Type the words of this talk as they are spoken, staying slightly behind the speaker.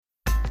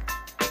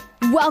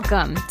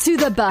Welcome to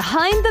the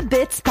Behind the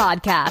Bits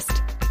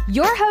podcast.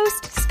 Your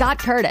host, Scott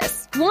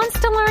Curtis, wants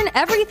to learn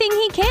everything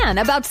he can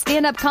about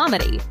stand-up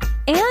comedy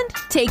and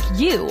take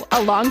you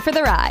along for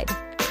the ride.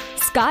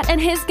 Scott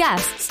and his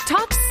guests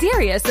talk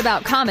serious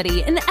about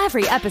comedy in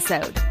every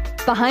episode.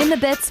 Behind the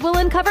Bits will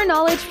uncover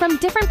knowledge from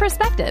different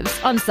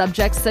perspectives on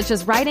subjects such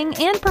as writing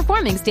and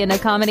performing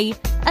stand-up comedy,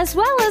 as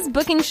well as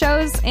booking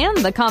shows and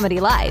the comedy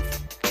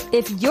life.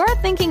 If you're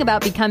thinking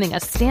about becoming a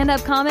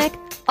stand-up comic,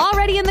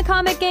 already in the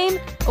comic game,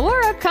 or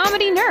a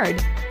comedy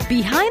nerd,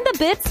 Behind the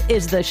Bits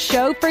is the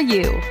show for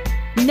you.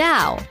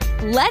 Now,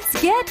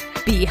 let's get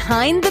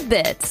Behind the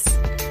Bits.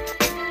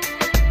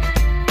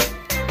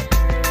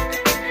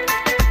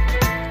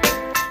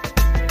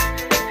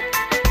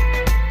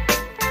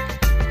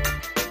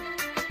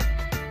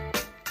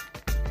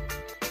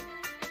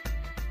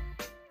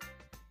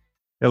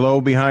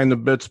 Hello, Behind the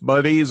Bits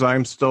buddies.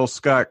 I'm still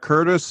Scott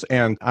Curtis,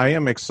 and I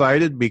am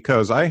excited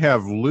because I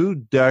have Lue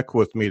Deck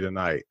with me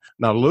tonight.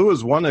 Now, Lue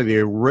is one of the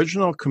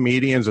original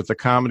comedians at the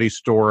Comedy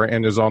Store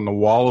and is on the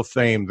Wall of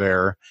Fame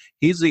there.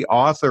 He's the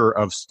author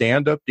of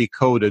Stand Up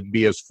Decoded,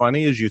 Be As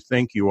Funny As You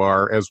Think You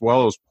Are, as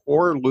well as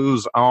Poor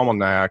Lue's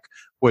Almanac,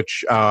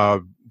 which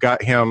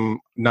got him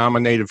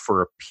nominated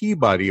for a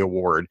Peabody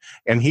Award.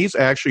 And he's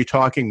actually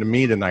talking to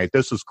me tonight.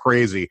 This is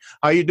crazy.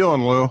 How you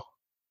doing, Lue?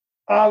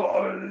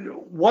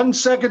 1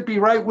 second, be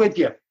right with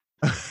you.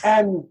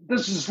 And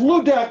this is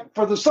Lue Deck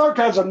for the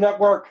Sarcasm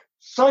Network,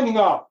 signing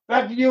off.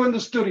 Back to you in the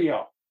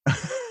studio.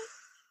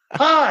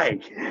 Hi.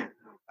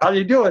 How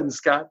you doing,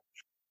 Scott?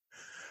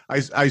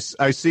 I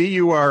see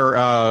you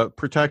are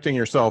protecting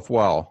yourself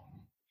well.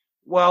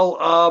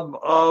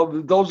 Well,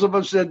 those of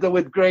us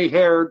with gray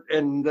hair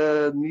and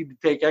need to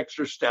take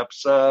extra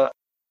steps.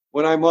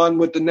 When I'm on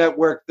with the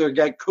network, they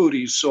got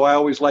cooties, so I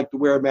always like to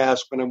wear a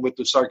mask when I'm with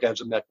the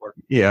Sarcasm Network.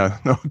 Yeah,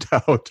 no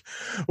doubt.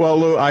 Well,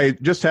 Lou, I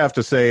just have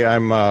to say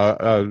I'm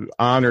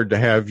honored to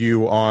have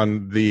you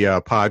on the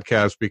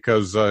podcast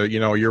because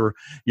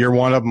you're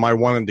one of them I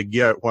wanted to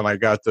get when I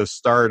got this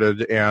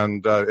started,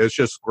 and it's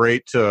just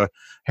great to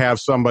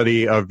have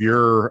somebody of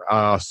your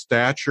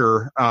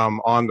stature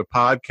on the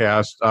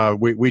podcast.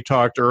 We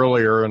talked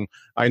earlier, and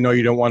I know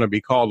you don't want to be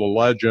called a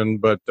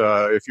legend, but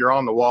if you're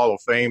on the Wall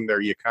of Fame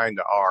there, you kind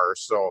of are.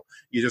 So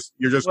you're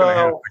just going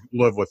to have to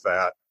live with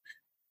that.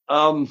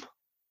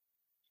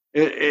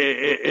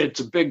 It's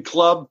a big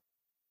club,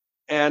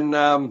 and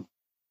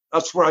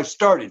that's where I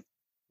started.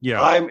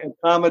 Yeah, I'm a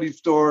Comedy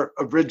Store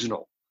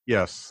original.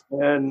 Yes,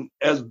 and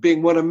as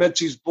being one of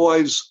Mitzi's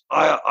boys,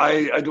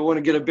 I don't want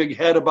to get a big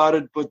head about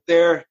it, but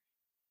there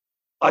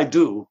I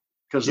do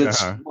because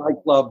it's my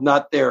club,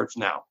 not theirs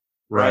now.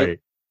 Right.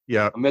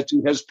 Yeah.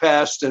 Mitzi has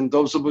passed, and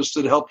those of us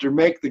that helped her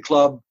make the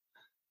club,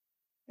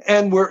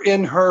 and we're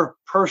in her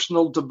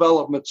personal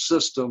development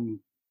system,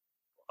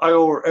 I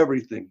owe her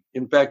everything.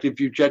 In fact, if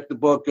you check the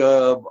book,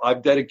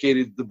 I've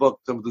dedicated the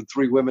book to the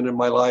three women in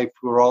my life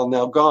who are all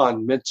now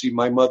gone: Mitzi,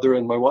 my mother,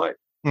 and my wife.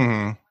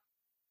 Mm-hmm.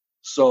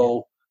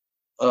 So,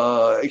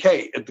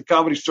 hey, at the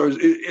Comedy Store,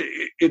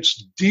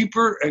 it's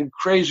deeper and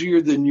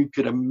crazier than you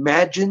could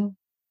imagine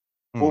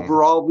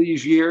over all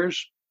these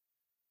years.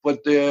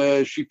 But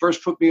she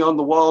first put me on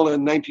the wall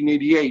in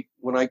 1988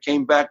 when I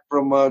came back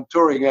from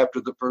touring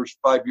after the first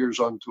 5 years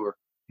on tour.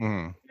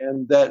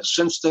 And that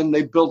since then,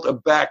 they built a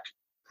back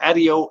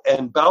patio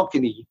and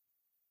balcony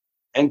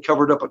and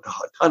covered up a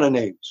ton of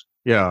names.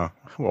 Yeah.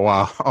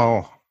 Wow.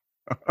 Oh.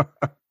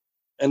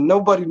 And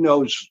nobody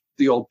knows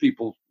the old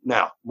people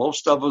now.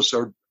 Most of us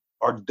are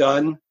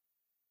done.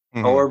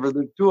 However,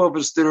 the two of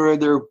us that are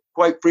there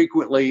quite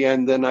frequently,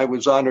 and then I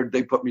was honored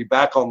they put me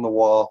back on the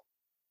wall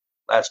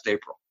last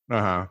April.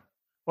 Well,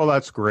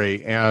 that's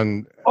great.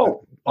 And I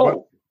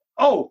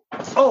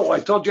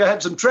told you I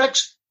had some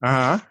tricks.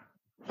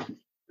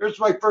 Here's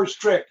my first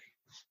trick.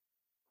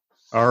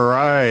 All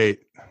right,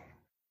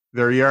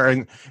 there you are,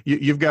 and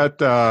you've got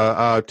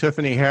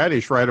Tiffany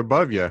Haddish right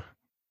above you.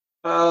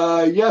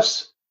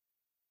 Yes,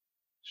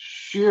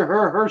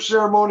 her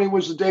ceremony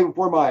was the day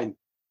before mine.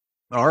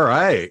 All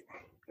right.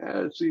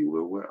 Let's see,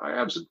 I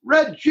have some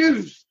red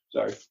shoes.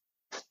 Sorry.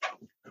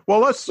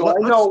 Well, let's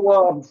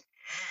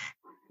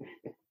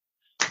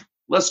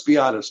be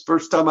honest.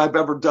 First time I've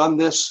ever done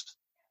this,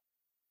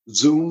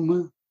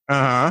 Zoom.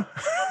 Uh-huh.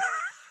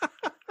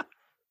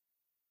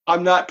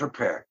 I'm not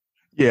prepared.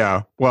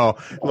 Yeah. Well,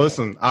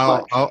 listen,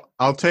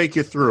 I'll take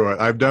you through it.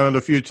 I've done it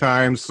a few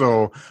times,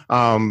 so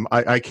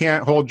I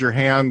can't hold your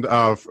hand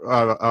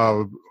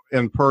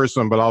in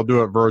person, but I'll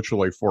do it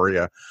virtually for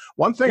you.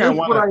 One thing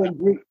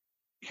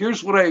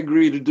Here's what I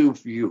agree to do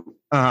for you.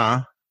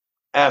 Uh-huh.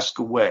 Ask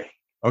away.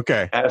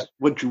 Okay. Ask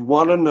what you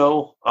want to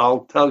know.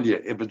 I'll tell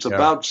you. If it's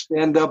about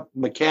stand-up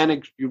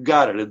mechanics, you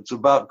got it. If it's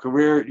about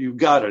career, you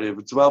got it. If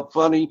it's about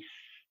funny,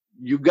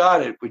 you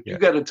got it. But you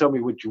got to tell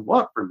me what you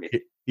want from me.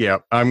 Yeah,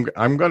 I'm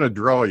going to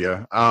drill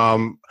you.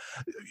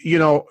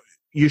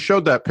 You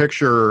showed that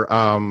picture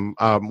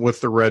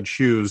with the red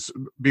shoes.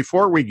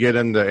 Before we get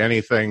into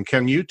anything,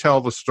 can you tell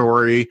the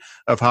story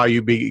of how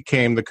you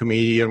became the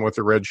comedian with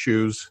the red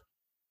shoes?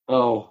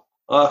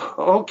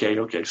 Okay.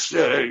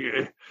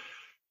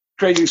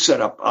 crazy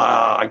setup.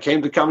 I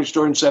came to the Comedy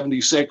Store in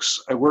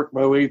 76. I worked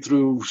my way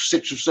through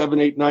 6 or 7,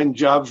 8, 9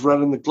 jobs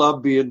running the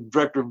club, being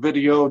director of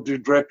video,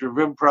 director of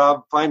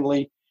improv.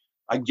 Finally,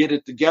 I get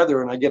it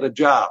together and I get a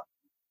job.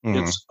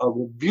 It's a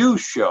review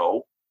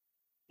show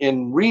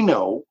in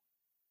Reno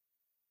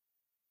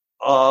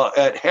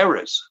at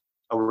Harris.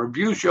 A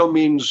review show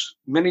means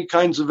many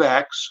kinds of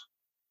acts: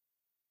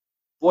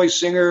 voice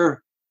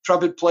singer,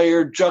 trumpet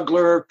player,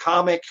 juggler,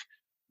 comic,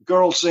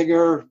 girl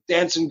singer,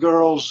 dancing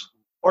girls,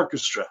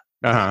 orchestra.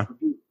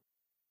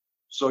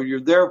 So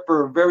you're there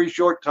for a very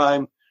short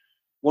time.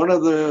 One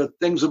of the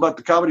things about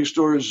the Comedy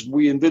Store is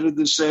we invented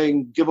this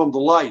saying, give them the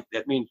light.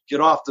 That means get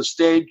off the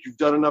stage. You've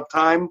done enough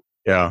time.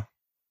 Yeah.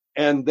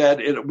 And that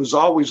it was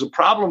always a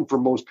problem for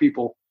most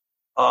people.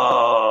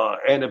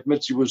 And if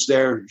Mitzi was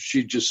there,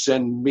 she'd just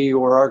send me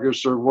or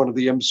Argus or one of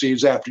the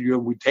MCs after you,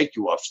 and we'd take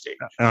you off stage.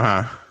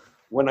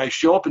 When I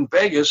show up in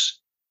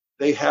Vegas,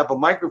 they have a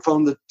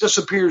microphone that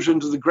disappears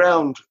into the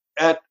ground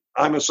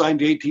I'm assigned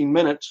to 18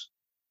 minutes.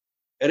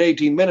 At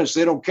 18 minutes,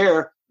 they don't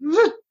care.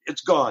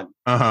 It's gone.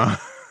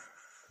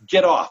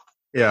 Get off.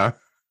 Yeah.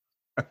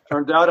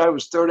 Turned out I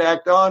was third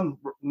act on.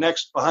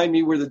 Next behind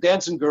me were the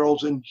dancing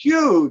girls, and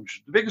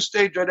huge, the biggest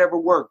stage I'd ever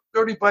worked,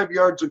 35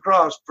 yards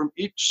across from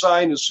each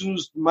sign. As soon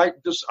as the mic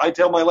I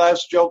tell my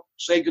last joke,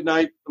 say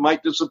goodnight, the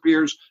mic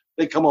disappears,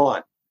 they come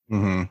on.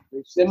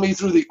 They send me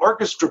through the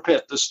orchestra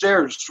pit, the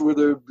stairs where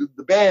the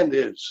band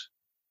is.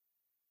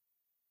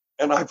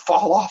 And I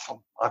fall off them.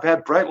 I've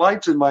had bright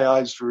lights in my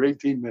eyes for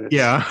 18 minutes.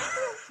 Yeah.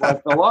 I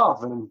fell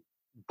off and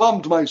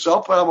bummed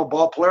myself. I'm a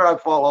ball player. I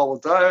fall all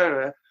the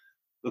time.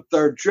 The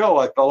third show,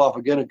 I fell off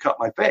again and cut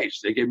my face.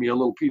 They gave me a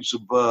little piece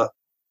of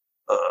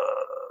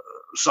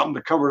something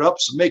to cover it up,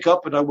 some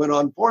makeup, and I went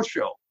on fourth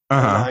show. And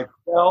I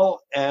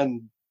fell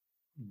and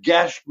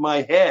gashed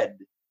my head.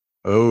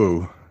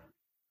 Oh.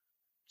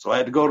 So I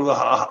had to go to the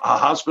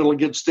hospital and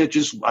get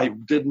stitches. I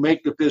didn't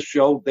make the fifth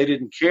show. They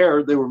didn't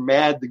care. They were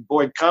mad the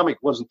Boyd comic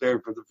wasn't there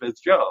for the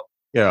fifth show.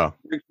 Yeah.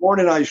 Next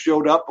morning, I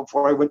showed up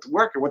before I went to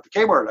work. I went to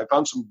Kmart. I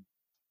found some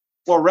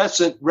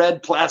fluorescent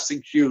red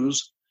plastic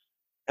shoes,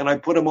 and I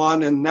put them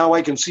on, and now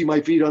I can see my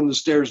feet on the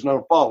stairs and I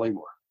don't fall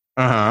anymore.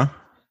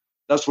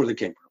 That's where they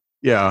came from.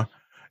 Yeah.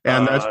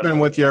 And that's been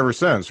with you ever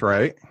since,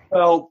 right?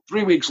 Well,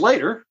 3 weeks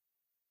later,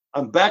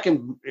 I'm back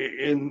in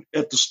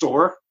at the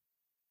store.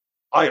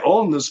 I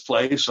own this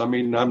place. I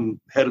mean, I'm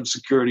head of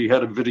security,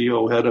 head of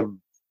video, head of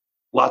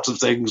lots of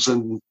things,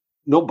 and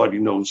nobody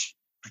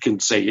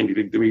can say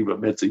anything to me but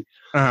Mitzi.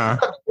 I'm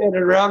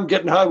standing around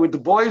getting high with the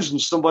boys,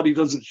 and somebody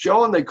does a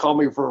show, and they call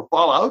me for a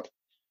fallout,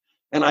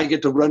 and I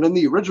get to run in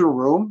the original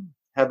room,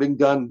 having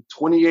done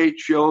 28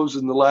 shows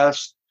in the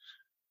last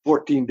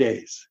 14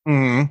 days.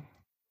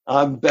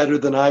 I'm better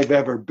than I've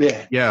ever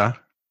been. Yeah.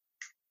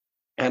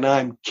 And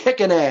I'm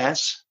kicking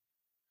ass,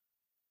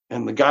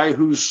 and the guy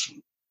who's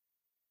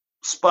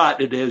spot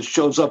it is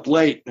shows up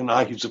late, and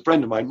he's a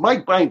friend of mine,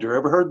 Mike Binder.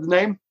 Ever heard the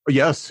name?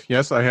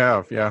 Yes, I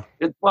have. Yeah,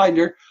 it's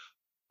Binder.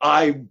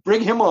 I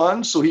bring him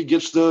on so he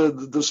gets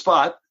the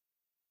spot,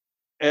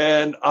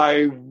 and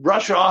I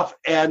rush off,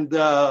 and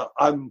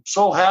I'm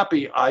so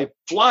happy. I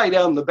fly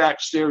down the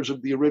back stairs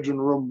of the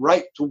original room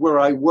right to where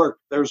I work.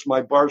 There's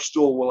my bar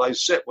stool where I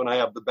sit when I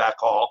have the back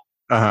hall,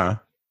 and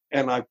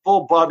I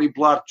full body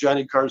block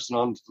Johnny Carson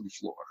onto the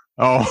floor.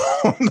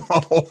 Oh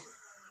no.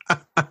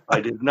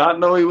 I did not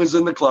know he was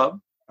in the club.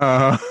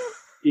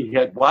 He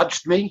had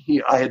watched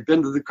me. I had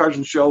been to the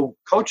Carson show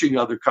coaching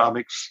other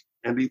comics,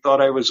 and he thought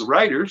I was a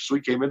writer, so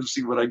he came in to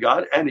see what I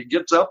got, and he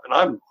gets up, and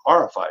I'm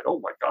horrified. Oh,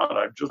 my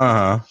God.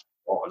 Oh,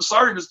 I'm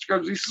sorry, Mr.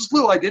 Carson. He says,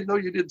 Lou, I didn't know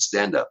you did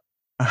stand-up.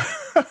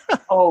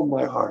 Oh,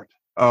 my heart.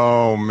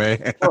 Oh,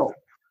 man. Oh.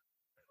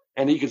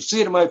 And he could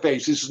see it in my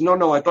face. He says,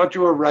 no, I thought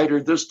you were a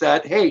writer, this,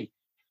 that. Hey,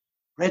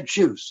 red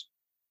shoes,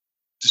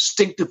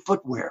 distinctive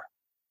footwear.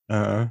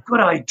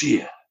 Good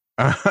idea.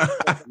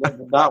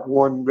 I've not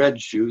worn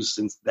red shoes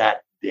since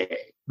that day.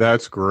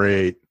 That's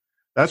great.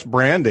 That's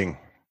branding.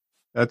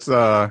 That's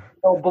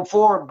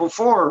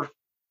before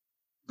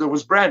there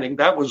was branding.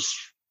 That was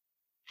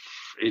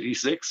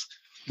 86.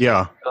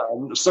 Yeah.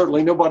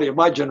 Certainly nobody of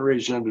my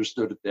generation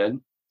understood it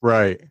then.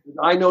 Right.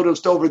 I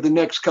noticed over the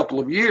next couple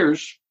of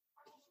years,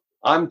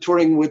 I'm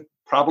touring with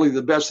probably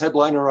the best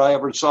headliner I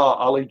ever saw,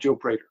 Ollie Joe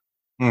Prater.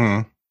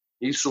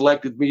 He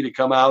selected me to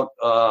come out.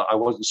 I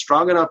wasn't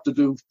strong enough to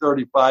do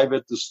 35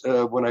 at this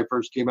when I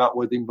first came out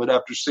with him, but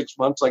after 6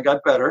 months, I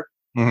got better.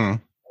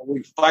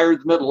 We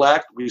fired the middle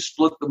act. We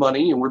split the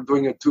money, and we're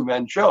doing a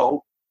two-man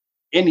show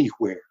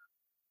anywhere.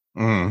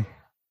 And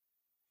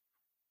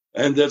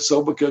that's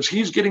so because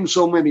he's getting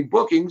so many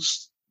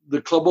bookings,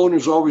 the club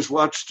owners always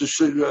watch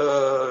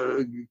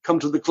to come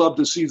to the club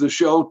to see the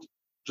show,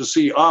 to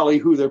see Ollie,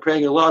 who they're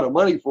paying a lot of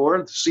money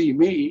for, to see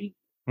me.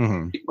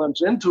 8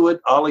 months into it,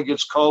 Ollie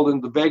gets called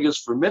into Vegas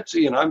for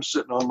Mitzi, and I'm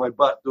sitting on my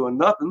butt doing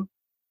nothing.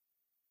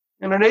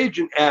 And an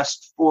agent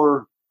asked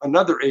for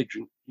another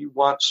agent. He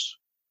wants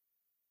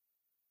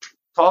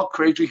tall,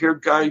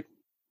 crazy-haired guy,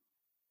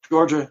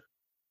 Georgia.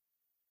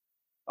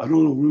 I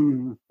don't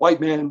know,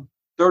 white man,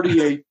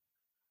 38,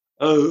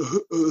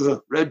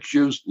 red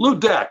shoes, Lue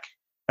Deck.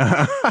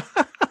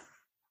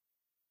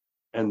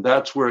 And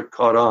that's where it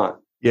caught on.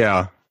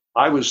 Yeah.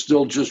 I was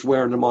still just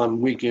wearing them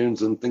on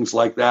weekends and things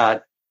like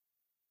that.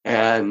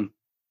 And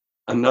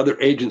another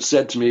agent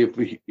said to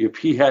me, if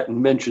he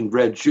hadn't mentioned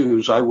red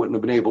shoes, I wouldn't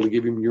have been able to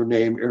give him your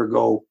name.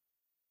 Ergo,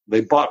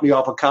 they bought me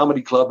off a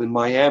comedy club in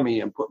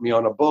Miami and put me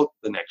on a boat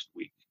the next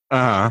week.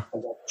 I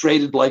got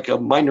traded like a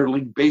minor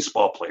league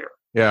baseball player.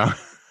 Yeah.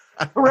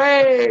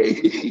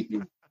 Hooray!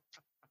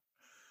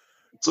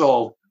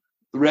 So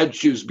the red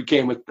shoes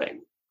became a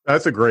thing.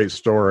 That's a great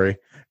story.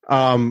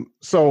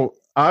 So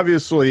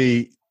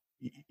obviously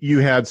you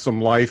had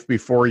some life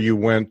before you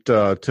went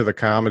to the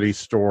Comedy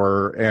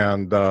Store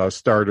and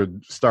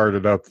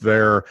started up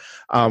there.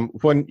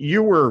 When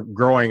you were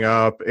growing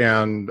up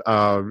and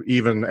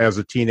even as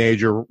a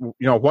teenager,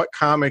 what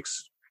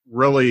comics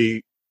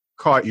really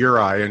caught your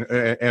eye,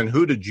 and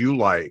who did you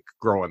like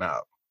growing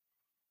up?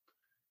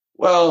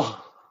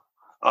 Well,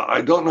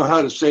 I don't know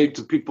how to say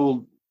to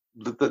people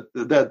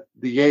that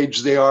the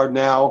age they are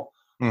now,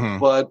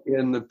 but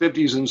in the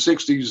 50s and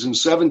 60s and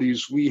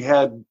 70s, we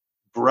had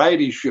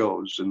variety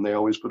shows, and they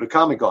always put a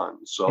comic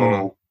on.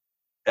 So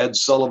Ed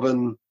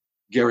Sullivan,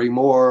 Gary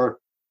Moore,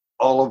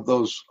 all of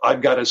those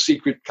I've Got a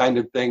Secret kind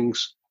of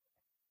things.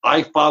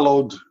 I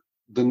followed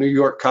the New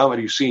York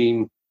comedy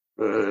scene.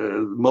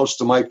 Most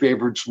of my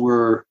favorites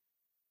were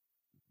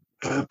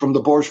from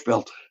the Borscht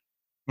Belt.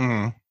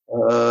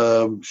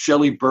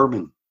 Shelley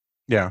Berman.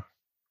 Yeah.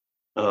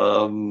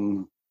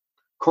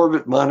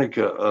 Corvette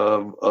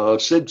Monica,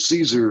 Sid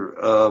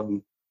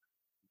Caesar.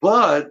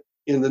 But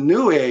in the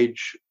new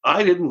age,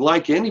 I didn't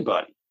like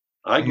anybody.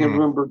 I can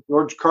remember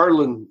George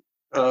Carlin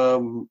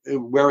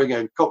wearing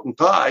a coat and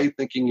tie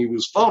thinking he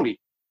was phony.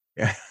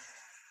 Yeah.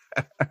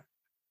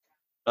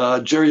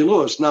 Jerry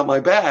Lewis, not my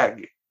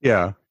bag.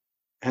 Yeah.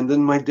 And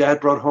then my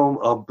dad brought home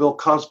a Bill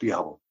Cosby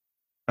album.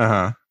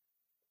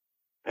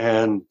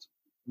 And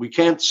we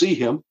can't see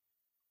him,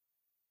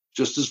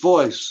 just his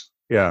voice.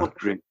 Yeah. What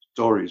great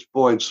stories.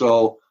 Boy,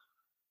 so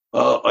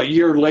a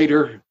year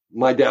later,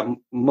 my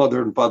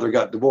mother and father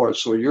got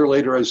divorced. So a year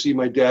later, I see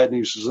my dad, and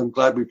he says, I'm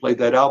glad we played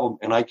that album,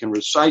 and I can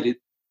recite it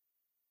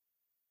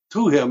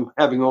to him,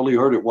 having only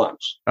heard it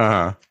once.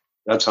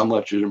 That's how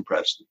much it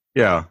impressed him.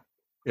 Yeah.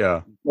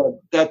 Yeah.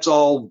 But that's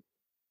all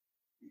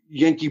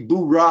Yankee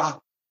boo-rah.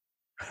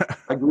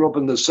 I grew up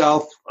in the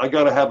South. I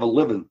got to have a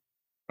living.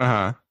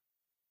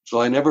 So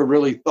I never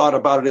really thought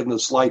about it in the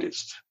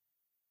slightest.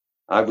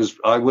 I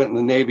went in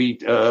the Navy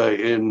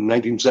in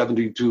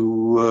 1970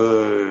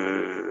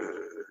 to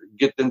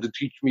get them to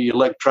teach me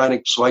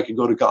electronics so I could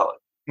go to college.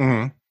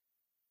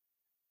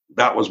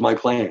 That was my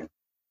plan.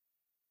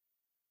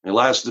 It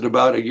lasted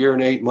about a year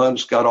and 8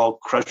 months, got all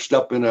crushed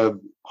up in a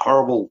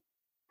horrible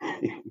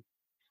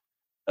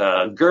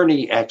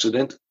gurney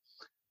accident.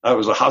 I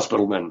was a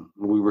hospitalman.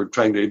 We were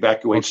trying to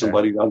evacuate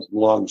somebody down some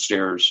long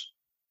stairs.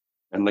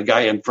 And the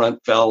guy in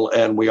front fell,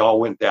 and we all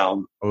went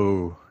down.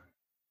 Oh.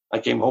 I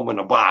came home in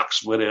a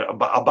box. But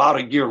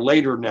about a year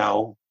later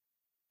now,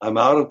 I'm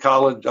out of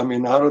college. I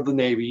mean, out of the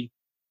Navy.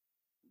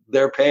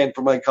 They're paying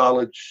for my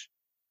college.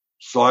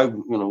 So I,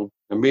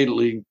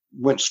 immediately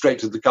went straight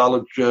to the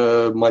college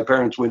my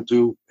parents went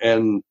to,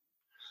 and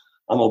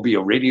I'm going to be a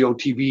radio,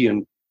 TV,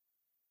 and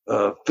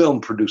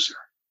film producer.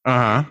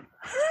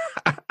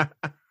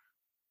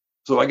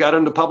 So I got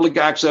into public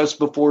access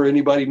before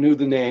anybody knew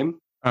the name.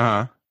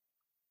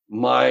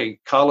 My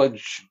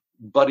college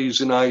buddies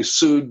and I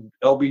sued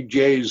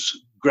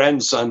LBJ's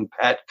grandson,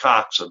 Pat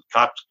Cox, of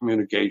Cox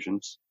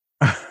Communications,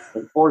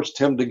 and forced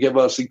him to give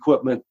us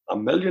equipment,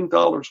 $1 million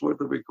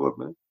worth of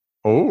equipment,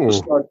 to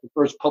start the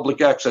first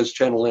public access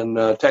channel in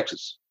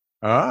Texas.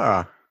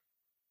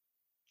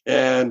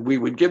 And we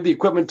would give the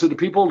equipment to the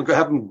people to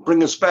have them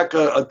bring us back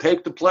a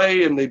tape to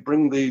play, and they'd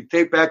bring the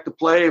tape back to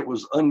play. It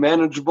was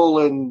unmanageable,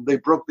 and they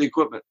broke the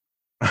equipment.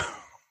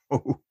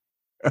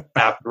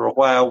 After a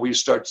while, we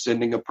start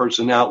sending a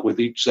person out with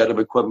each set of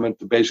equipment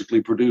to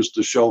basically produce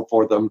the show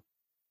for them.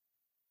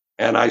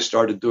 And I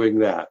started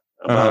doing that.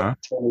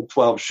 About 10 or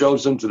 12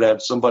 shows into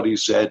that, somebody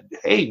said,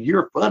 hey,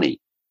 you're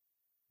funny.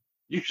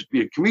 You should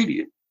be a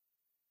comedian.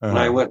 And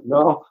I went,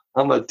 no,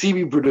 I'm a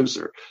TV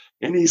producer.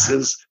 And he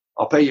says,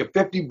 I'll pay you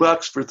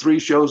 $50 for 3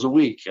 shows a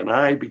week. And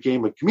I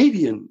became a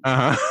comedian.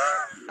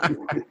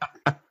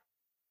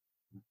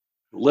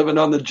 Living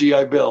on the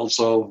GI Bill.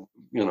 So,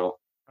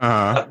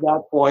 at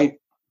that point,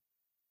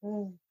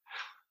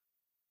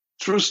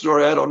 true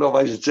story, I don't know if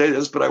I should say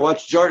this, but I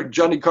watched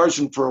Johnny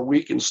Carson for a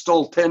week and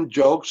stole 10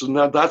 jokes, and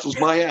that was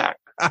my act.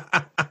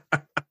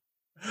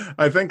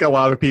 I think a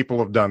lot of people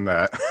have done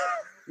that.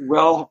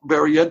 Well,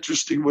 very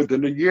interesting.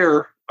 Within a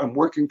year, I'm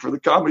working for the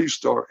Comedy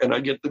Store, and I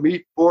get to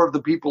meet 4 of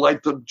the people I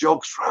took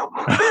jokes from.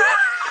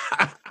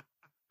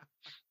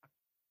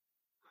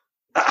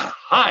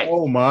 Hi.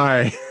 Oh,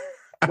 my.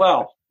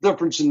 Well,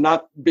 difference in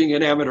not being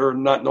an amateur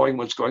and not knowing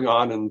what's going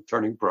on and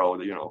turning pro,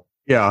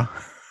 Yeah.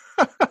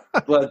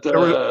 But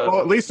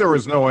at least there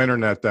was no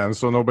internet then,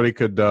 so nobody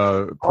could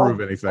prove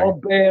anything. All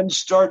bands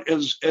start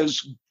as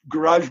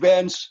garage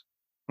bands,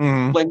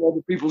 playing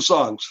other people's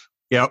songs.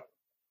 Yep.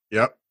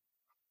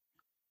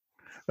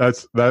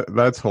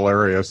 That's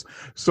hilarious.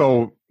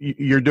 So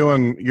you're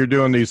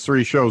doing these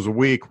 3 shows a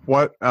week.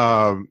 What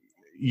were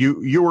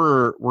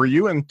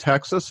you in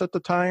Texas at the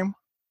time?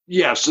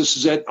 Yes, this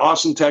is at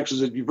Austin,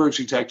 Texas, at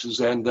University, Texas,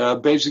 and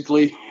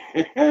basically,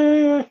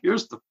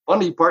 here's the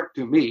funny part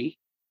to me: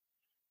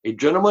 a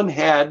gentleman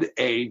had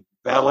a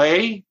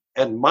ballet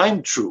and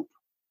mime troupe,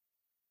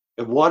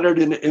 and wanted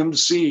an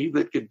MC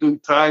that could do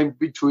time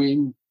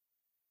between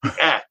the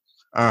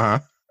acts. Uh-huh.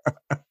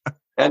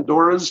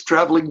 Pandora's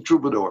Traveling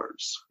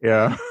Troubadours.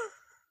 Yeah.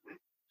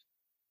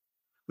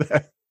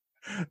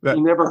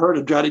 He never heard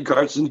of Johnny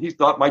Carson. He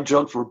thought my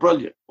jokes were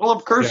brilliant. Well,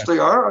 of course they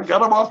are. I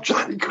got him off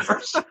Johnny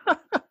Carson.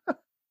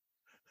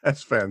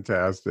 That's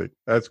fantastic.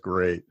 That's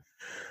great.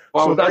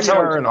 Well, so that's there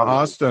you how are in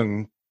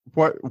Austin.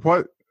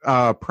 What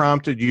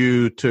prompted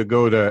you to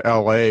go to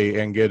L.A.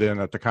 and get in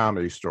at the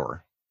Comedy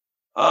Store?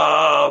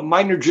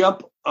 Minor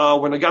jump.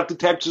 When I got to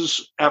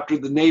Texas after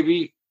the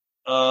Navy,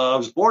 I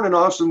was born in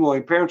Austin when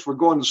my parents were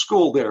going to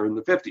school there in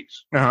the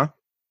 50s. Uh-huh.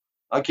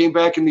 I came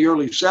back in the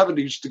early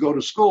 70s to go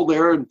to school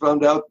there and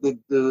found out that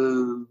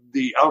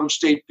the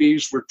out-of-state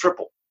fees were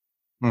triple.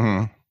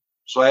 Mm-hmm.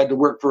 So I had to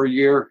work for a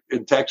year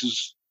in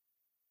Texas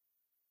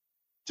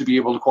to be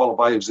able to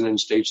qualify as an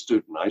in-state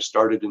student. I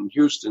started in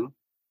Houston.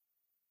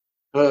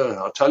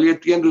 I'll tell you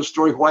at the end of the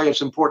story why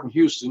it's important,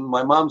 Houston.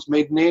 My mom's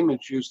maiden name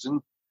is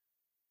Houston,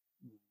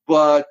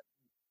 but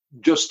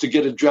just to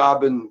get a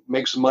job and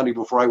make some money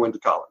before I went to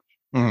college.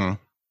 Mm-hmm.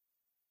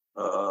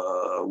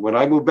 When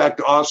I moved back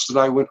to Austin,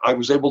 I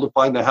was able to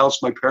find the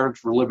house my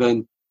parents were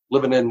living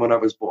in when I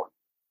was born.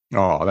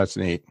 Oh, that's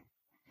neat.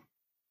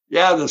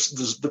 Yeah,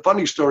 the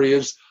funny story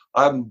is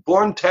I'm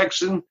born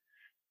Texan.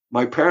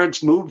 My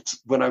parents moved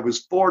when I was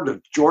 4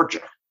 to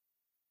Georgia.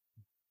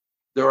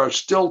 There are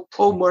still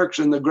toe marks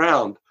in the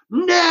ground.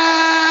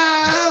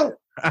 No!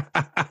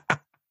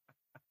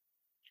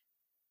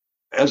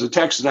 As a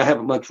Texan, I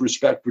haven't much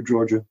respect for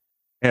Georgia.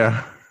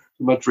 Yeah.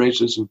 Too much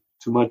racism,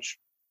 too much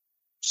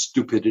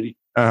stupidity.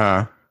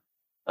 Uh-huh.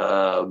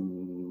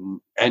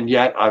 And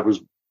yet I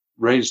was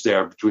raised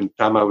there between the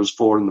time I was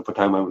 4 and the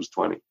time I was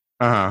 20.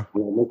 Uh-huh.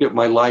 When I look at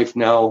my life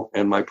now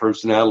and my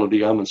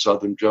personality, I'm a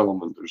Southern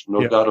gentleman. There's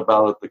no doubt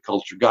about it. The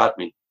culture got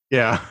me.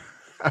 Yeah.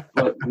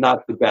 But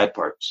not the bad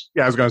parts.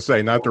 Yeah, I was going to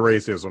say, not the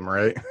racism,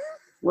 right?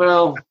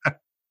 Well,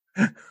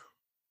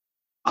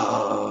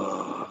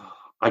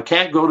 I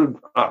can't go to,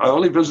 I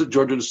only visit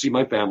Georgia to see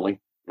my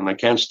family, and I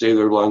can't stay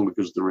there long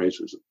because of the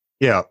racism.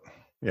 Yeah,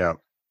 yeah.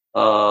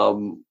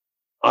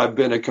 I've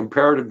been a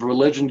comparative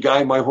religion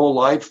guy my whole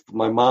life.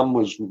 My mom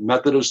was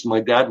Methodist,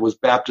 my dad was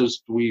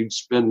Baptist. We'd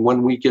spend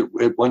 1 week at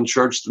one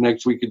church, the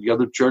next week at the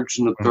other church,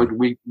 and the third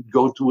week we'd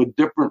go to a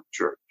different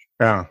church.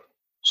 Yeah.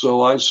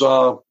 So I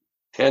saw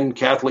 10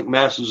 Catholic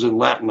masses in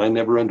Latin I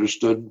never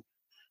understood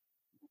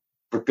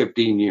for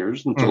 15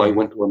 years until I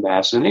went to a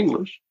mass in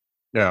English.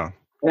 Yeah.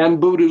 And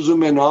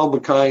Buddhism and all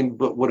the kind.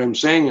 But what I'm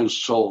saying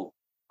is, so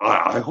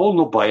I hold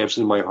no bias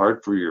in my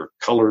heart for your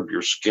color of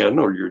your skin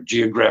or your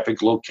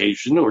geographic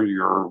location or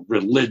your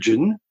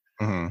religion.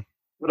 Mm-hmm.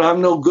 But I'm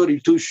no goody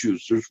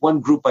two-shoes. There's one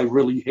group I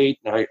really hate,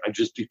 and I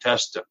just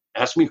detest them.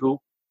 Ask me who.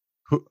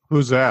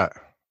 Who's that?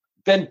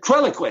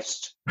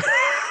 Ventriloquists.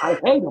 I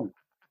hate them.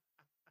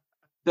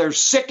 They're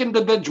sick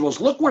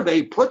individuals. Look where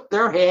they put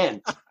their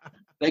hands.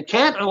 They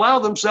can't allow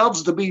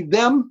themselves to be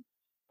them.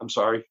 I'm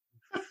sorry.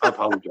 I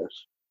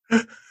apologize.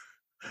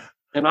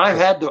 And I've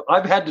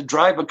had to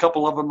drive a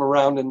couple of them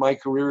around in my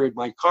career in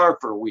my car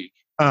for a week.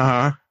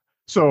 Uh-huh.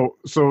 So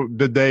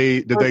did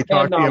they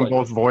talk to you in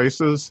both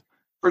voices?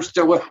 First,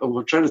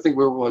 we're trying to think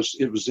where it was.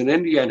 It was in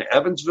Indiana,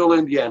 Evansville,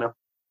 Indiana.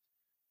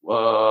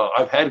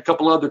 I've had a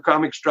couple other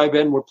comics drive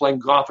in. We're playing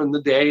golf in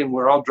the day, and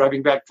we're all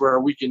driving back for our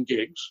weekend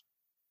gigs.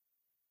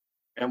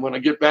 And when I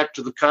get back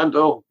to the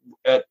condo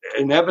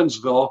in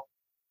Evansville,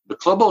 the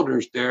club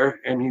owner's there,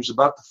 and he's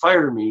about to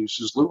fire me. He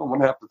says, "Lou, I'm going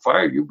to have to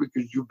fire you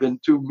because you've been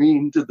too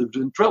mean to the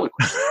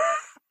ventriloquist."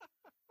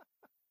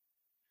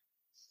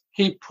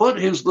 He put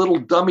his little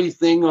dummy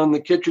thing on the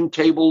kitchen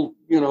table,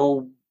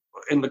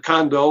 in the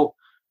condo.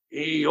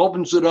 He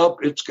opens it up.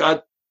 It's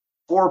got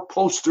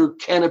 4-poster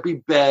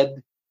canopy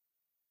bed.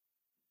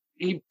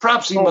 He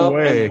props him up.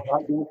 And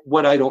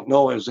what I don't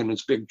know is, and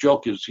his big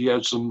joke is, he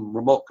has some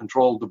remote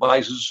control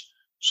devices.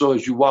 So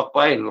as you walk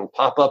by it, it'll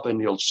pop up and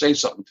he'll say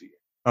something to you.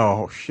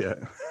 Oh, shit.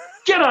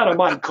 Get out of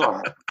my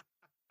car.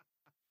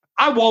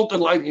 I won't.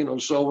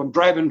 And so I'm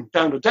driving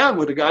down to town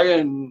with a guy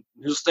and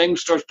his thing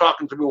starts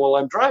talking to me while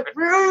I'm driving.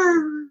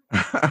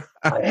 I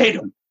hate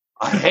him.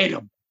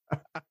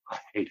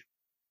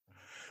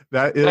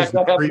 That is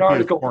the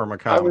creepiest form of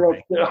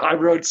comedy. I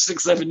wrote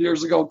 6-7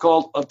 years ago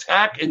called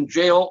 "Attack and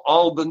Jail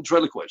All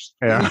Ventriloquists."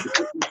 Yeah. To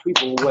put these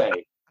people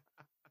away.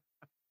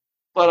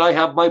 But I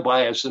have my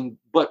bias,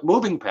 but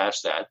moving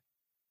past that,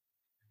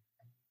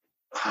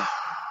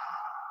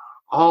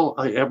 all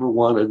I ever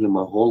wanted in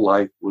my whole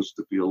life was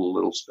to feel a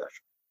little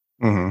special.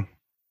 Mm-hmm.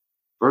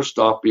 First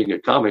off, being a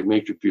comic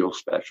makes you feel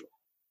special.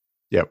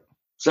 Yep.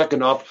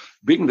 Second off,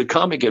 being the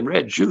comic in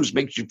red shoes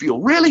makes you feel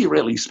really,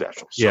 really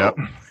special. So, yeah.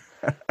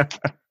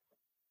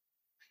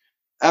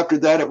 After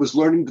that, it was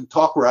learning to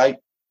talk right,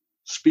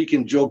 speak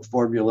in joke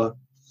formula,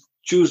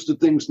 choose the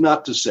things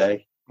not to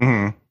say.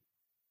 Mm-hmm.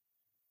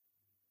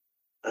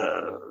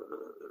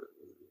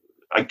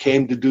 I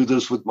came to do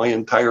this with my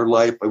entire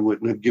life. I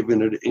wouldn't have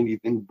given it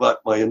anything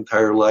but my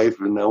entire life.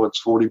 And now it's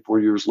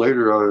 44 years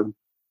later.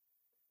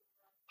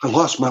 I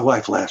lost my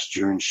wife last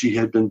year, and she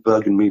had been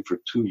bugging me for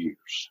 2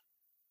 years.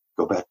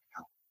 Go back.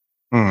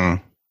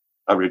 Mm-hmm.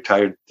 I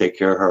retired to take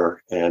care of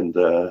her. And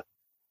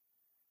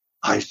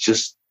I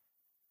just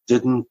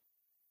didn't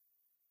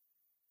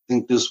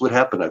think this would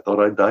happen. I thought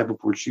I'd die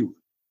before she would.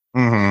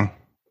 Mm-hmm.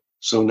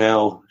 So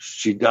now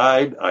she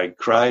died. I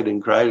cried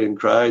and cried and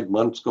cried.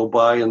 Months go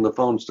by and the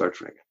phone starts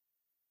ringing.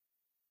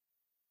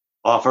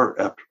 Offer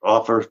after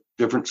offer,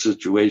 different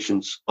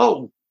situations.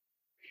 Oh,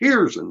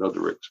 here's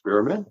another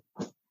experiment.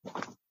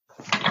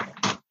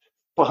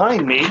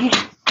 Behind me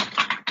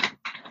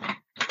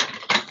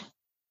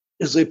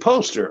is a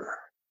poster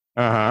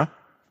Uh-huh.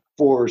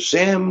 for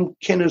Sam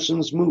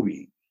Kinnison's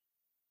movie.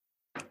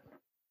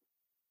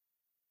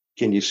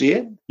 Can you see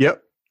it?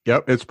 Yep.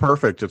 It's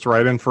perfect. It's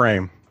right in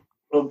frame.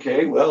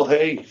 Okay, well,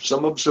 hey,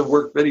 some of us have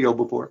worked video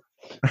before.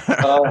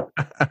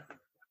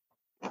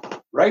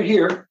 Right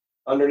here,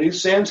 underneath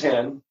Sam's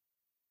hand,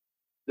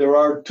 there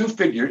are two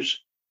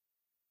figures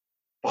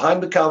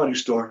behind the Comedy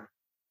Store.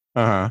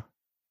 Uh-huh.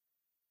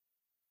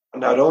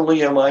 Not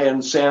only am I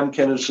in Sam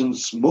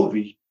Kinnison's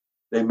movie,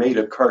 they made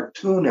a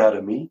cartoon out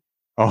of me,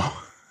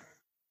 Oh.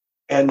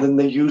 and then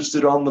they used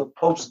it on the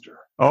poster.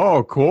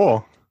 Oh,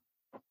 cool.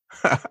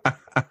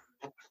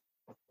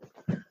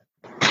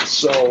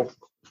 So,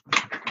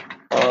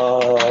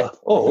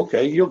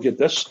 okay, you'll get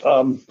this.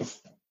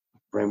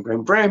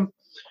 Frame.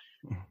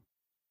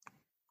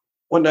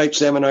 One night,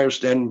 Sam and I are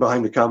standing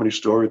behind the Comedy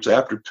Store. It's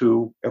after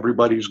 2.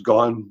 Everybody's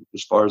gone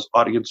as far as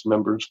audience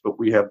members, but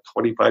we have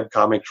 25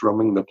 comics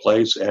roaming the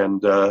place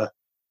and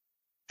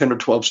 10 or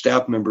 12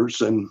 staff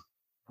members, and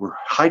we're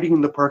hiding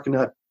in the parking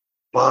lot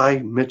by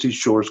Mitzi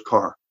Shore's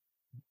car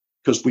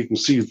because we can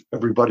see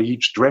everybody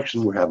each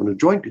direction. We're having a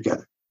joint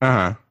together.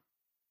 Uh-huh.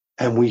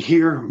 And we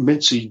hear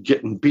Mitzi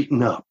getting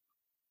beaten up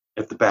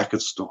at the back of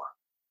the store.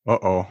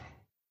 Uh-oh.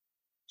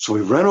 So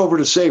we run over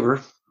to save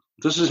her.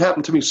 This has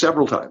happened to me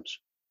several times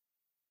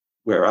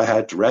where I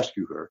had to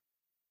rescue her.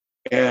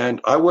 And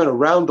I went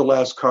around the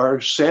last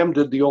car. Sam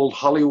did the old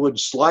Hollywood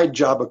slide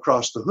job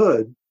across the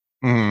hood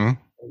Mm-hmm.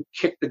 and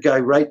kicked the guy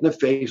right in the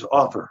face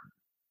off her.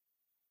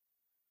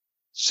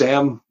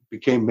 Sam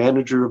became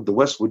manager of the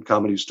Westwood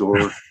Comedy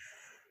Store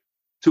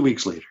 2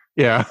 weeks later.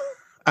 Yeah.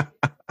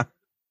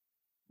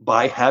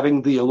 By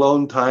having the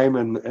alone time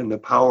and the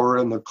power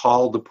and the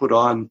call to put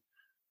on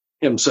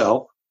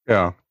himself,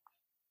 Yeah.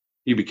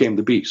 he became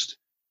the beast.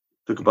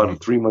 Took about a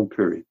 3-month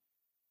period.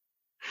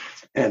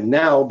 And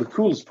now the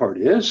coolest part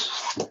is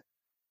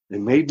they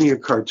made me a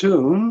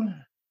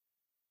cartoon.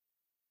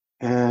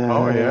 And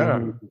Oh,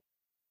 yeah.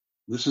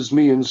 this is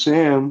me and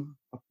Sam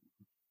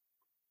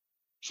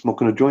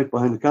smoking a joint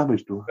behind the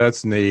Comedy Store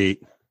That's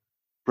neat.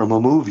 from a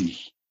movie.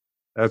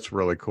 That's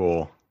really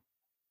cool.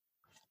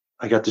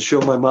 I got to show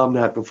my mom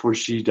that before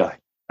she died.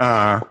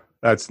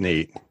 That's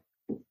neat.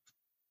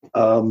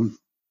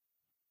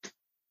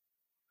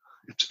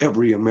 It's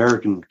every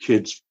American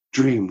kid's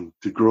dream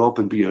to grow up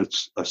and be a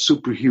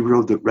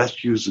superhero that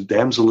rescues a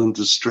damsel in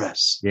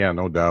distress. Yeah,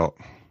 no doubt.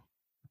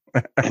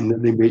 And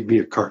then they made me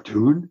a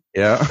cartoon.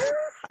 Yeah.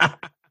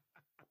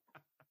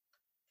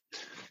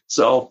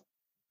 So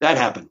that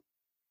happened.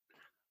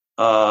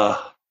 The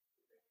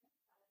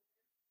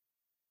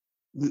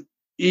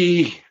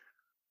E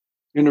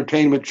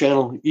Entertainment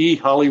Channel, E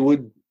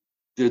Hollywood,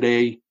 did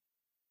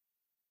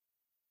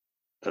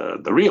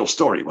the real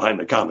story behind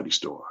the Comedy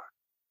Store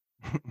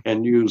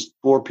and used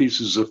 4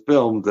 pieces of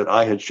film that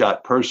I had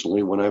shot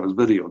personally when I was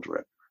video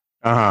director.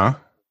 Uh-huh.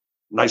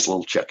 Nice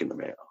little check in the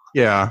mail.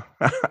 Yeah.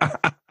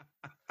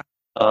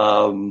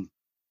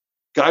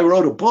 Guy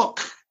wrote a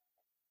book.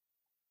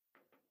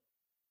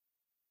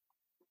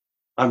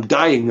 I'm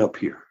dying up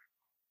here.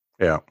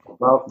 Yeah.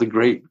 About the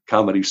great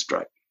comedy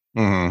strike.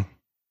 Mm-hmm.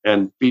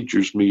 And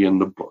features me in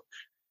the book.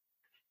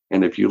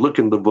 And if you look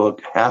in the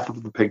book, half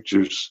of the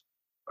pictures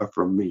are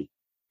from me.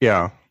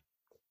 Yeah.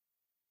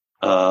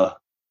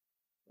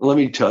 Let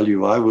me tell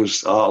you,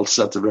 I'll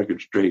set the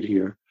record straight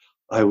here.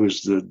 I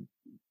was the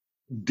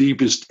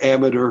deepest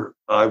amateur.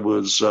 I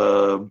was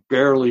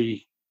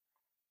barely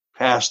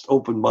past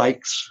open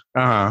mics.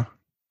 Uh-huh.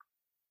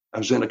 I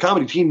was in a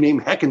comedy team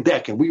named Heck and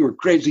Deck, and we were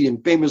crazy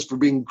and famous for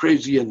being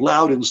crazy and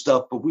loud and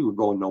stuff, but we were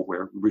going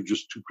nowhere. We were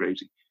just too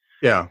crazy.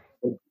 Yeah.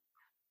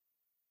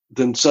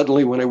 Then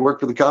suddenly when I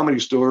work for the Comedy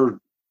Store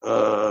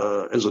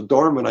as a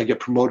doorman, I get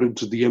promoted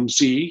to the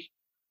MC,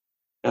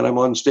 and I'm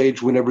on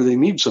stage whenever they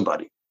need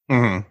somebody.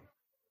 Mm-hmm.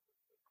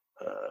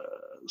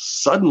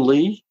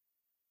 Suddenly,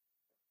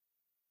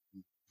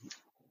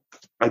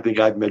 I think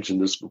I've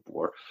mentioned this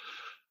before,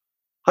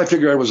 I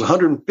figure I was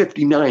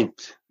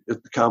 159th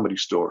at the Comedy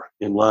Store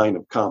in line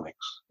of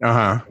comics.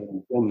 Uh-huh.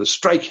 And the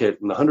strike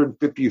hit, and the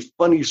 150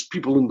 funniest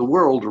people in the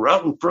world are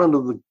out in front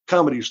of the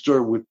Comedy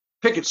Store with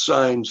picket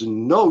signs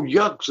and no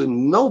yucks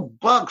and no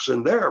bucks,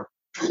 and they're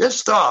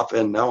pissed off,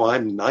 and now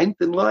I'm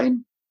ninth in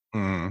line.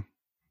 Mm.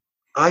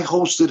 I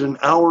hosted an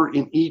hour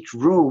in each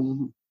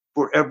room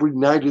for every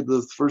night of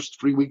the first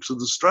 3 weeks of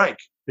the strike.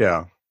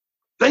 Yeah.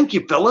 Thank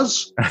you,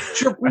 fellas.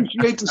 Sure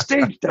appreciate the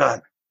stage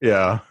time.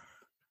 Yeah.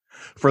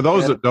 For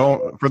those that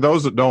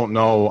don't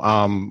know,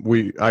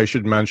 I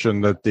should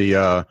mention that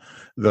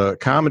the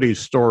Comedy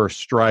Store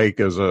strike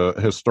is a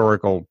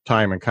historical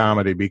time in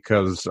comedy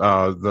because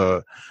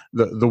the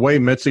way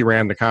Mitzi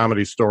ran the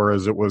Comedy Store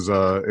is it was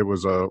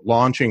a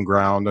launching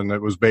ground, and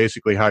it was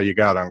basically how you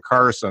got on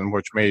Carson,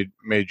 which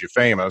made you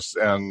famous,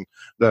 and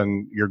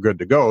then you're good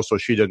to go. So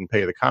she didn't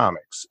pay the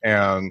comics,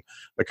 and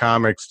the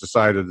comics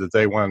decided that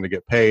they wanted to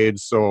get paid.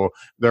 So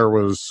there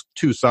was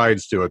two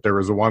sides to it. There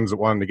was the ones that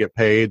wanted to get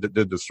paid that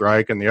did the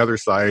strike, and the other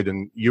side,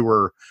 and you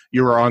were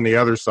on the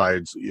other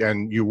sides,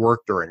 and you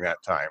worked during that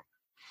time.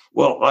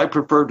 Well, I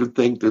prefer to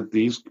think that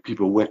these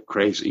people went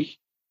crazy.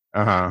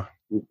 Uh-huh.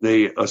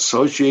 They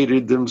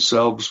associated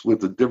themselves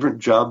with a different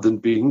job than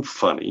being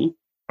funny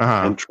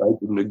and tried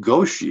to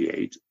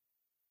negotiate.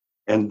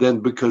 And then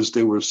because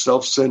they were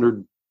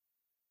self-centered,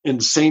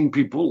 insane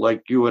people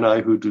like you and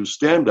I who do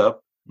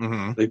stand-up,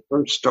 they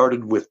first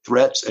started with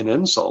threats and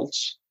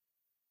insults.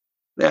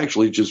 They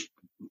actually just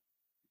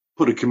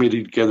put a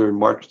committee together and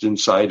marched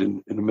inside,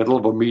 and in the middle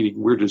of a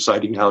meeting, we're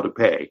deciding how to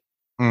pay.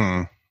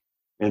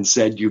 And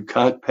said, you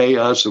can't pay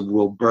us and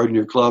we'll burn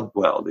your club.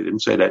 Well, they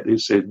didn't say that. They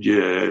said,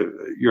 yeah,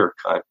 you're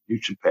a cunt. You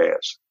should pay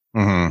us.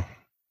 And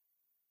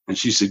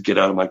she said, get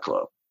out of my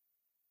club.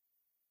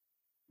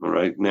 All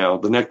right. Now,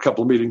 the next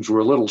couple of meetings were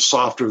a little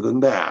softer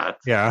than that.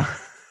 Yeah.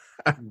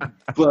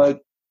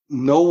 But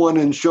no one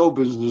in show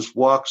business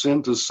walks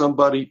into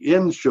somebody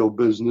in show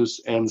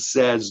business and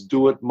says,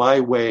 do it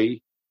my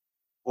way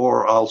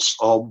or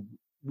I'll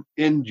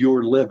end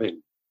your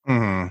living.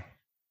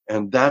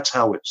 And that's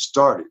how it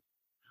started.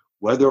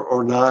 Whether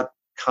or not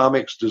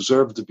comics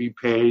deserve to be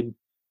paid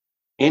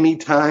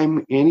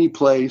anytime, any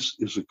place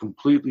is a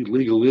completely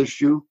legal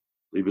issue.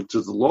 Leave it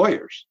to the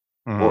lawyers.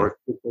 Or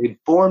if they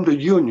formed a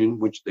union,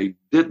 which they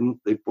didn't,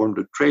 they formed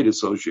a trade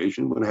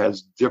association which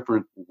has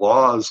different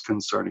laws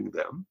concerning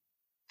them.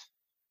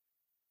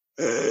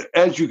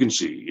 As you can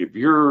see, if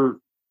you're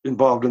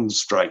involved in the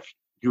strike,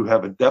 you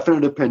have a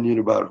definite opinion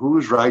about who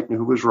is right and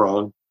who is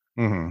wrong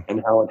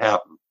and how it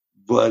happened.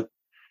 But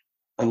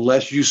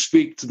unless you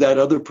speak to that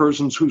other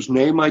person's whose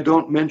name I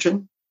don't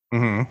mention,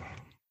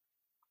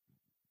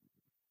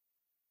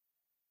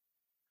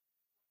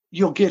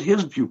 you'll get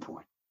his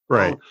viewpoint.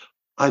 Right.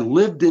 I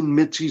lived in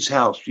Mitzi's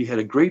house. She had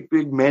a great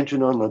big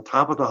mansion on the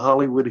top of the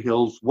Hollywood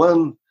Hills,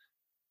 one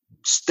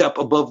step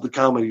above the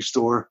Comedy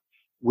Store,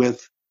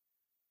 with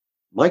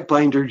Mike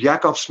Binder,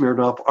 Yakov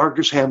Smirnoff,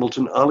 Argus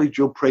Hamilton, Ollie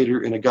Joe Prater,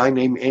 and a guy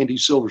named Andy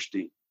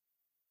Silverstein,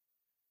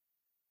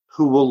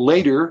 who will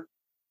later,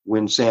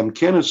 when Sam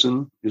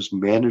Kinison is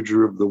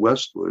manager of the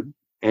Westwood,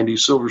 Andy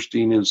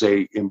Silverstein is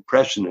a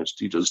impressionist.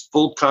 He does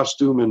full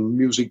costume and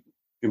music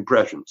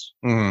impressions.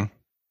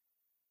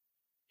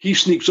 He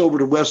sneaks over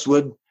to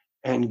Westwood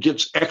and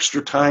gets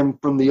extra time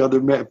from the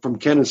other men, from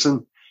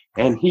Kinison,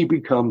 and he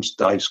becomes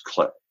Dice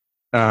Clay.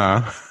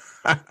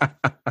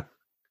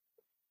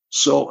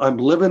 So I'm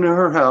living in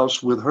her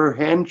house with her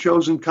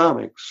hand-chosen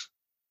comics,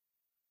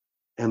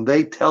 and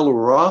they tell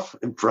her off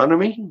in front of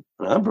me.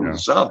 And I'm from the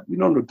South. You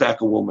don't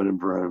attack a woman in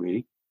front of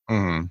me. They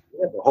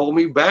have to hold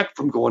me back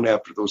from going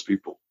after those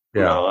people.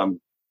 Now,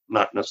 I'm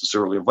not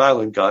necessarily a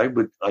violent guy,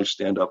 but I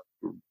stand up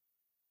for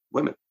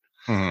women.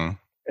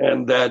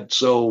 And that,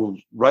 so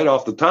right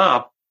off the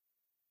top,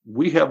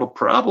 we have a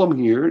problem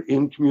here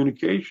in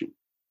communication.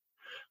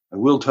 I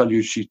will tell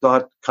you, she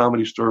thought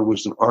Comedy Store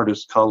was an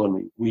artist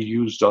colony. We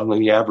used on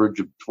the average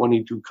of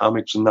 22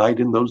 comics a night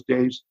in those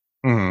days.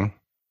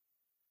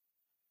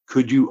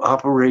 Could you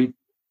operate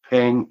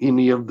paying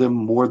any of them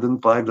more than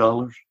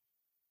 $5?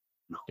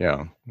 No.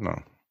 Yeah, no.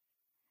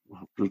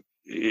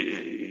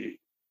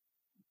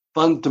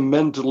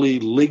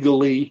 Fundamentally,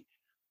 legally,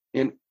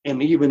 and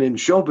even in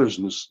show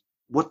business,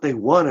 what they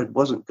wanted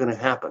wasn't going to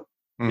happen.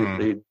 If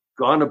they'd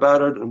gone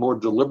about it in a more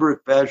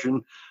deliberate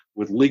fashion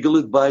with legal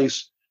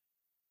advice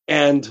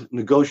and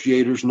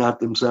negotiators, not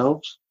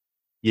themselves,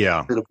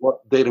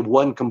 they'd have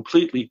won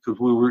completely, because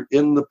we were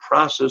in the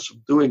process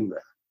of doing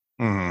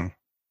that.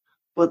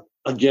 But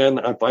again,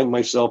 I find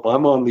myself,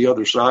 I'm on the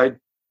other side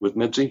with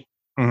Mitzi,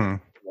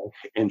 and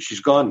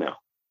she's gone now.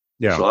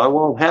 So I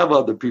won't have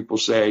other people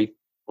say,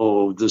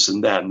 oh, this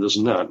and that and this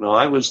and that. No,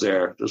 I was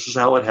there. This is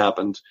how it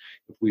happened.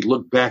 If we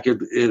look back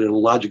at it in a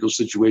logical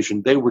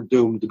situation, they were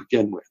doomed to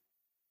begin with.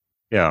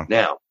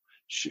 Now,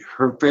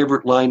 her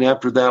favorite line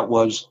after that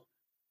was,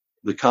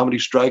 the comedy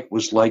strike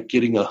was like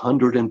getting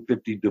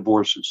 150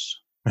 divorces.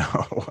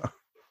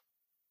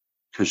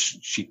 Because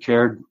she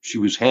cared, she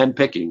was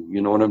handpicking,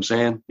 you know what I'm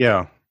saying?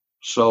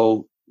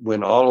 So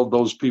when all of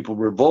those people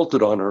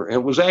revolted on her, and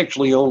it was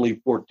actually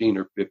only 14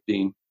 or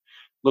 15.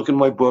 Look in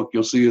my book,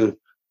 you'll see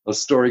a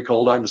story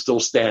called I'm Still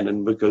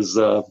Standing, because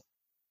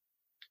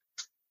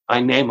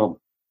I name him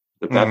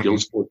the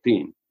Fabulous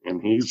 14,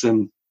 and he's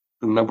in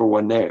the number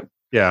one name.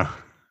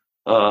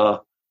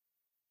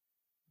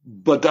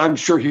 but I'm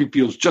sure he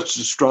feels just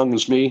as strong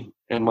as me.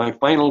 And my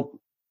final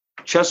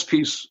chess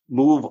piece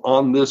move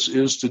on this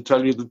is, to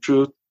tell you the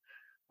truth,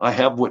 I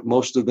have what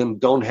most of them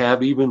don't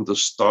have, even the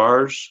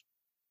stars,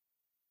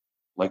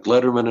 like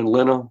Letterman and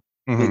Leno,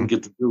 didn't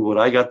get to do what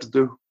I got to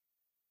do.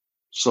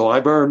 So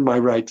I've earned my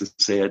right to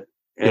say it.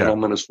 And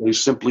I'm going to say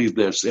simply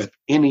this. If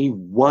any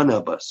one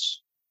of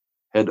us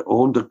had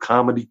owned a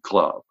comedy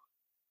club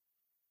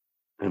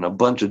and a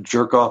bunch of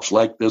jerk-offs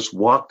like this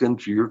walked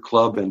into your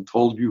club and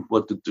told you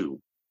what to do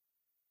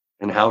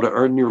and how to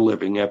earn your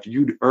living after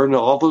you'd earn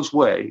all this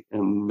way,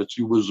 and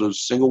Mitzi was a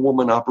single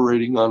woman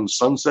operating on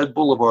Sunset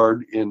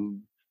Boulevard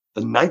in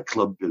the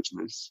nightclub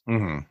business,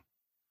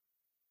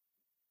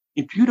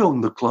 if you'd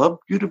owned the club,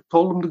 you'd have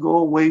told them to go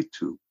away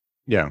too.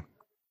 Yeah.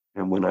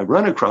 And when I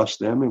run across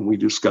them and we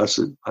discuss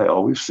it, I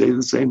always say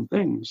the same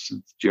things.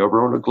 Did you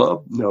ever own a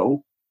club?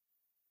 No.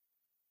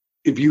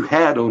 If you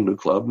had owned a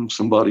club and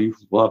somebody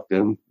walked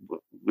in,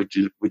 would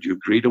you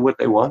agree to what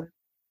they wanted?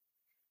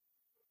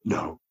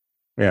 No.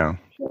 Yeah.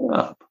 Shut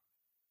up.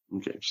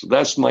 Okay, so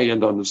that's my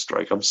end on the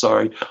strike. I'm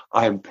sorry.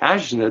 I am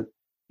passionate.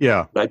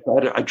 Yeah. But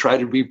I try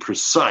to be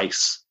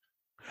precise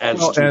as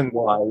to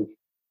why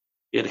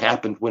it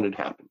happened when it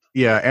happened.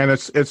 Yeah, and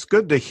it's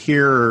good to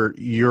hear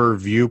your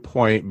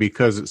viewpoint,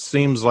 because it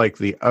seems like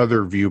the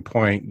other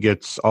viewpoint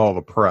gets all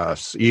the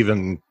press,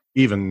 even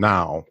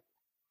now.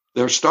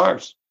 They're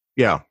stars.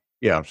 Yeah.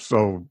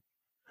 So,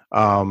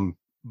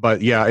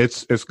 but yeah,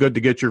 it's good to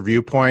get your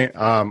viewpoint.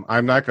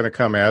 I'm not going to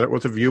come at it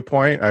with a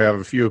viewpoint. I have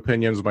a few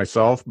opinions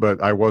myself,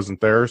 but I wasn't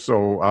there,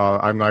 so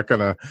I'm not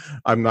gonna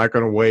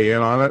weigh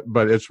in on it.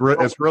 But it's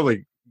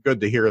really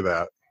good to hear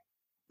that.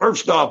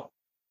 First off,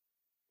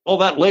 all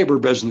that labor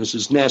business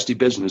is nasty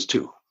business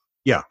too.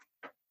 Yeah,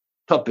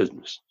 tough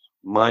business.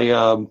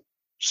 My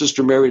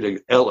sister married an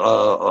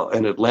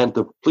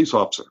Atlanta police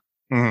officer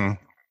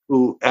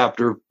who,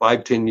 after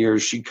 5-10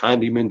 years, she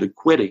conned him into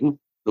quitting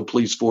the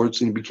police force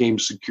and he became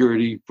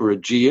security for a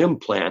GM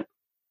plant.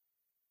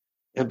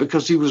 And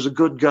because he was a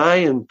good guy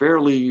and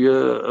fairly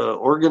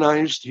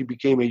organized, he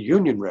became a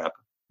union rep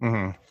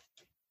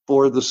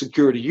for the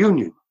security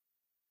union.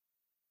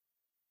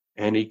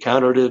 And he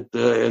countered it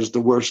as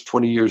the worst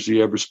 20 years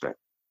he ever spent.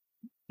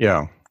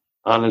 Yeah.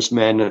 Honest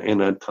man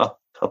in a tough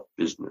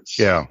business.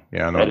 Yeah.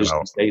 No that is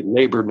doubt. to say,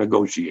 labor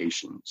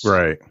negotiations.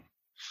 Right.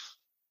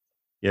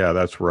 Yeah,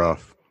 that's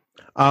rough.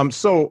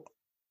 So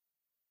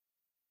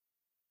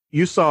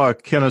you saw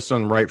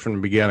Kinnison right from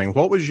the beginning.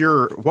 What was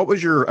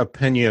your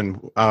opinion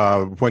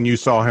when you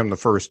saw him the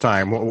first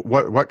time?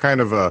 What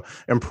kind of a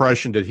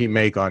impression did he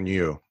make on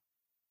you?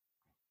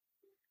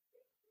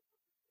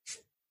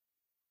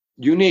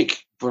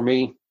 Unique for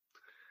me.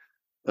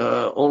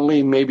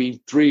 Only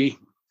maybe 3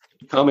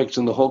 comics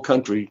in the whole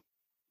country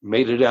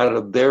made it out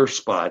of their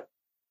spot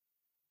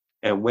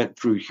and went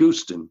through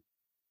Houston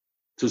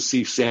to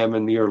see Sam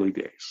in the early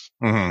days.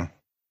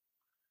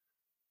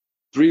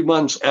 3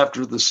 months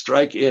after the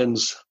strike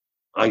ends,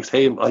 I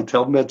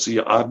tell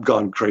Mitzi, I've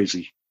gone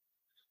crazy.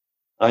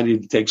 I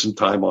need to take some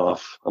time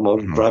off. I'm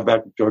going to drive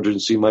back to Georgia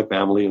and see my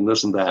family and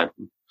this and that.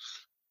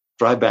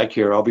 Drive back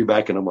here. I'll be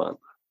back in a month.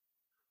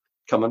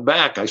 Coming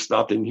back, I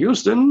stopped in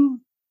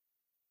Houston,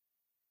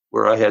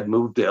 where I had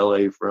moved to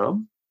LA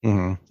from,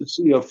 to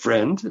see a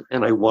friend.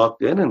 And I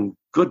walked in and,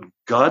 good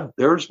God,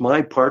 there's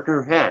my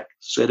partner Hack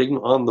sitting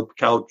on the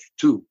couch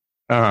too.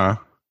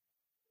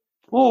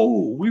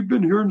 Oh, we've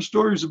been hearing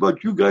stories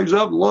about you guys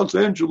out in Los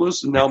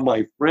Angeles, and now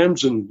my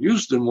friends in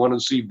Houston want to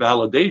see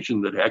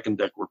validation that Hack and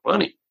Deck were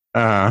funny.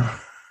 And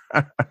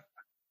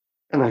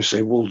I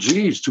say, well,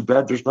 geez, too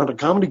bad there's not a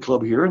comedy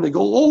club here. And they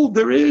go, oh,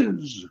 there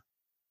is.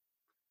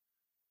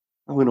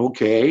 I went,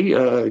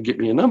 okay, get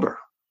me a number.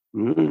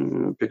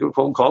 Pick up a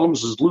phone, call him.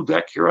 This is Lue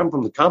Deck here. I'm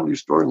from the Comedy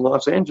Store in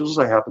Los Angeles.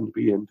 I happen to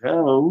be in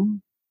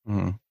town.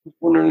 Just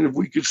wondering if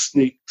we could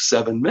sneak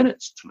 7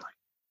 minutes tonight.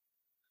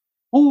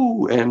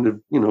 Oh, and if,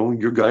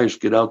 your guys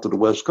get out to the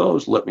West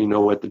Coast, let me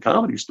know at the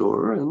Comedy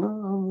Store.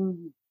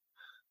 And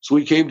so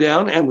we came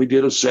down and we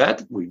did a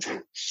set. We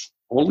did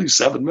only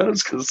 7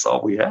 minutes because that's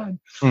all we had.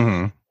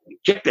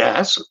 Kicked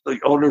ass. The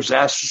owners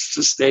asked us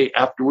to stay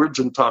afterwards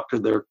and talk to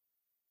their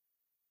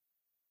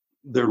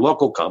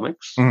local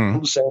comics.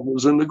 And Sam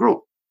was in the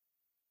group.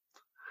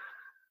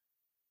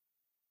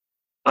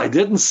 I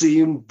didn't see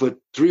him, but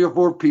 3 or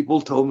 4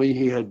 people told me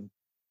he had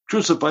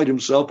crucified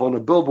himself on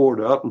a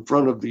billboard out in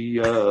front of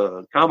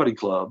the comedy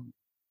club,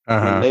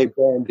 and they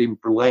banned him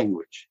for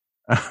language.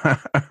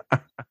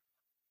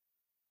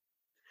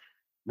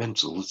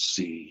 Menzel, let's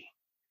see.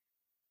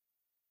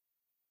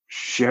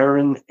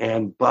 Sharon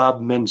and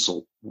Bob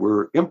Menzel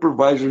were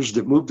improvisers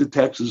that moved to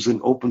Texas and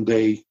opened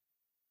a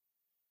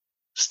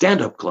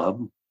stand-up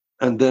club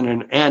and then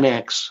an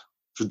annex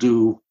to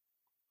do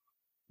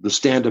the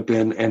stand-up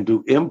in and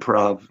do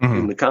improv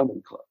in the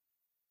comedy club.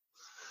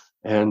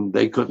 And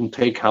they couldn't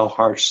take how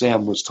harsh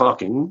Sam was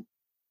talking.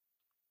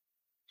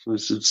 So they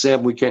said,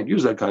 Sam, we can't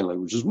use that kind of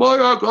language. He says,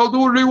 my act, I'll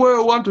do it any way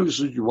I want to. He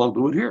says, you won't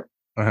do it here.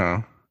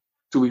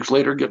 2 weeks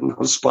later, getting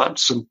those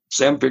spots, and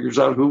Sam figures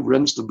out who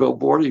rents the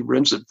billboard. He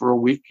rents it for a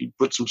week. He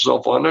puts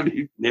himself on it.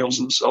 He nails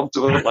himself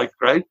to it like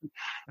Christ.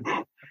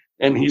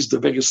 And he's the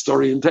biggest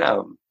story in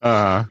town.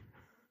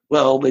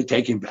 Well, they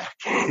take him back.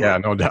 Yeah,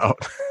 no doubt.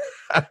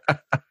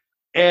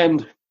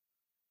 And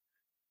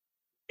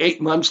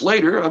 8 months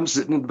later, I'm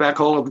sitting in the back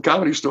hall of the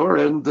Comedy Store,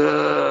 and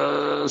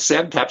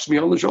Sam taps me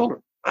on the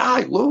shoulder.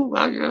 Hi, Lou.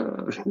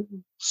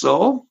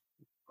 So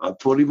I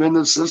put him in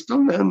the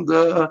system, and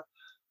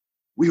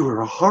we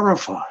were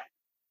horrified.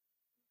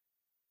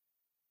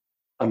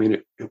 I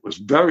mean, it was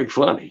very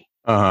funny.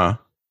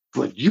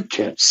 But you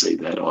can't say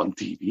that on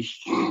TV.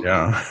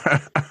 Yeah.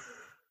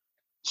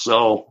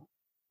 So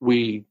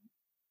he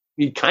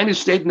kind of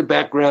stayed in the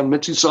background.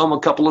 Mitzi saw him a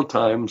couple of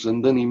times,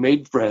 and then he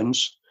made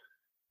friends.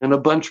 And a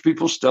bunch of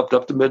people stepped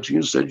up to Mitzi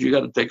and said, you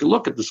got to take a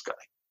look at this guy.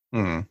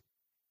 Mm.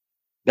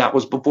 That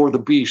was before the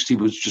Beast. He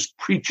was just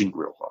preaching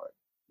real hard.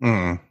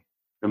 Mm.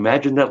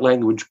 Imagine that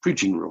language,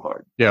 preaching real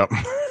hard. Yeah.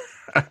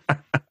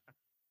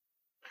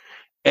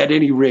 At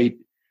any rate,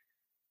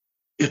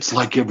 it's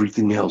like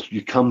everything else.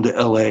 You come to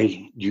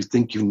LA, you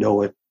think you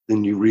know it,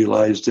 then you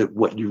realize that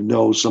what you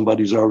know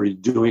somebody's already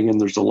doing,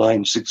 and there's a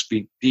line 6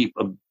 feet deep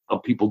of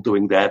people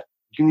doing that.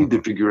 You need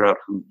to figure out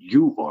who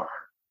you are.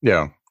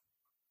 Yeah.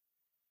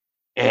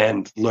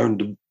 And learn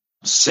to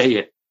say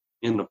it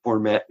in the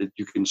format that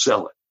you can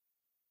sell it.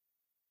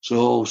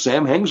 So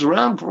Sam hangs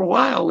around for a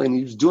while, and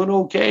he's doing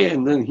okay.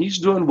 And then he's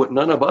doing what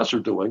none of us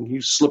are doing.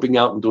 He's slipping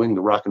out and doing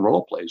the rock and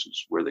roll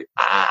places where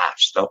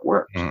stuff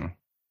works. Mm.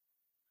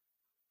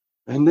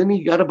 And then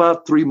he got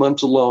about 3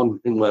 months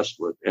alone in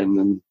Westwood, and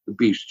then the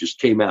Beast just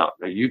came out.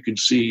 Now you could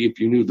see, if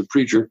you knew the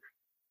preacher,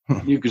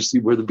 you could see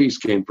where the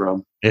Beast came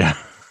from. Yeah.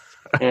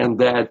 And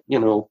that,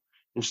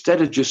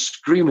 instead of just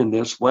screaming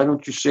this, why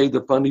don't you say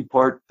the funny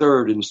part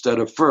third instead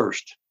of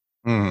first?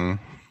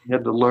 Mm-hmm. You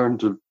had to learn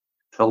to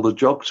tell the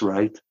jokes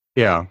right.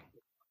 Yeah.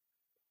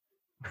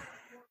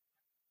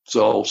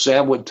 So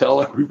Sam would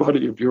tell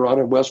everybody, if you're on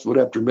in Westwood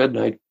after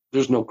midnight,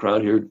 there's no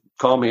crowd here.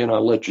 Call me and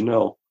I'll let you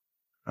know.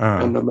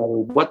 And no matter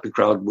what the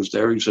crowd was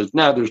there, he says,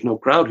 there's no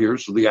crowd here,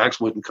 so the acts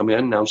wouldn't come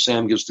in. Now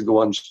Sam gets to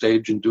go on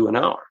stage and do an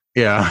hour.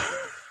 Yeah.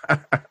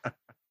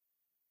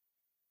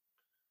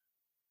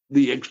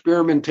 The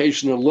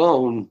experimentation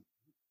alone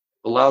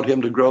allowed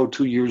him to grow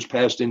 2 years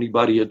past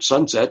anybody at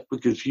Sunset,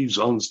 because he's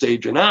on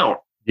stage an hour.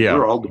 Yeah.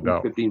 We're all doing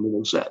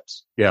 15-minute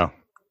sets. Yeah.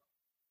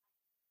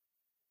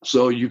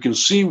 So you can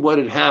see what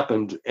had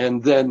happened.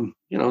 And then,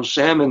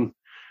 Sam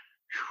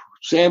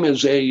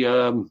is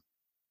a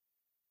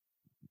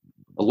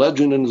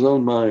legend in his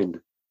own mind.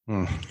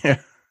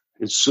 Yeah.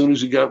 As soon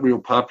as he got real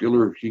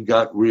popular, he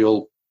got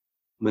real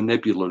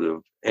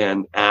manipulative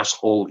and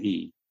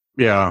asshole-y.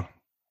 Yeah.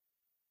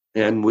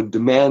 And would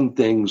demand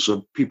things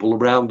of people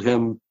around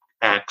him,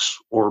 acts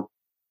or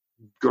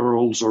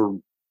girls, or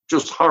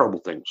just horrible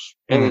things.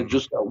 And it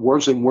just got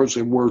worse and worse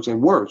and worse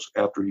and worse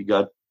after he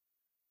got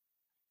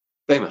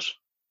famous.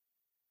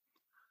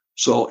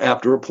 So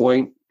after a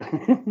point,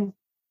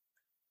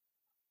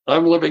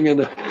 I'm living in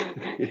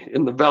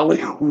the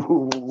valley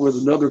with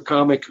another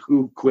comic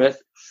who quit,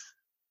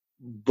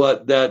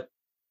 but that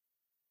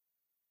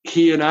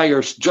he and I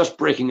are just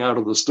breaking out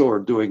of the store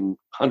doing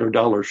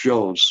 $100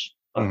 shows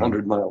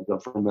 100 miles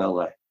up from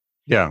LA.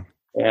 Yeah.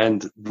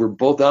 And we're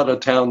both out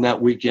of town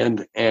that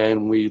weekend,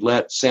 and we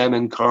let Sam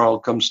and Carl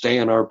come stay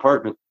in our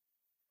apartment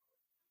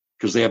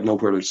because they have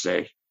nowhere to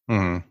stay.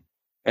 Mm-hmm.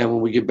 And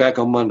when we get back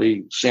on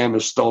Monday, Sam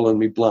has stolen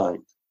me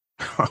blind.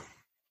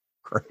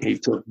 He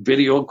took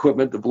video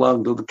equipment that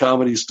belonged to the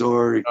Comedy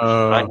Store.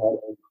 I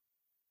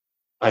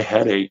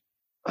had a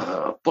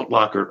Foot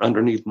Locker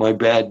underneath my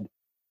bed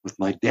with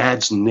my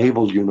dad's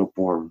naval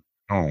uniform.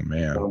 Oh,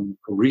 man. From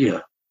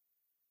Korea.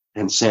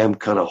 And Sam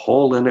cut a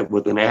hole in it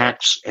with an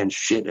axe and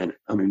shit in it.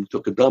 I mean, he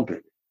took a dump in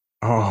it.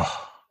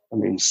 Oh. I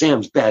mean,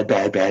 Sam's bad.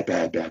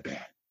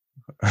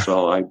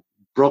 So I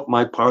broke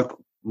my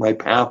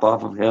path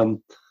off of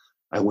him.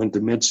 I went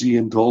to Mitzi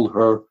and told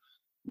her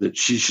that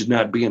she should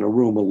not be in a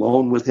room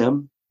alone with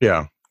him.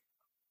 Yeah.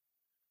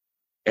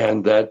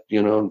 And that,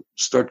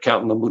 start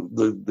counting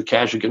the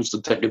cash against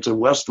the tickets in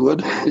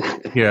Westwood.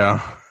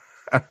 Yeah.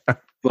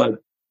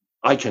 But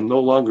I can no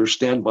longer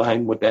stand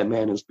behind what that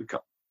man has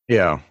become.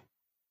 Yeah.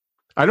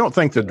 I don't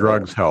think the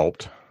drugs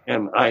helped.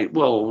 And I'm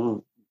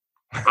going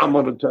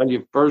to tell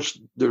you first,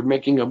 they're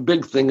making a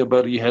big thing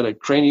about he had a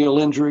cranial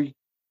injury.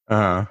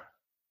 Uh-huh.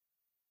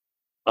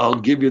 I'll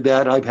give you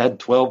that. I've had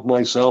 12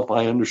 myself.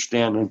 I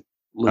understand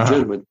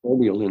legitimate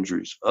cranial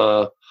injuries.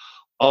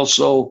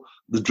 Also,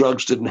 the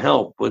drugs didn't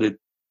help, but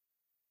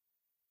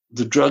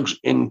the drugs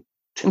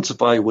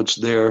intensify what's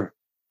there,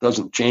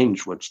 doesn't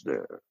change what's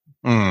there.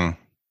 Mm.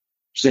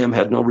 Sam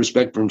had no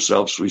respect for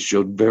himself, so he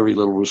showed very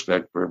little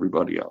respect for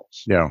everybody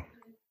else. Yeah.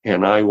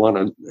 And I want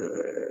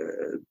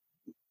to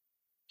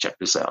check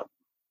this out.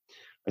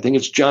 I think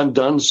it's John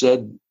Donne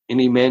said,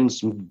 any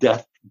man's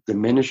death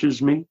diminishes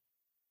me.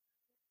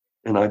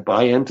 And I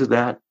buy into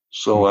that.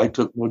 So I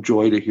took no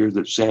joy to hear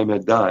that Sam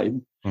had died.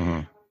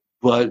 Mm-hmm.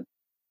 But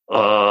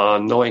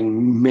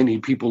knowing many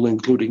people,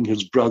 including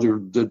his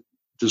brother, that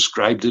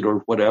described it or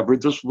whatever.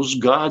 This was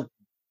God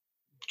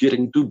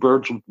getting two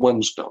birds with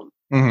one stone.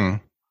 Mm-hmm.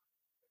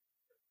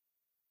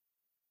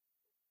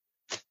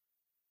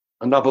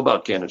 Enough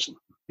about Kennison.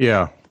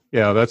 Yeah.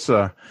 It's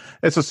a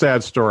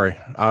sad story,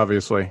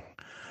 obviously.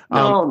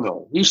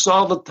 No. He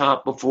saw the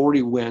top before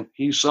he went.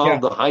 He saw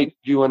the height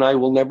you and I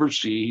will never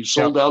see. He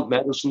sold out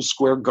Madison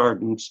Square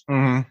Gardens.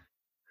 Mm-hmm.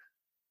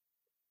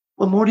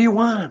 What more do you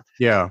want?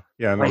 Yeah.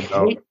 No I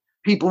doubt. hate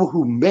people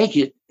who make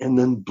it and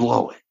then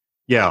blow it.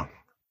 Yeah.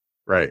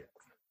 Right.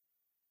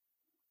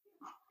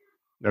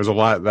 There's a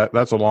lot.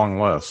 That's a long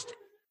list.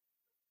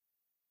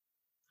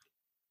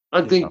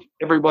 I think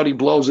everybody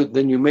blows it,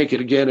 then you make it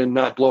again and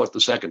not blow it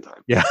the second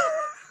time. Yeah.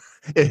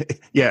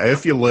 Yeah,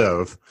 if you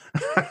live.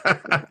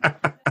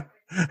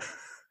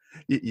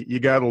 you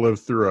got to live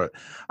through it.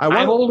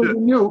 I'm older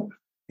than you.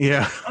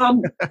 Yeah.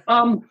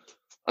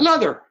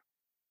 Another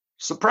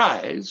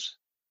surprise.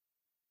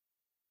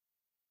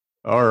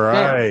 All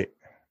right.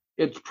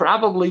 Yeah. It's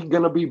probably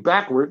going to be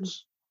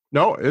backwards.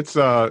 No, it's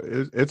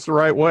the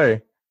right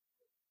way.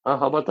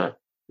 How about that?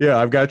 Yeah,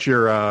 I've got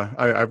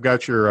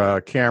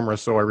your camera,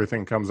 so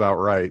everything comes out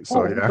right.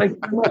 So yeah. Thank you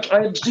very much.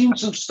 I have seen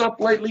some stuff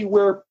lately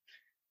where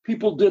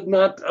people did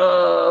not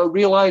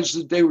realize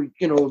that they were,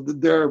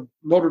 their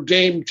Notre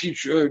Dame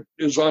teacher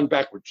is on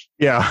backwards.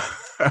 Yeah.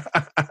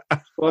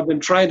 So I've been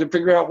trying to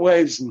figure out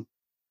ways, and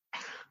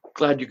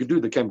glad you could do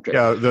the chemtrail.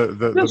 Yeah,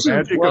 the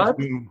magic of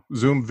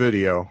Zoom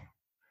video.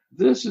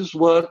 This is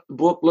what the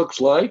book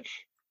looks like.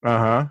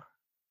 Uh-huh.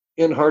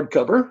 In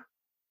hardcover.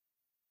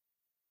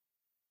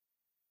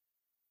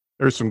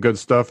 There's some good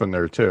stuff in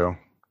there too.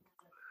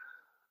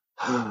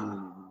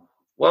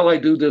 While I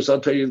do this, I'll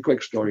tell you the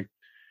quick story.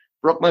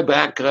 Broke my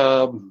back.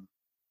 I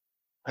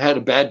had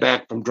a bad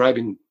back from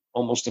driving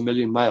almost 1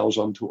 million miles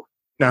on tour.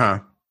 Uh-huh.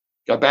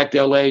 Got back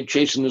to LA,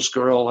 chasing this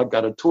girl. I've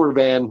got a tour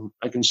van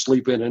I can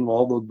sleep in, and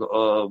all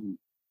the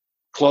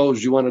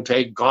clothes you want to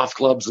take, golf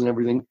clubs and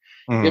everything.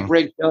 Mm. It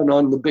breaks down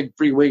on the big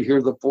freeway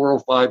here, the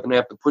 405, and I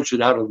have to push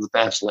it out of the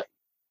fast lane.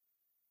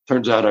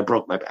 Turns out I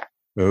broke my back.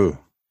 Ooh.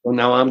 So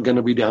now I'm going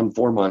to be down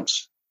 4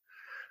 months.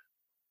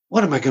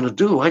 What am I going to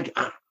do?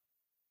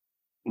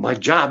 My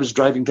job is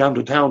driving down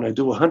to town. I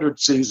do 100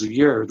 cities a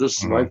year. This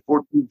is my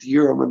 14th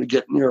year. I'm going to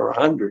get near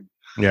 100.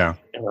 Yeah.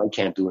 And I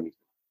can't do anything.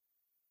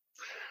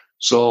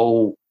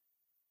 So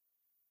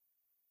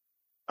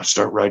I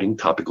start writing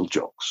topical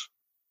jokes.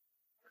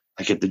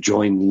 I get to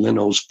join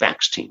Leno's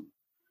fax team.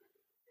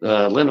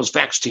 Leno's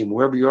fax team,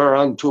 wherever you are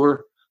on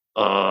tour,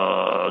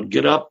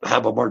 get up,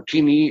 have a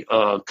martini,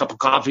 a cup of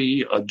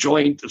coffee, a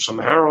joint, some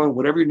heroin,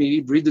 whatever you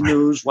need, read the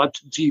news,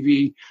 watch the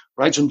TV,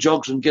 write some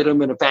jokes and get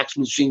them in a fax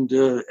machine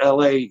to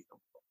LA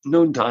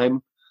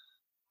noontime.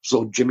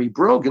 So Jimmy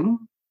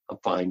Brogan, a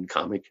fine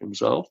comic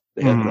himself,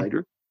 the head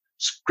writer,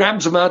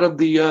 grabs them out of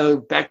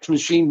the fax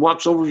machine,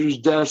 walks over to his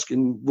desk,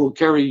 and will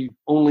carry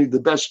only the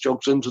best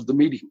jokes into the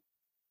meeting.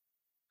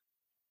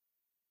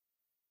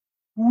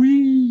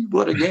 Whee,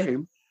 what a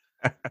game.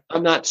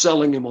 I'm not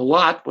selling him a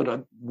lot,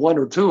 but one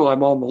or two,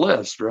 I'm on the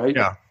list, right?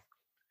 Yeah.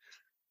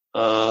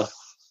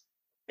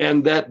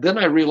 And then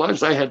I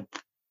realized I had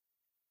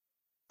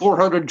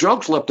 400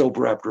 jokes left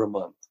over after a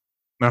month.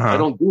 Uh-huh. I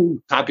don't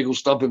do topical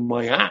stuff in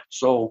my act.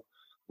 So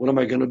what am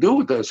I going to do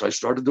with this? I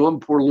started doing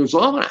Poor Lou's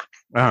Almanac.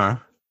 Uh-huh.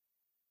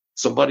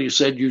 Somebody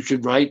said you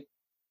should write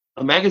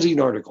a magazine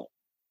article.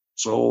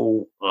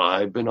 So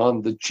I've been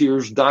on the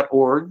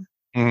cheers.org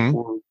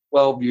for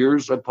 12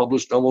 years. I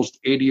published almost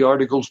 80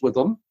 articles with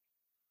them.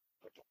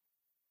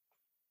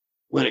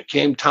 When it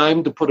came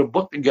time to put a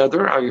book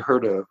together, I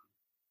heard a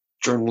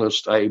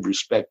journalist I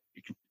respect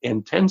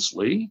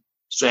intensely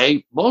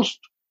say most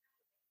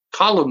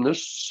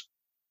columnists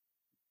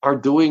are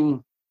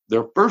doing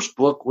their first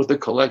book with a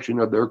collection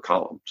of their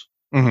columns.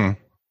 Mm-hmm.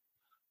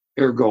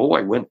 Ergo,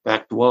 I went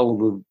back to all of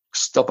the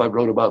stuff I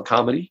wrote about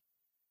comedy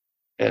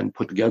and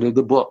put together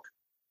the book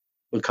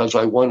because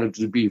I wanted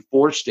to be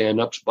for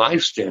stand-ups by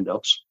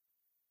stand-ups,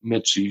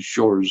 Mitzi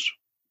Shore's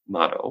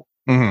motto,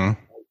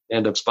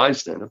 stand-ups by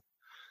stand-up.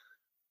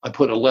 I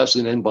put a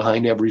lesson in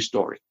behind every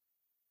story.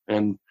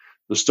 And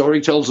the story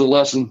tells a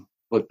lesson,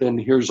 but then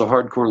here's a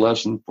hardcore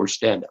lesson for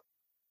stand-up.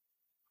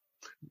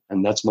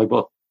 And that's my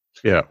book.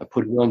 Yeah. I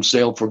put it on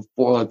sale for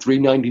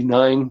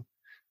 $3.99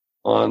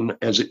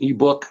 as an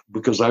ebook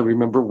because I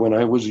remember when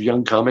I was a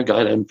young comic, I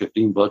had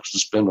 $15 to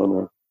spend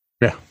on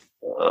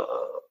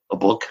a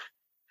book.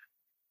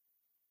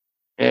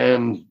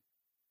 And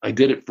I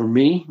did it for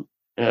me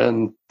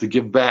and to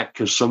give back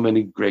because so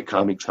many great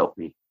comics helped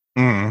me.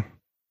 Mm-hmm.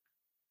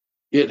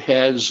 It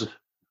has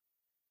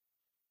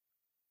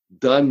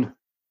done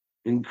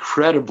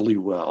incredibly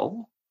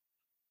well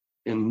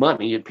in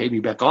money. It paid me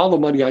back all the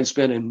money I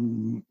spent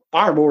and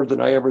far more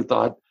than I ever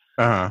thought.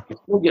 Uh-huh.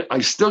 I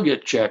still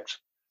get checks,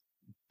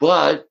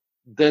 but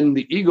then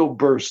the ego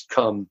burst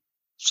come.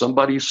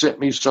 Somebody sent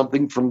me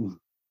something from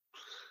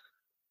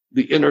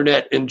the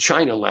internet in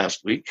China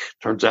last week.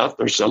 Turns out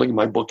they're selling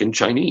my book in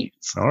Chinese.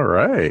 All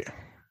right.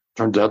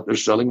 Turns out they're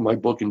selling my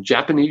book in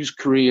Japanese,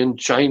 Korean,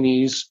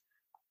 Chinese,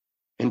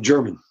 and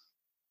German.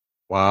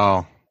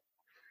 Wow.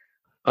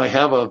 I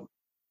have a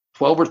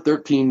 12 or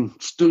 13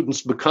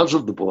 students because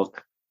of the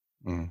book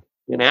in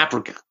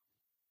Africa.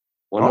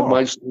 One of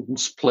my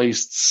students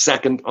placed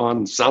second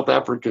on South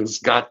Africa's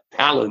Got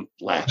Talent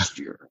last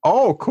year.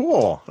 Oh,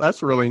 cool.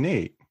 That's really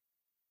neat.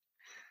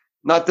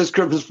 Not this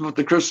Christmas, but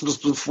the Christmas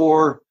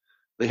before,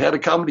 they had a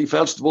comedy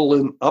festival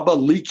in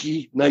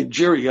Abakaliki,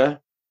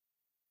 Nigeria,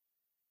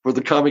 for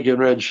the comic in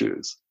red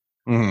shoes.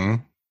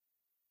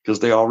 Because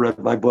they all read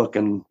my book,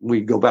 and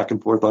we go back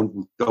and forth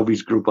on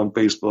Dobie's group on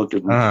Facebook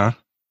and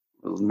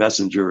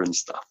Messenger and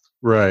stuff.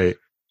 Right.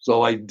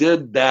 So I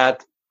did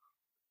that.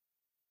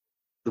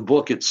 The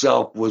book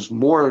itself was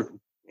more,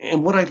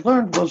 and what I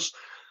learned was,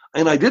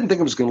 and I didn't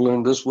think I was going to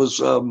learn this,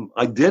 was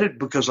I did it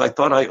because I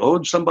thought I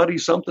owed somebody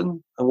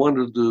something. I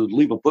wanted to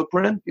leave a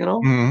footprint, you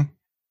know?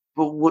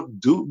 But what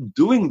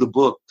doing the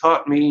book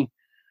taught me,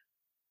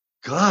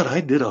 God, I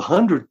did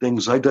 100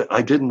 things I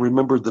didn't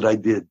remember that I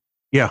did.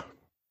 Yeah.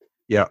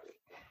 Yeah.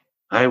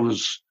 I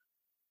was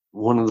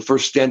one of the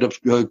first stand-up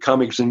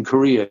comics in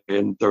Korea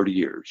in 30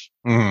 years,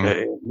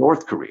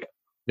 North Korea.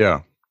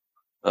 Yeah.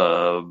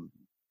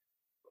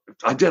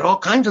 I did all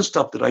kinds of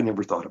stuff that I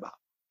never thought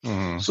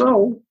about.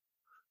 So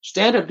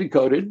Stand-Up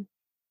Decoded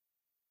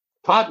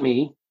taught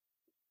me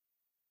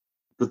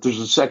that there's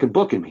a second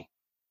book in me.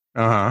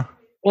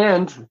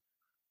 And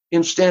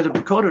in Stand-Up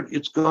Decoded,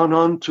 it's gone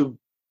on to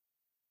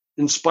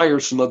inspire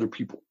some other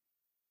people.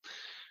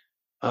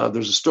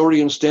 There's a story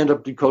in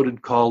Stand-Up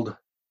Decoded called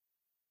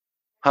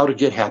How to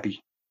Get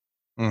Happy.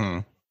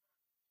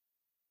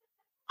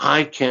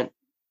 I can't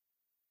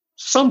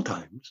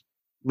sometimes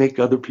make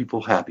other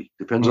people happy.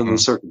 Depends on the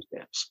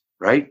circumstance,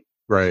 right?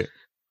 Right.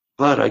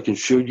 But I can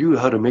show you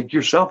how to make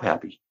yourself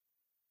happy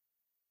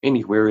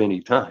anywhere,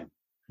 anytime.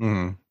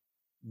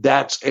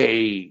 That's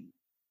a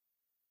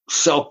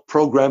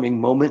self-programming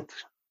moment.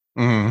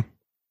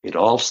 It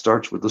all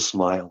starts with a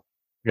smile.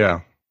 Yeah.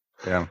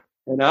 Yeah.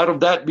 And out of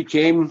that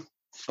became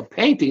a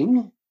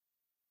painting,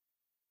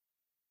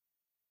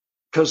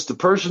 because the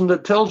person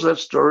that tells that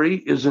story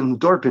is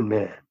Endorphin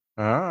Man.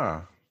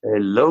 A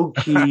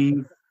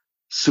low-key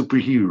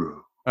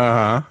superhero.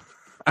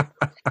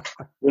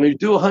 When you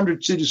do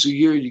 100 cities a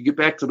year, you get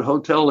back to the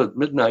hotel at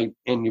midnight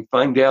and you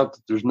find out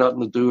that there's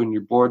nothing to do and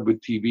you're bored with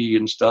TV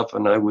and stuff.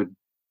 And I would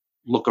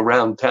look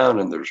around town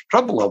and there's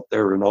trouble out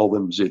there in all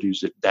them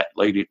cities at that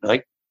late at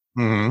night.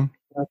 I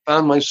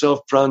found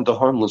myself drawn to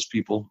harmless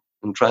people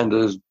and trying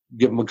to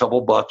give them a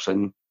couple bucks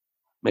and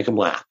make them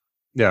laugh.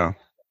 Yeah.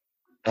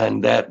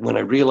 And that when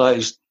I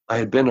realized I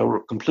had been a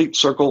complete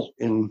circle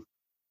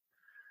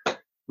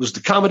was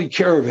the Comedy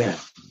Caravan.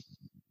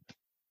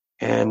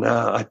 And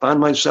I found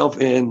myself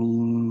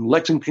in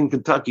Lexington,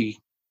 Kentucky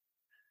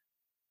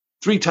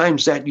 3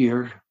 times that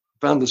year,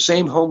 found the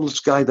same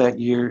homeless guy that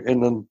year.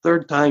 And then the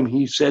third time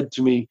he said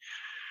to me,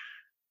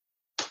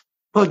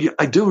 well,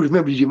 I do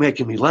remember you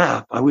making me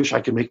laugh. I wish I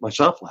could make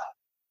myself laugh.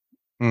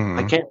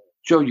 I can't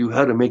show you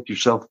how to make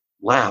yourself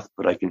laugh,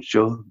 but I can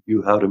show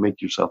you how to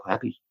make yourself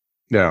happy.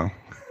 Yeah.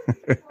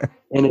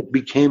 And it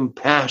became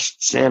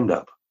past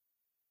stand-up.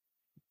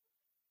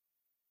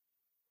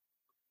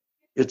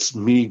 It's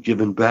me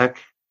giving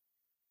back.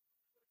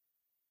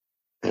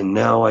 And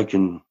now I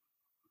can,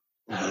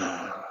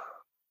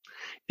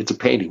 it's a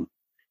painting.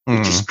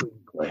 It's a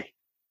screenplay.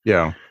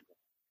 Yeah.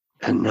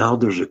 And now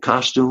there's a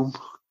costume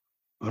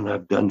and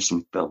I've done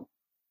some film.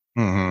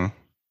 I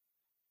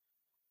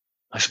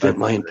spent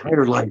my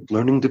entire life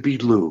learning to be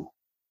Lou.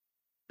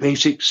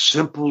 Basic,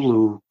 simple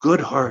Lou,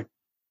 good heart,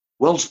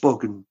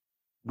 well-spoken,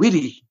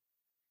 witty.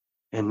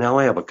 And now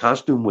I have a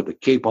costume with a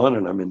cape on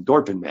and I'm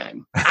Endorphin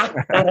Man.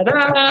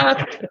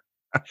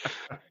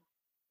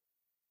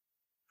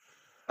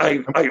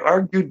 I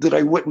argued that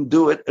I wouldn't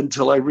do it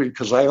until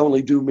because I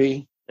only do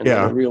me. And then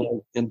I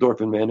realized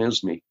Endorphin Man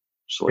is me.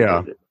 So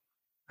I did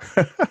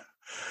it.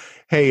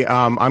 Hey,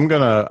 I'm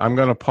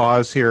gonna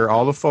pause here.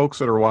 All the folks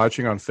that are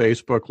watching on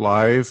Facebook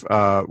Live,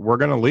 we're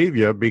gonna leave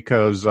you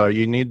because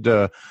you need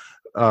to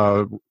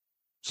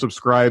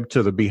subscribe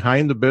to the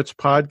Behind the Bits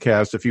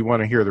podcast if you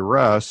want to hear the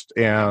rest,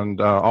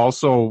 and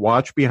also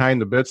watch Behind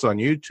the Bits on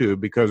YouTube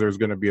because there's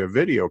going to be a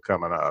video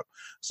coming up.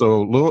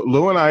 So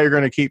Lou and I are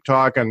going to keep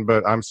talking,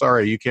 but I'm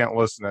sorry you can't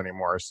listen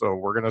anymore. So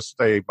we're going to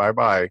say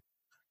bye-bye.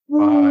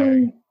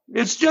 Bye.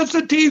 It's just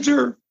a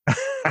teaser.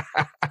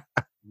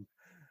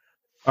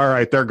 All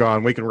right, they're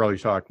gone. We can really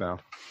talk now.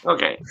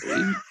 Okay.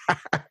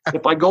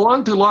 If I go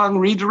on too long,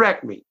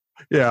 redirect me.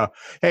 Yeah.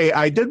 Hey,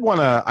 I did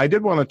want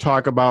to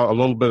talk about a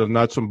little bit of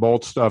nuts and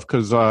bolts stuff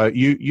because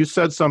you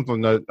said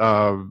something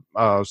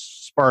that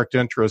sparked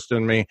interest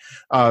in me.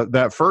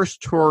 That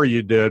first tour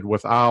you did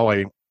with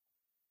Ollie,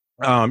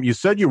 you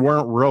said you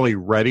weren't really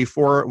ready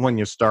for it when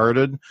you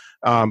started,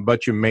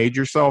 but you made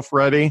yourself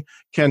ready.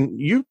 Can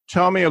you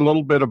tell me a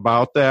little bit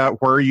about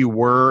that, where you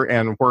were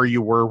and where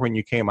you were when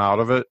you came out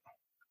of it?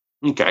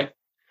 Okay.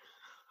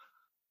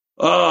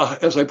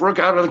 As I broke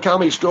out of the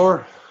Comedy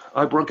Store,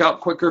 I broke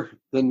out quicker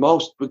than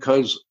most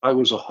because I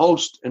was a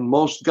host, and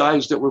most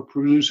guys that were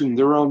producing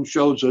their own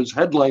shows as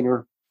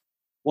headliner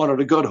wanted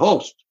a good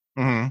host,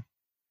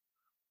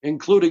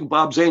 including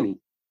Bob Zaney.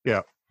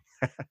 Yeah.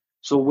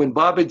 So when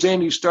Bob and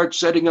Zandy start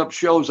setting up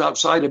shows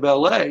outside of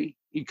L.A.,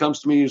 he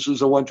comes to me and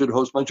says, I want you to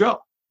host my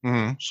show.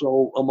 Mm-hmm.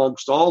 So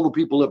amongst all the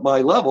people at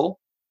my level,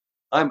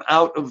 I'm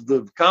out of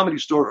the Comedy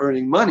Store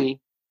earning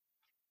money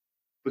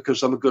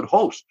because I'm a good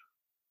host.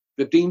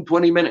 15,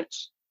 20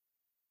 minutes.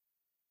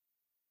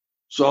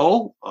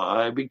 So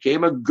I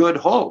became a good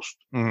host.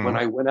 Mm-hmm. When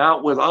I went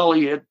out with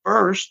Ollie at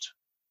first,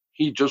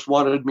 he just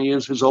wanted me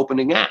as his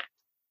opening act.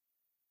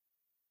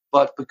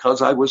 But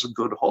because I was a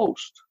good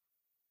host,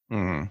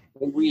 mm-hmm.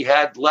 and we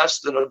had less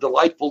than a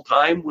delightful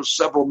time with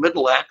several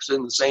middle acts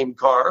in the same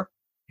car.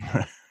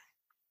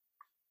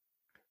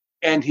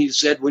 And he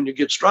said, when you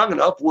get strong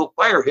enough, we'll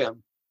fire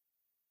him.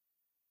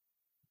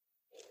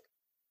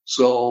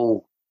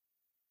 So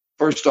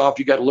first off,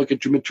 you got to look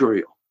at your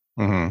material.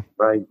 Mm-hmm.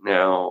 Right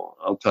now,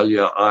 I'll tell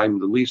you, I'm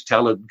the least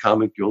talented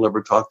comic you'll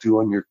ever talk to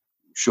on your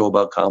show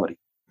about comedy.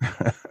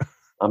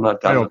 I'm not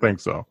talented. I don't think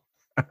so.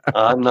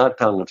 I'm not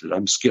talented.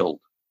 I'm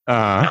skilled.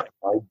 Uh-huh.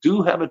 I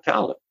do have a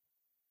talent.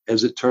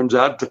 As it turns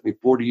out, it took me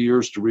 40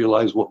 years to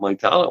realize what my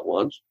talent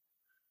was.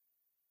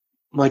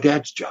 My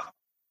dad's job.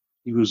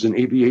 He was an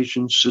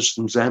aviation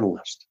systems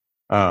analyst.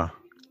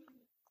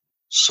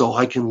 So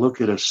I can look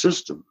at a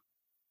system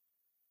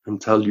and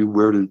tell you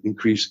where to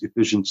increase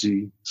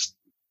efficiency,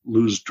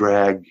 lose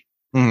drag.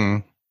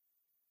 Mm-hmm.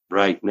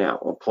 Right now.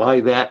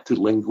 Apply that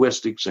to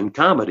linguistics and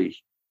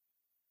comedy.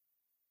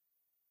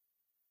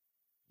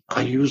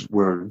 I use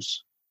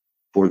words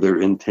for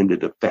their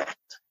intended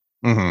effect,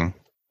 Mm-hmm.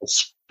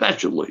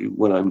 especially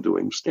when I'm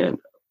doing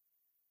stand-up.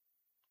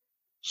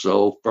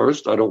 So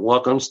first, I don't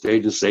walk on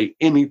stage and say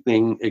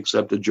anything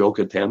except a joke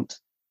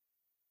attempt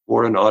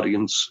or an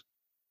audience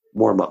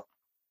warm-up.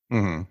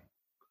 Mm-hmm.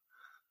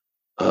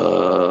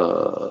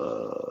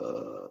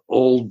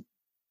 Old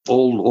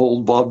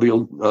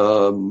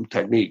vaudeville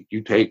technique.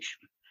 You take,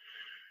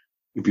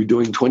 if you're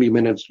doing 20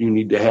 minutes, you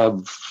need to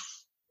have,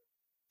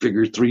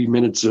 figure 3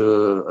 minutes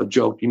a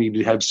joke. You need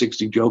to have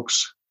 60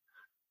 jokes.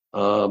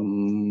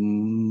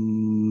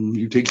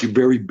 You take your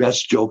very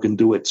best joke and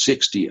do it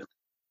 60th.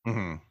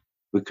 Mm-hmm.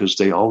 Because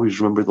they always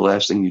remember the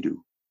last thing you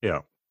do. Yeah.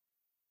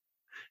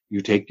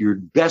 You take your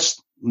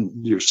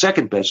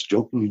second best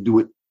joke and you do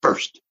it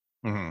first.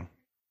 Mm-hmm.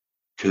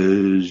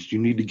 Because you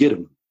need to get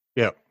them.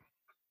 Yeah.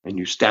 And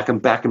you stack them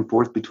back and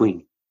forth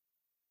between.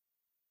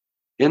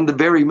 In the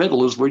very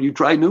middle is where you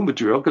try new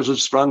material because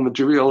it's strong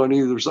material on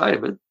either side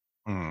of it.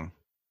 Mm-hmm.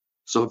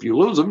 So if you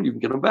lose them, you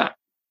can get them back.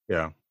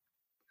 Yeah.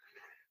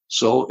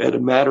 So at a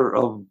matter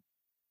of,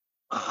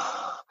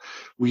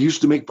 we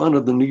used to make fun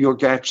of the New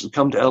York acts that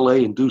come to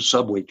L.A. and do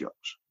subway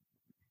jokes.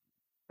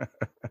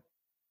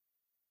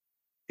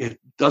 It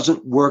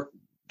doesn't work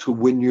to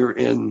when you're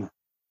in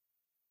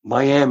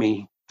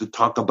Miami to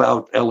talk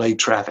about L.A.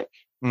 traffic.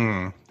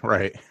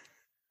 Right.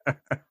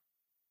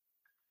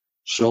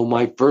 So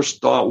my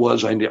first thought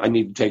was I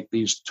need to take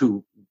these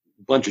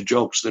bunch of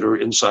jokes that are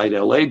inside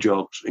L.A.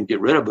 jokes and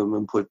get rid of them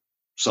and put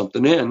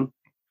something in.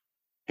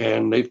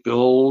 And they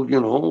fill,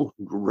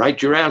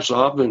 write your ass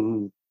off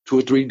in 2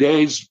 or 3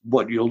 days.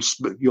 What you'll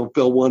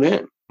fill one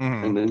in,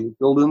 Mm-hmm. and then you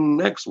fill in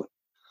the next one.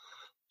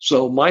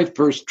 So my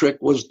first trick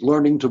was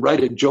learning to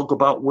write a joke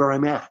about where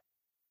I'm at.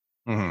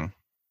 Mm-hmm.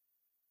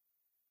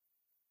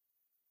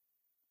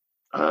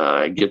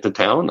 I get to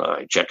town,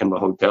 I check in the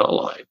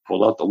hotel, I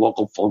pull out the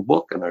local phone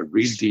book, and I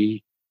read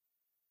the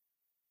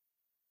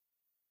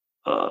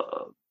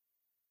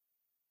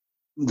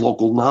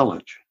local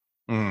knowledge.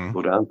 Mm-hmm.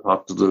 Go down,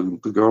 talk to the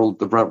girl at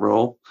the front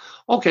row.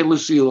 Okay,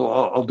 let's see.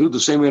 I'll do the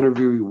same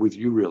interview with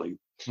you, really.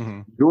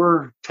 Mm-hmm.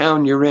 Your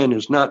town you're in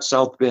is not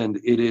South Bend.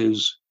 It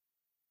is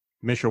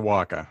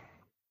Mishawaka.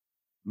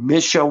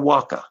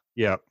 Mishawaka.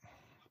 Yep.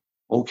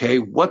 Okay,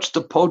 what's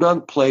the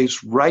podunk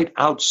place right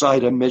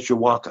outside of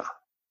Mishawaka?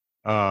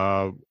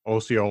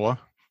 Osceola.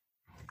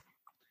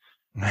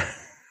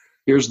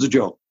 Here's the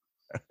joke.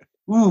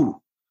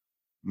 Ooh,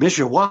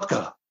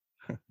 Mishawaka,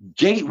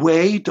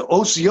 gateway to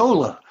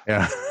Osceola.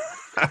 Yeah.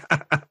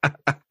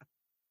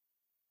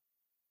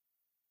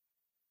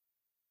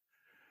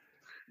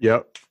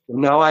 Yep.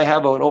 Now I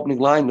have an opening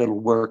line that'll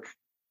work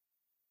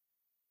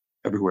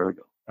everywhere I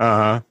go.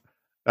 Uh-huh.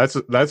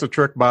 That's a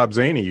trick Bob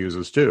Zaney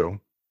uses too.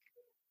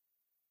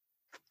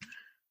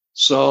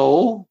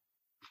 So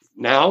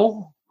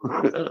now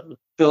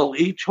fill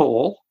each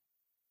hole.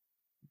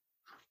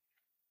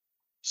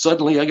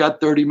 Suddenly I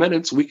got 30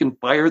 minutes. We can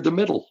fire the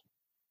middle.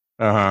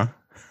 Uh-huh.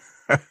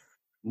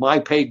 My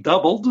pay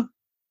doubled.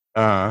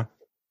 Uh-huh.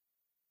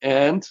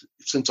 And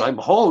since I'm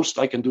a host,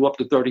 I can do up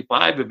to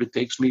 35 if it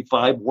takes me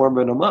 5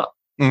 warming them up.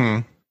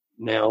 Mm-hmm.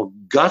 Now,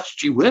 gosh,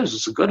 gee whiz,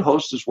 as a good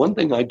host, is one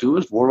thing I do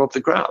is warm up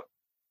the crowd.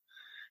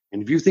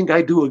 And if you think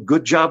I do a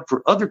good job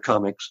for other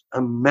comics,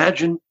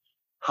 imagine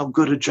how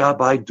good a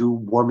job I do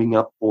warming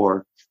up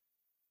for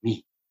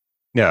me.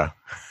 Yeah.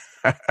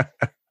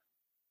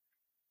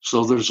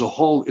 So there's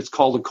it's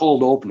called a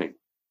cold opening.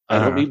 I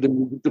don't need the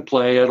music to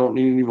play. I don't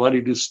need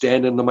anybody to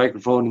stand in the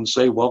microphone and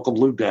say, welcome,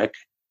 Lue Deck.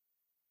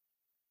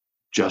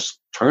 Just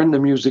turn the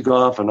music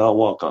off and I'll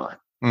walk on.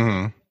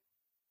 Mm-hmm.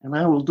 And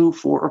I will do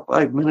 4 or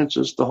 5 minutes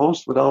as the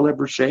host without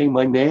ever saying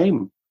my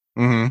name.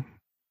 Mm-hmm.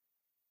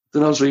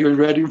 Then I'll say, "You're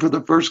ready for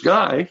the first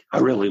guy." I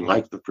really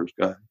like the first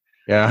guy.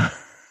 Yeah.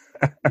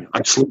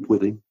 I sleep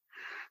with him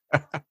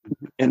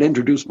and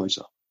introduce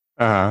myself.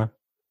 Uh-huh.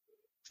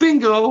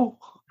 Bingo!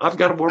 I've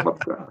got to warm up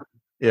crowd.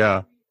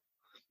 Yeah.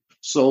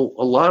 So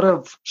a lot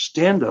of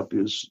stand-up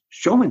is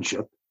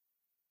showmanship,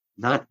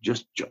 not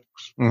just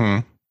jokes.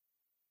 Mm-hmm.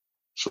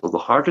 So the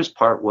hardest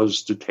part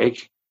was to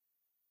take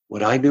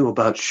what I knew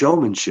about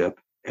showmanship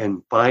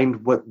and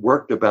find what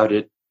worked about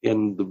it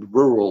in the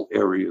rural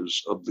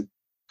areas of the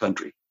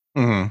country.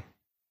 Mm-hmm.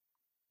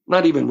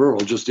 Not even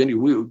rural, just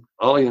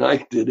Ollie and I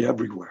did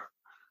everywhere.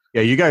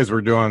 Yeah, you guys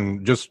were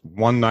doing just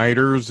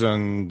one-nighters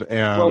and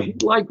Well, he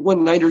liked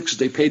one-nighters because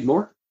they paid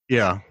more.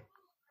 Yeah.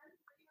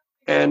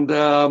 And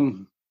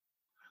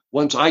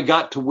once I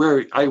got to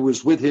where I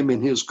was with him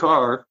in his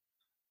car,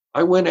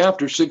 I went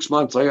after 6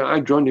 months. I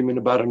joined him in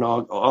about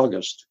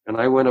August, and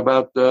I went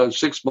about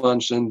 6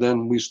 months, and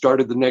then we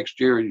started the next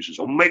year. And he says,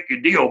 "Oh, make your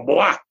deal,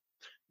 boy.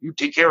 You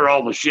take care of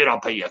all the shit. I'll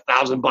pay you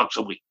 $1,000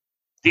 a week.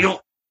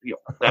 Deal."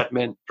 That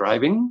meant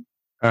driving,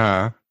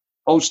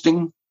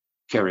 hosting,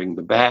 carrying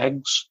the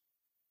bags,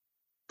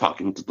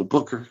 talking to the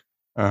booker,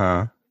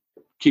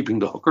 keeping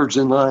the hookers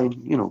in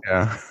line.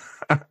 Yeah.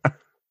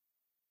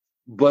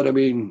 But I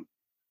mean,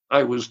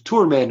 I was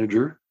tour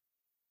manager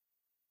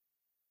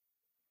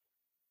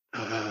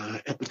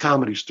at the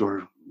Comedy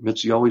Store.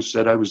 Mitzi always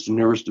said I was the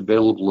nearest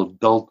available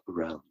adult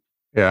around.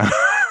 Yeah.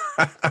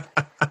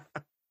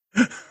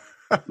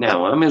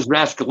 Now, I'm as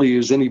rascally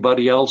as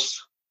anybody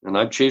else, and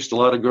I've chased a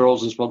lot of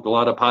girls and smoked a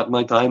lot of pot in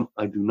my time.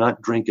 I do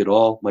not drink at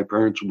all. My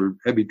parents were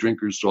heavy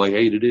drinkers, so I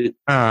hated it.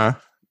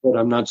 But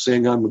I'm not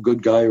saying I'm a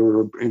good guy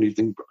or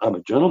anything. I'm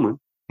a gentleman.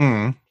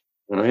 Mm.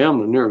 And I am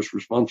the nearest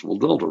responsible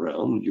adult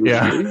around,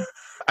 usually.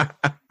 Yeah.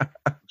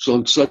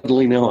 So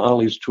suddenly now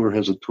Ollie's tour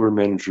has a tour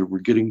manager. We're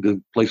getting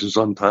to places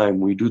on time.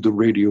 We do the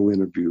radio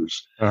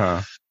interviews.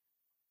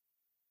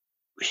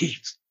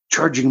 He's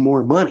charging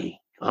more money.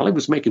 Ollie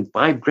was making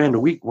 $5,000 a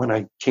week when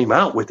I came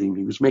out with him.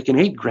 He was making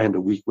 $8,000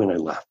 a week when I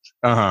left.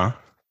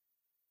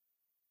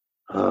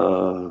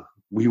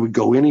 We would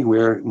go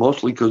anywhere,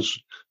 mostly because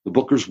the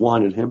bookers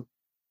wanted him.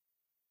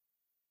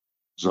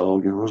 So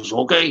it was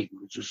okay.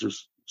 It's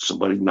just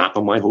somebody knock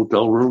on my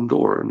hotel room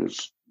door, and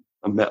it's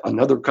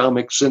another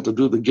comic sent to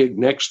do the gig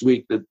next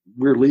week that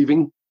we're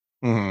leaving.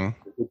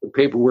 With the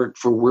paperwork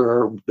for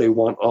where they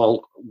want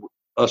all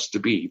us to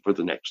be for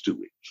the next 2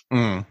 weeks.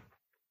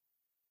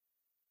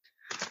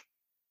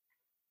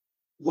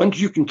 Once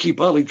you can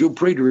keep Ollie Joe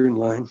Prater in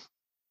line,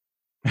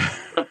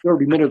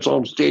 30 minutes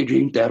on stage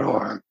ain't that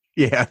hard.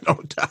 Yeah, no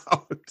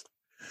doubt.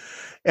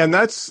 And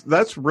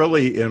that's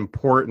really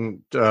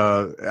important.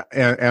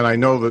 And I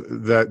know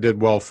that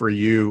did well for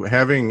you,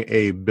 having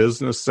a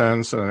business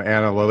sense and an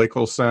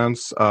analytical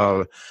sense.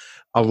 A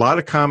lot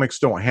of comics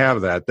don't have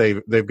that.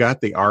 They've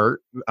got the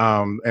art,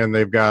 and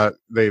they've got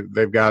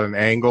an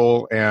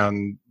angle,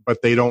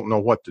 but they don't know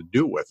what to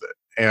do with it.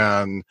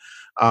 And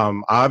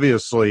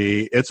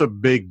obviously, it's a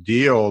big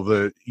deal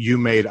that you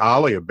made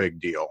Ollie a big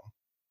deal.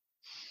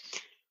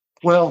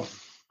 Well,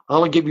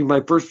 Ollie gave me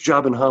my first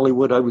job in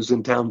Hollywood. I was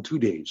in town 2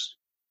 days.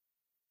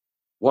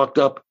 Walked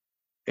up,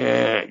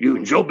 and "You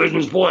in show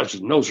business, boy?" I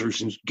said, "No, sir."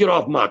 Since get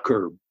off my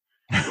curb.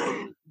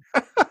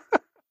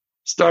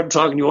 Started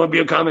talking. "You want to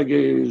be a comic?"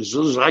 He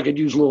says, "I could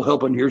use a little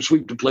help in here.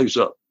 Sweep the place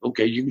up."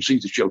 "Okay, you can see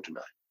the show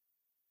tonight."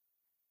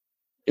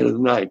 End of the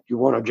night. "You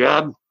want a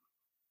job?"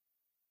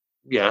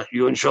 "Yeah."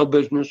 "You in show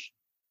business?"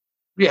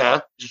 "Yeah."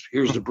 "Just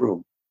here's the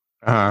broom."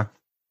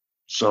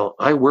 So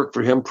I worked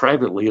for him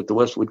privately at the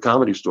Westwood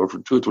Comedy Store for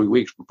 2 or 3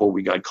 weeks before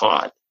we got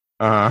caught.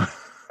 And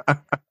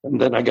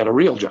then I got a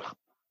real job.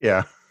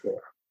 Yeah.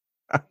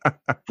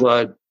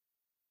 But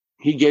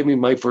he gave me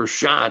my first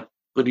shot,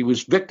 but he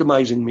was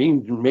victimizing me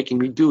and making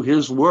me do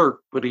his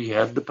work, but he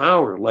had the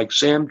power. Like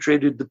Sam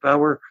traded the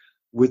power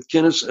with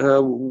Guinness,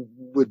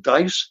 with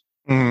dice.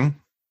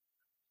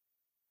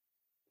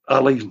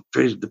 Ollie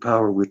traded the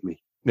power with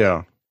me.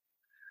 Yeah.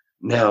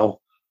 Now,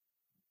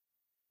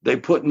 they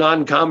put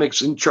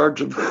non-comics in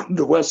charge of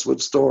the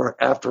Westwood store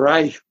after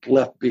I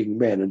left being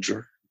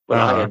manager, but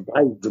I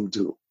advised them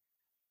to.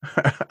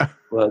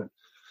 But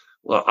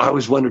well, I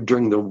always wondered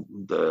during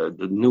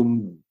the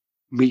new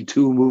Me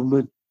Too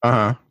movement.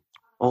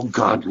 Oh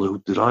God, Lou,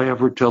 did I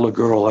ever tell a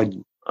girl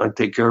I'd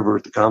take care of her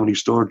at the Comedy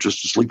Store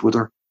just to sleep with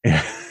her?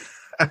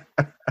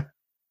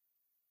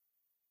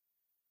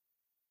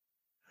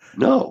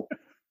 No.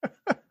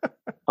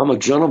 I'm a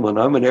gentleman.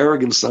 I'm an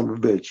arrogant son of a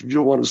bitch. If you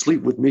don't want to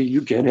sleep with me,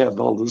 you can't have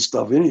all this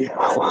stuff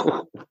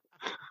anyhow.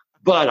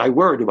 But I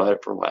worried about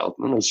it for a while.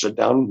 And then I sat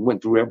down and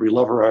went through every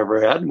lover I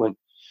ever had and went,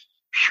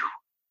 phew.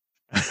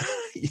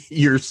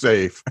 You're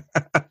safe.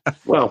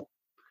 Well,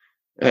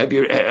 have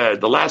you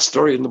the last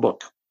story in the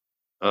book?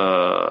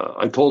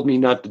 I told me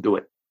not to do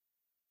it.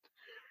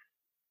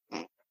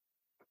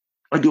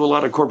 I do a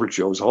lot of corporate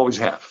shows, always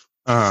have.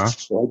 So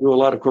I do a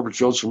lot of corporate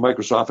shows for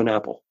Microsoft and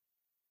Apple.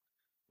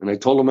 And I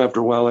told them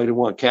after a while I didn't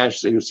want cash.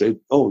 They would say,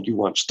 "Oh, do you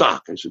want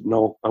stock?" I said,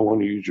 "No, I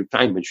want to use your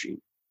time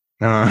machine."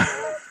 So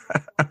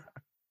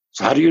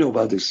how do you know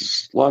about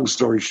this? Long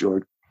story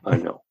short, I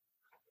know.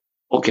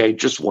 Okay,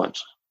 just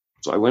once.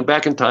 So I went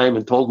back in time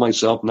and told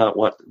myself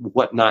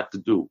what not to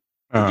do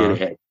to get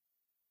ahead.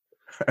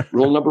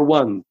 Rule number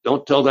 1,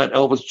 don't tell that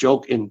Elvis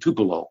joke in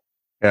Tupelo.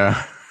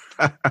 Yeah.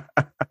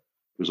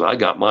 Because I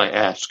got my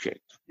ass kicked.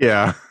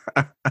 Yeah.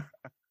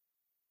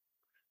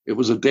 It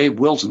was a Dave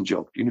Wilson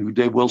joke. Do you know who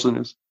Dave Wilson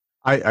is?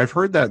 I've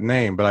heard that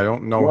name, but I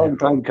don't know him.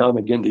 Long-time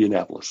comic,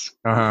 Indianapolis.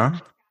 Uh-huh.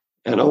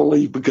 And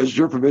only because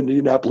you're from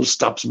Indianapolis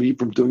stops me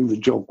from doing the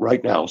joke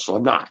right now, so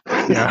I'm not.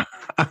 Yeah.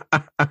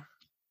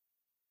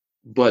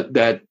 But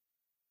that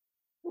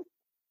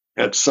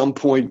at some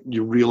point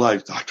you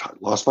realize, I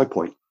lost my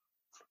point.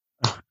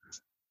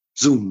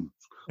 Zoom.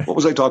 What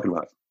was I talking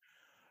about?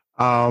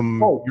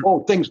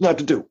 Things not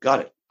to do.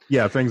 Got it.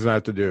 Yeah, things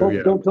not to do.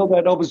 Don't tell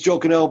that Elvis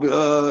joke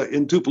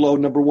in Tupelo,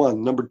 number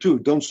 1. Number 2,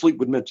 don't sleep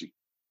with Mitzi.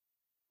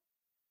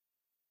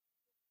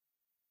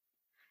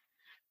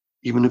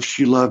 Even if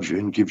she loves you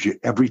and gives you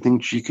everything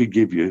she could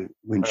give you,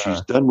 when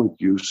she's done with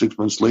you, 6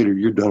 months later,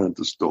 you're done at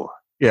the store.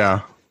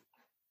 Yeah.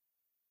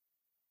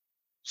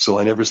 So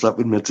I never slept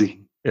with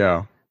Mitzi.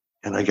 Yeah.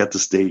 And I got to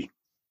stay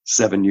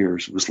 7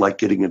 years. It was like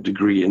getting a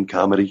degree in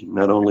comedy.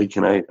 Not only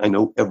can I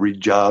know every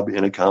job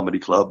in a comedy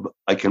club,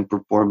 I can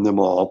perform them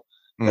all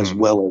as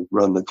well as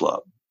run the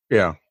club.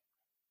 Yeah.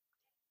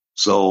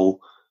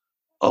 So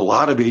a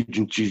lot of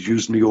agencies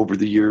used me over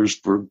the years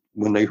for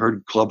when they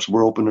heard clubs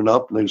were opening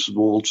up, and they said,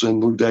 well, we'll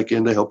send Lue Deck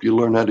in to help you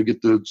learn how to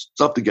get the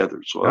stuff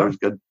together. So I was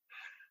good.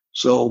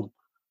 So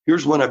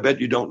here's one I bet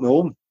you don't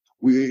know.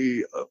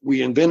 We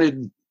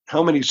invented,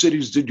 how many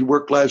cities did you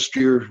work last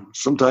year?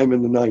 Sometime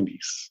in the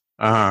 90s.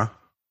 Uh-huh.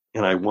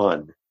 And I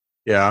won.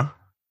 Yeah.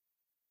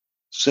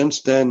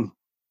 Since then,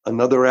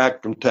 another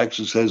act from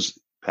Texas has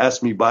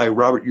passed me by.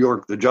 Robert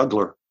York, the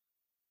juggler,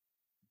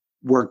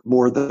 worked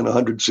more than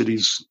 100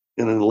 cities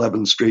in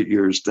 11 straight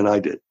years than I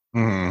did.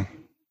 Mm-hmm.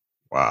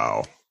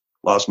 Wow.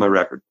 Lost my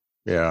record.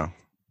 Yeah.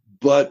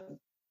 But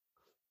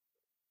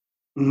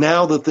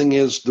now the thing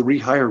is the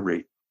rehire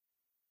rate.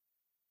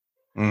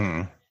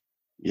 Mm-hmm.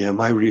 Yeah,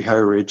 my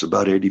rehire rate's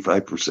about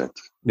 85%.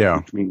 Yeah.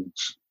 Which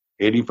means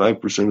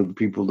 85% of the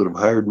people that have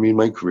hired me in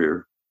my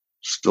career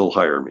still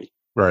hire me.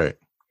 Right.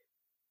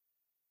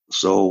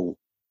 So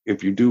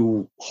if you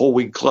do whole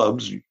week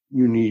clubs, you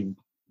can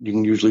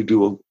usually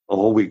do a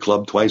whole week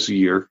club twice a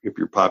year. If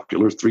you're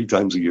popular, 3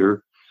 times a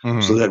year.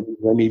 Mm-hmm. So that means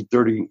I need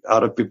 30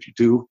 out of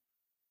 52.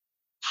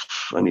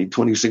 I need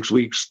 26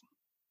 weeks,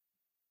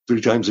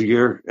 3 times a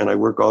year, and I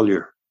work all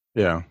year.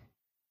 Yeah.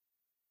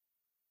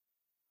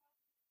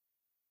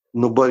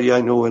 Nobody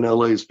I know in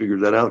LA has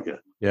figured that out yet.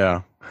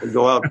 Yeah. They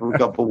go out for a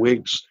couple of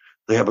weeks.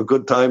 They have a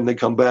good time. They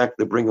come back.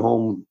 They bring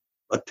home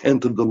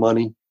 1/10 of the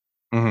money.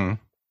 Mm-hmm.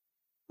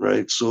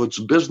 Right. So it's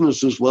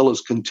business as well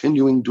as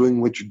continuing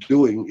doing what you're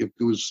doing. If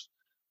there was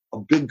a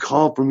big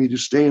call for me to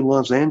stay in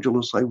Los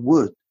Angeles, I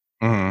would.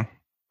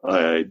 Mm-hmm.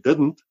 I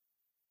didn't.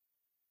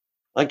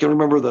 I can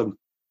remember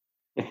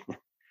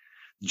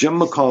Jim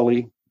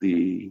McCauley,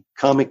 the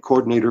comic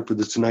coordinator for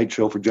the Tonight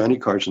Show for Johnny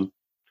Carson,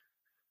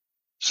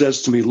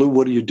 says to me, Lou,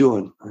 what are you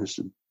doing? I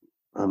said,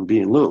 I'm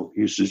being Lou.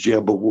 He says,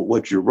 yeah, but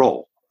what's your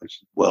role? I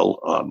said, well,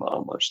 I'm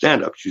a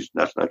stand-up. She said,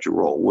 that's not your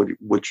role.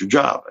 What's your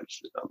job? I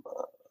said, I'm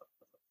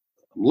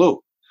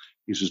Lou.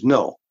 He says,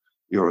 no,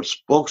 you're a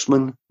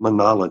spokesman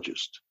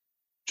monologist.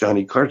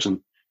 Johnny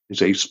Carson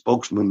is a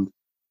spokesman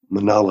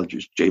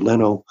monologist. Jay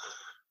Leno.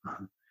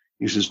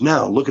 He says,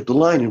 now look at the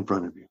line in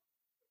front of you.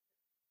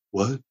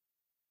 What?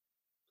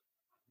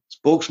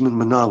 Spokesman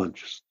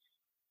monologist.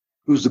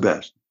 Who's the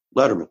best?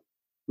 Letterman.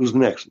 Who's the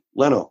next?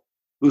 Leno.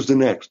 Who's the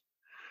next?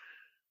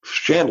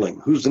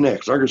 Shandling. Who's the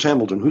next? Argus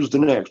Hamilton. Who's the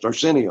next?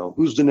 Arsenio.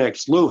 Who's the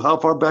next? Lou, how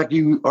far back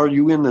are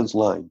you in this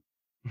line?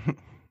 I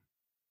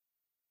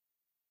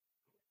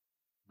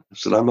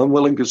said, I'm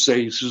unwilling to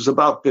say. This is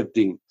about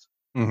 15th.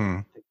 Mm-hmm.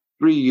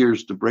 3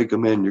 years to break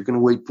them in. You're going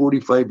to wait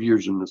 45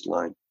 years in this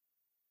line.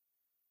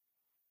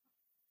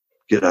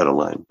 Get out of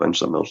line. Find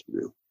something else to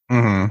do.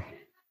 Mm-hmm.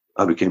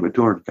 I became a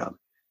touring comic.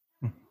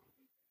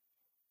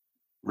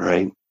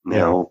 Right?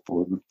 Now,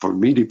 for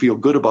me to feel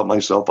good about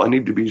myself, I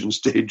need to be on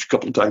stage a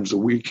couple times a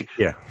week.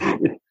 Yeah.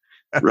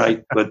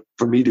 Right? But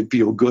for me to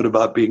feel good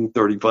about being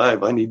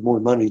 35, I need more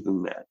money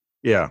than that.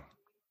 Yeah.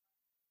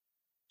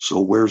 So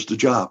where's the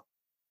job?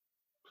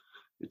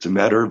 It's a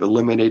matter of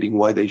eliminating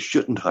why they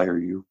shouldn't hire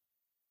you.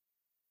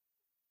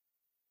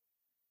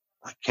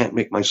 I can't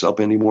make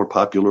myself any more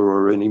popular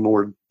or any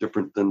more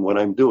different than what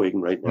I'm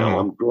doing right now.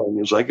 I'm growing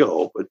as I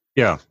go, but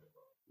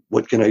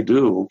what can I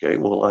do? Okay,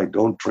 well, I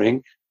don't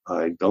drink.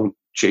 I don't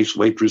chase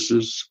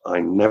waitresses.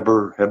 I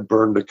never have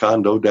burned a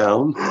condo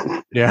down.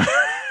 Yeah.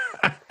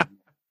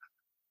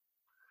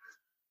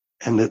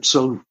 And it's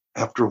so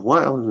after a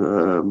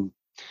while,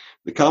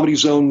 the Comedy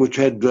Zone, which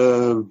had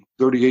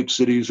 38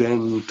 cities,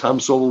 and Tom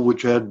Sowell,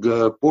 which had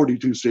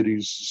 42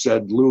 cities,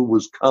 said Lou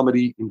was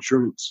comedy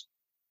insurance.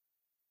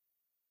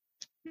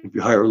 If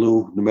you hire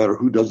Lou, no matter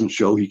who doesn't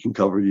show, he can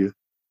cover you.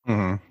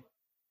 Mm-hmm.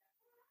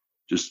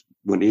 Just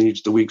when he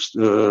needs the weeks,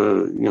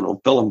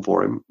 fill him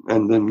for him,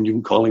 and then you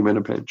can call him in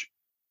a pinch.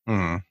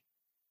 Mm-hmm.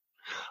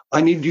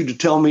 I need you to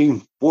tell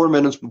me 4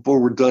 minutes before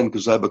we're done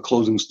because I have a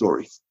closing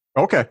story.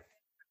 Okay,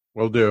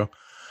 will do.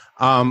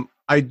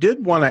 I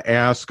did want to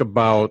ask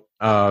about,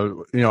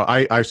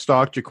 I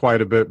stalked you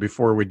quite a bit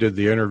before we did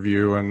the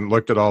interview and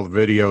looked at all the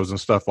videos and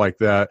stuff like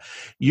that.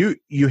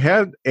 You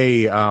had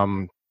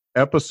a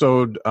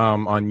episode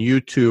on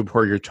YouTube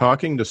where you're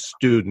talking to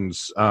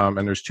students,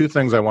 and there's two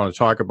things I want to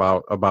talk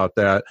about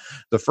that.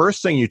 The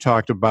first thing you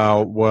talked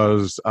about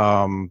was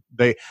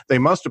they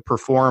must have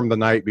performed the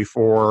night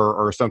before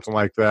or something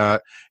like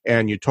that,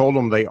 and you told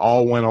them they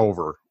all went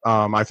over.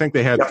 I think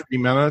they had 3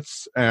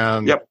 minutes,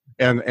 and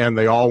and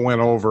they all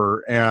went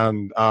over,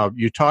 and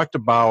you talked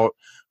about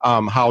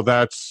how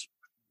that's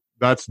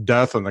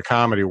death in the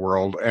comedy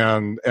world,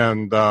 and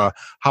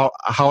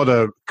how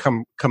to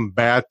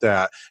combat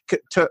that.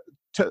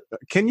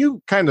 Can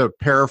you kind of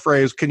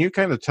paraphrase? Can you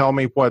kind of tell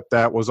me what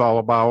that was all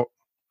about?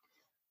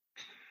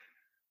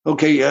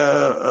 Okay,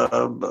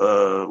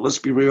 let's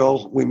be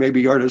real. We may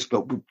be artists,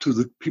 but to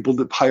the people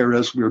that hire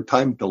us, we're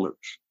time fillers.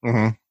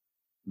 Mm-hmm.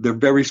 They're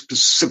very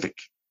specific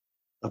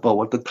about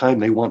what the time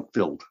they want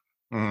filled.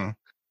 Mm-hmm.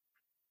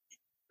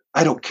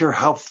 I don't care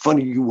how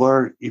funny you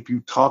are. If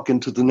you talk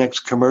into the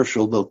next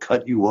commercial, they'll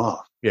cut you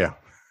off. Yeah.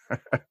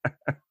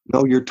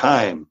 Know your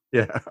time.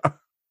 Yeah.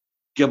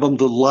 Give them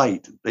the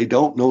light. They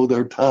don't know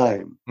their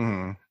time.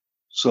 Mm-hmm.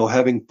 So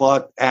having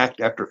fought act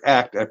after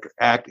act after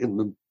act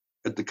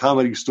at the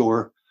Comedy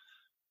Store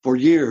for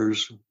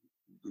years,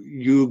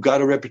 you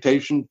got a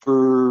reputation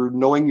for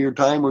knowing your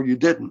time or you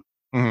didn't.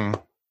 Mm-hmm.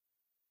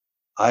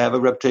 I have a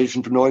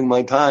reputation for knowing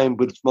my time,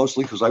 but it's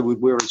mostly because I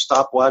would wear a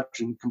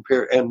stopwatch and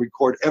compare and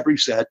record every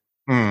set.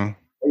 Mm.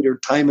 Later,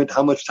 time it.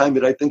 How much time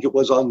did I think it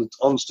was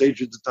on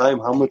stage at the time?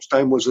 How much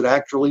time was it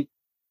actually?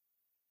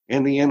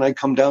 In the end, I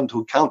come down to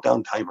a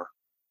countdown timer.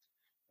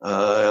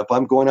 If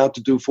I'm going out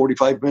to do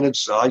 45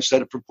 minutes, I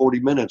set it for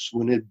 40 minutes.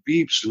 When it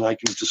beeps and I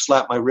can just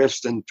slap my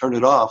wrist and turn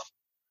it off,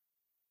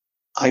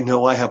 I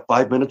know I have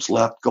 5 minutes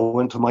left. Go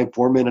into my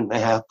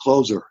 4.5-minute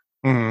closer.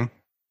 Mm-hmm.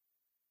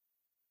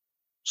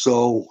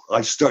 So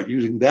I start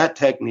using that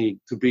technique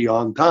to be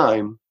on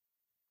time.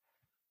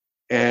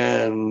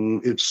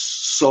 And it's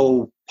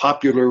so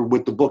popular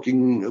with the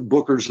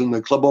bookers and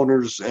the club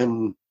owners.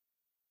 And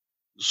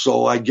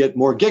so I get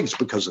more gigs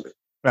because of it.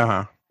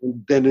 Uh-huh.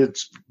 And then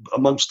it's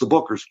amongst the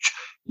bookers,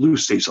 Lou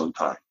stays on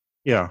time.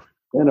 Yeah.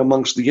 And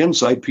amongst the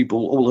inside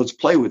people, let's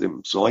play with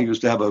him. So I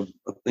used to have a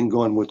thing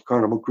going with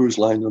Carnival Cruise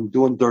Line. I'm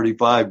doing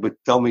 35, but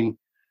tell me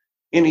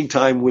any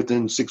time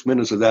within 6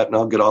 minutes of that, and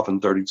I'll get off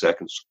in 30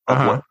 seconds of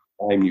what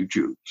time you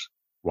choose.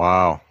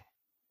 Wow.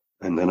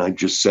 And then I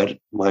just set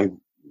my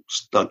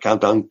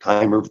countdown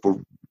timer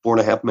for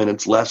 4.5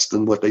 minutes less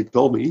than what they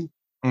told me.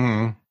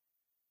 Mm-hmm.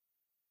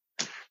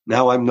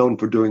 Now I'm known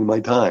for doing my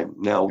time.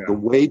 Now, the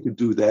way to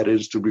do that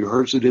is to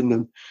rehearse it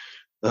in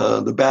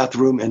the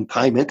bathroom and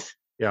time it.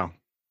 Yeah.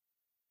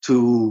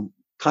 To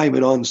time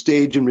it on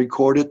stage and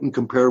record it and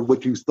compare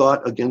what you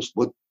thought against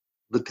what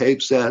the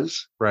tape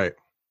says. Right.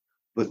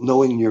 But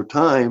knowing your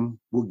time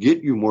will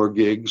get you more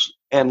gigs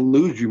and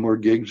lose you more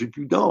gigs if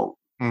you don't.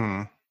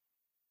 Mm-hmm.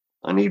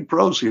 I need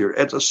pros here.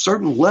 At a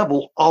certain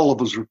level, all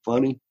of us are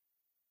funny.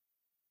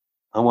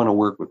 I want to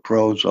work with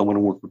pros. I want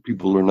to work with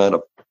people who are not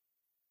a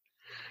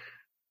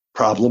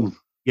problem.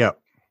 Yeah.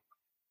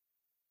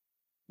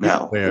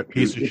 Now,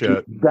 piece of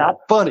shit. That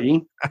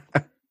funny,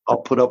 I'll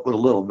put up with a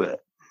little bit.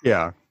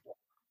 Yeah.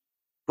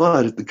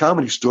 But at the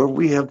Comedy Store,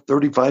 we have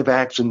 35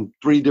 acts in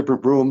 3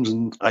 different rooms,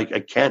 and I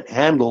can't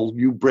handle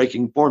you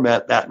breaking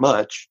format that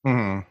much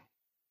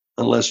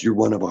unless you're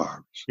one of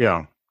ours.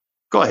 Yeah.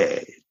 Go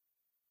ahead.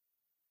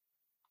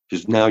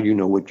 Because now you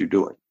know what you're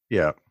doing.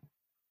 Yeah.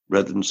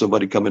 Rather than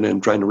somebody coming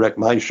in trying to wreck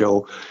my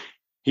show,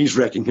 he's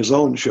wrecking his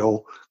own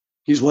show.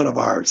 He's one of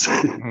ours.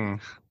 Mm-hmm.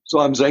 So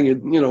I'm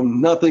saying,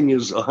 nothing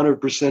is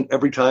 100%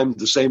 every time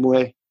the same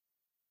way,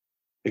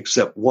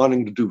 except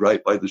wanting to do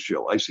right by the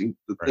show. I see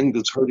the thing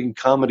that's hurting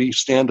comedy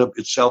stand-up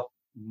itself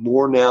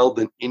more now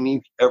than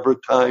any ever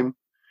time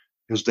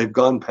is they've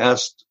gone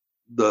past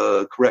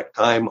the correct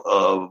time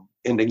of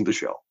ending the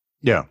show.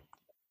 Yeah.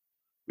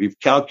 We've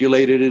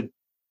calculated it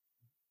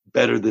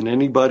better than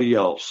anybody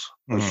else.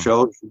 A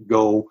show should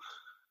go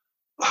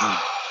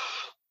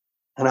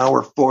an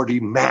hour 40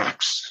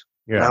 max,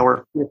 an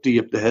hour 50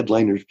 if the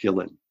headliner's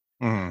killing.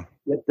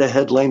 Get the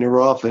headliner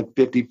off at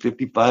 50,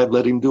 55,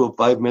 let him do a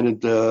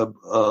 5-minute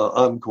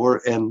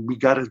encore, and we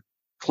got to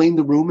clean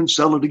the room and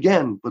sell it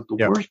again. But the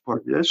worst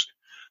part is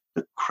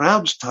the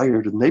crowd's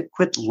tired and they've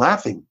quit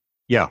laughing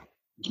as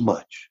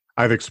much.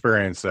 I've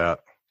experienced that.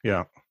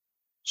 Yeah.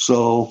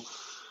 So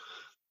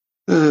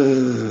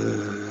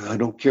I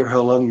don't care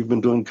how long you've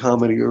been doing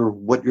comedy or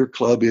what your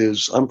club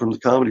is. I'm from the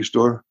Comedy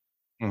Store.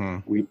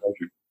 We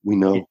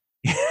know.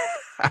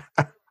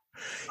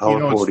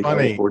 Hour 40,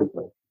 funny.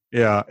 45.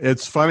 Yeah,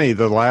 it's funny.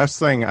 The last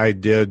thing I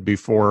did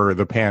before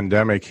the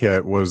pandemic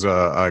hit was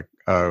it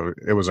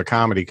was a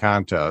comedy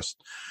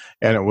contest,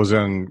 and it was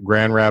in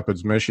Grand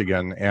Rapids,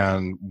 Michigan.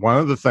 And one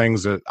of the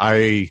things that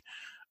I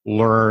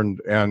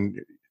learned, and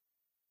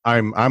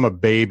I'm a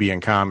baby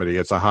in comedy.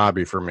 It's a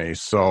hobby for me.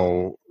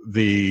 So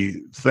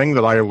the thing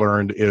that I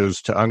learned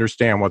is to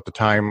understand what the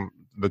time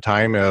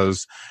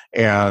is,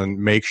 and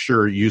make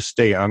sure you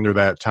stay under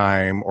that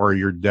time or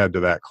you're dead to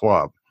that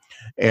club.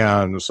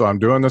 And so I'm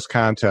doing this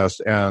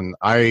contest, and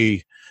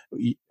I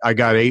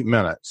got 8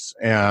 minutes,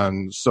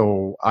 and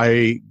so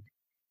I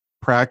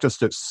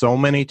practiced it so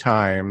many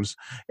times,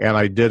 and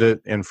I did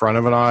it in front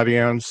of an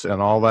audience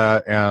and all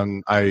that,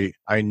 and I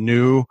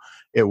knew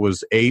it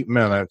was 8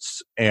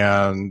 minutes,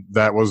 and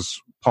that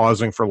was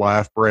pausing for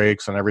laugh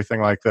breaks and everything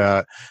like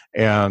that.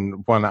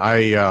 And when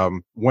I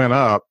went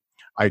up,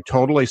 I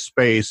totally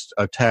spaced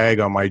a tag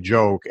on my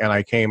joke, and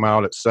I came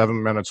out at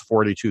 7 minutes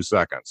 42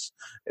 seconds.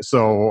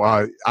 So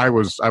I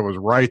was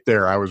right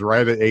there. I was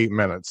right at 8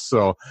 minutes.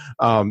 So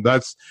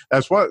that's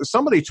what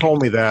somebody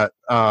told me that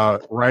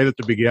right at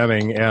the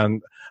beginning,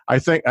 and I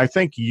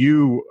think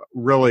you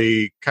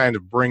really kind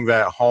of bring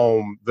that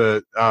home.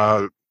 That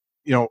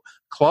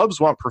clubs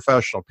want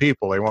professional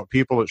people. They want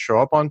people that show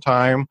up on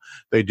time.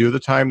 They do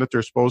the time that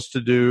they're supposed to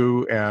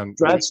do, and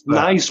that's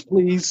nice,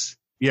 please.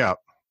 Yeah.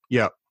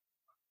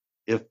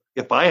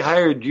 If I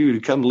hired you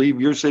to come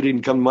leave your city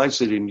and come to my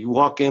city, and you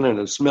walk in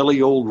a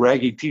smelly old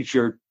raggy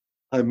T-shirt,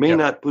 I may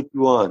not put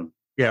you on.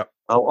 Yeah.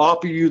 I'll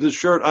offer you the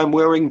shirt I'm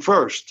wearing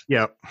first.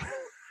 Yeah.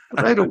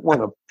 But I don't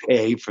want to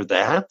pay for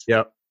that.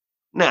 Yeah.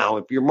 Now,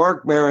 if you're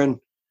Mark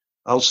Maron,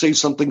 I'll say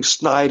something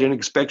snide and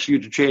expect you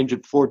to change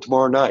it for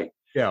tomorrow night.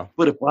 Yeah.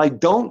 But if I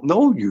don't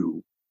know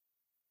you,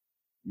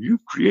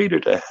 you've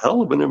created a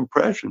hell of an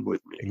impression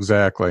with me.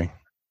 Exactly.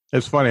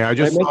 It's funny. I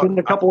mentioned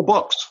a couple of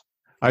books.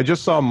 I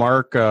just saw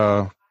Mark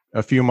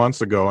a few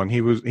months ago, and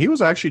he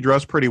was actually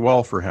dressed pretty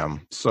well for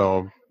him.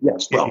 So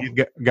yes, well,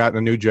 he'd gotten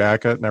a new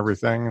jacket and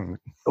everything.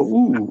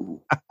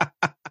 Ooh.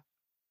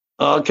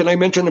 Can I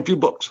mention a few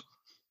books?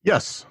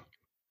 Yes.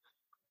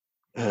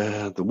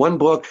 The one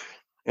book,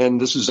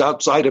 and this is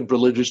outside of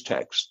religious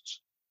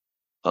texts,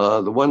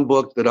 the one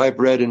book that I've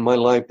read in my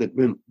life that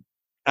meant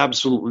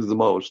absolutely the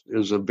most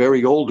is a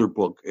very older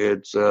book.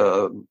 It's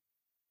How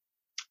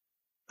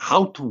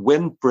to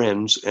Win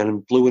Friends and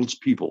Influence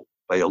People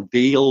by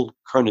Dale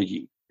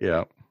Carnegie.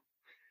 Yeah.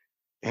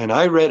 And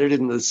I read it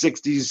in the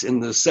 60s, in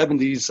the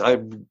 70s.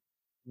 I've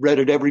read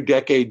it every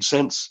decade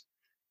since.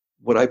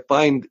 What I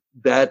find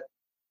that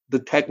the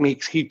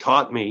techniques he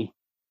taught me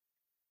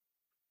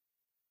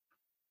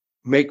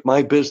make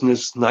my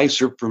business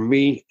nicer for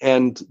me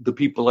and the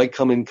people I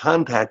come in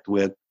contact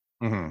with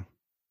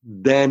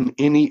than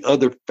any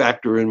other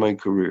factor in my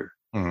career.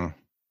 Mm-hmm.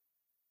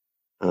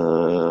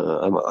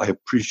 I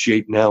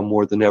appreciate now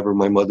more than ever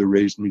my mother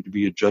raised me to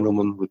be a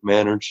gentleman with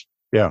manners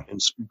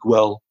and speak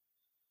well.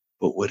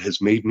 But what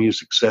has made me a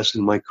success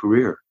in my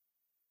career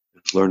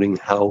is learning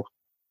how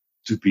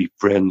to be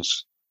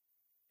friends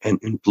and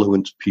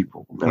influence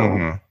people. Now,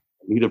 I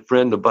need a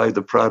friend to buy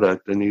the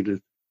product. I need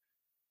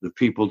the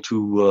people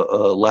to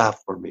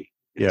laugh for me.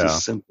 It's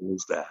as simple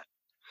as that.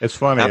 It's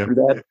funny. After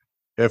that,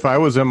 if I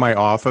was in my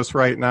office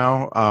right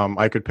now,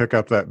 I could pick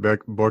up that big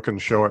book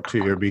and show it to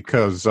you,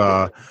 because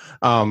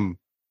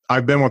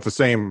I've been with the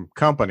same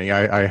company.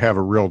 I have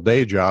a real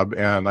day job,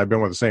 and I've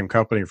been with the same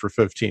company for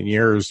 15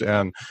 years,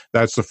 and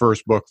that's the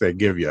first book they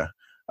give you.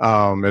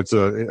 It's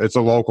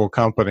a local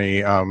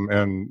company,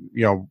 and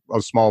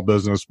a small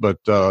business, but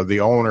the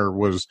owner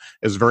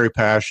is very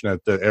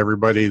passionate that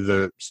everybody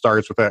that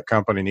starts with that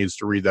company needs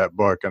to read that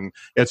book, and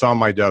it's on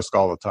my desk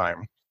all the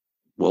time.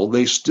 Well,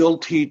 they still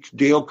teach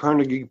Dale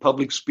Carnegie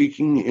public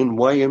speaking in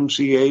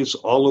YMCAs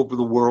all over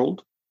the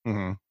world.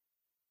 Mm-hmm.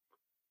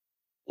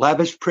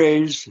 Lavish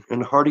praise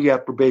and hearty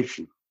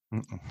approbation.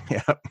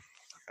 Yeah.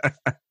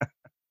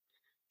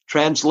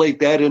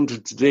 Translate that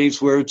into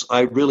today's words.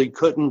 I really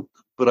couldn't,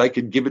 but I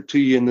could give it to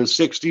you in the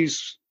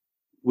 60s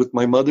with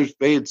my mother's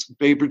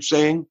favorite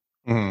saying,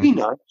 be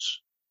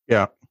nice.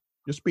 Yeah.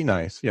 Just be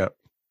nice. Yeah.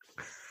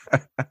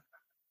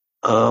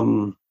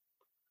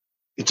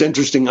 It's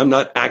interesting. I'm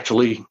not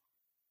actually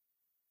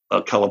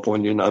a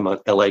Californian. I'm an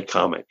LA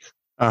comic.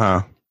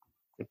 Uh-huh.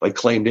 If I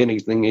claimed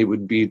anything, it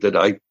would be that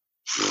I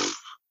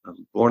was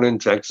born in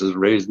Texas,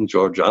 raised in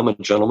Georgia. I'm a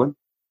gentleman,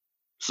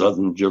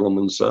 Southern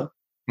gentleman, sir.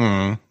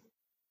 Mm-hmm.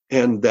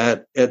 And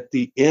that at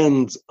the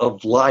end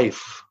of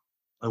life,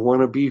 I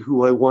want to be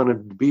who I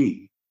wanted to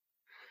be.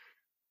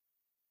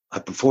 I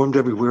performed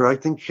everywhere. I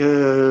think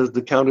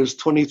the count is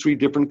 23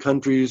 different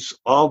countries,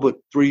 all but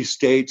 3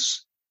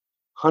 states,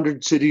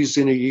 100 cities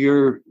in a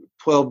year,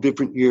 12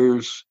 different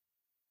years.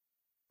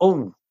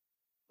 I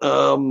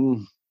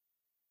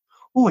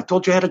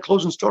told you I had a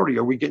closing story.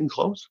 Are we getting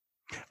close?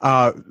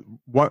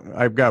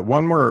 I've got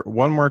one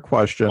more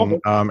question,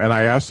 okay. And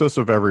I ask this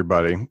of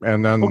everybody,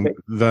 and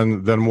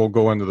then we'll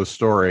go into the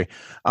story.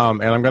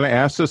 And I'm going to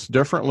ask this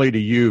differently to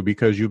you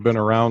because you've been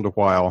around a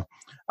while.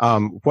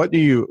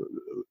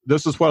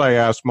 This is what I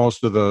ask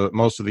most of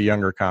the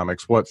younger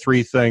comics. What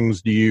 3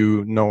 things do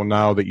you know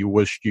now that you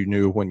wished you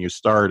knew when you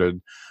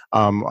started?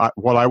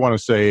 What I want to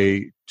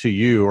say to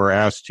you or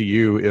ask to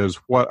you is,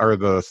 what are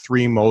the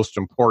 3 most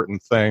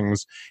important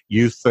things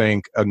you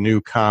think a new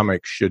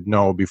comic should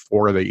know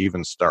before they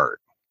even start?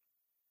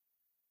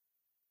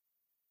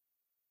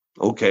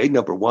 Okay,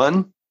 number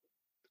 1,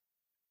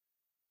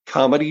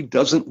 Comedy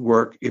doesn't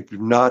work if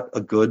you're not a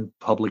good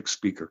public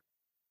speaker.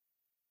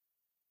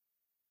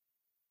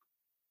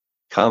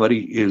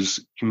 Comedy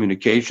is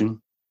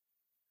communication.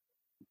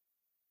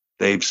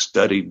 They've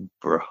studied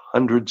for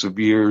hundreds of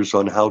years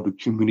on how to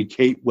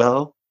communicate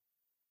well.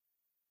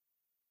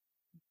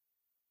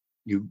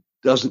 It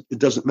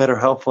doesn't matter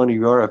how funny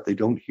you are if they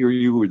don't hear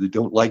you or they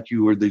don't like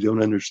you or they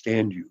don't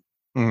understand you.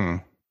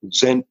 Mm.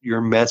 Present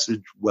your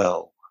message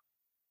well.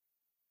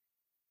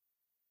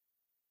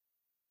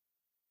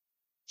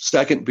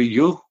 Second, be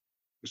you.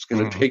 It's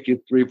going to take you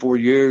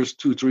 3-4 years,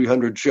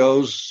 200-300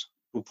 shows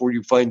before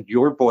you find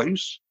your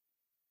voice.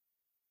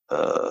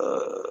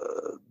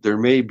 There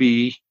may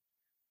be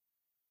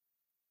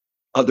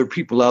other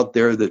people out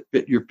there that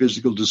fit your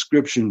physical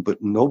description,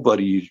 but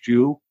nobody is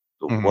you.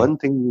 The one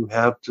thing you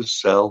have to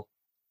sell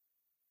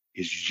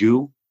is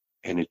you,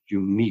 and it's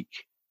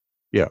unique.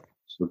 Yeah.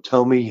 So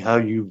tell me how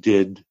you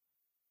did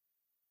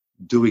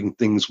doing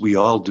things we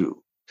all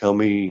do. Tell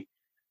me,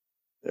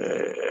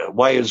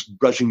 why is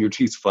brushing your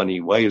teeth funny?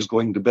 Why is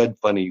going to bed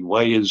funny?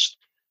 Why is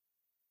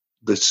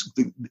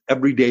the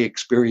everyday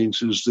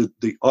experiences that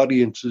the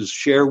audiences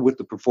share with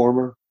the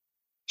performer?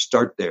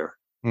 Start there.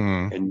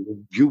 And your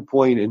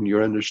viewpoint and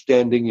your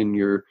understanding and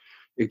your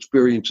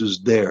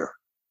experiences there.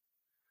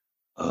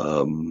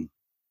 And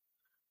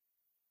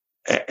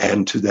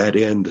to that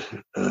end,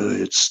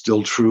 it's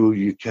still true.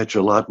 You catch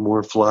a lot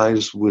more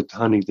flies with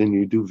honey than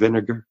you do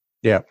vinegar.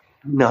 Yeah.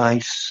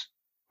 Nice.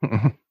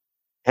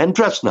 And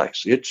dress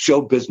nice. It's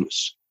show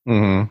business.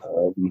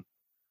 How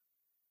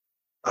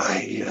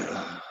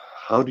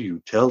do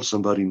you tell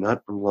somebody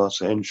not from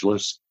Los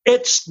Angeles?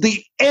 It's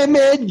the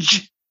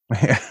image.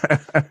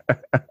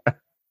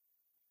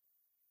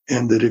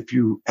 And that if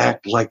you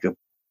act like a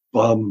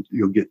bum,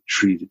 you'll get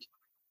treated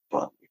like a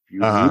bum. If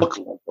you look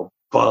like a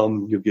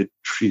bum, you'll get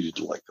treated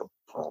like a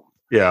bum.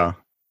 Yeah.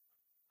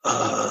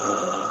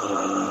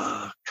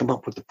 Come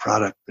up with a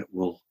product that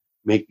will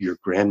make your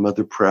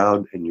grandmother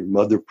proud and your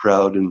mother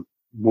proud, and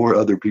more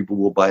other people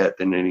will buy it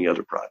than any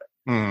other product.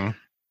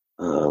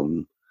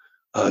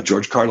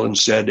 George Carlin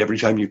said, every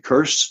time you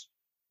curse,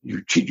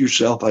 you cheat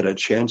yourself out of a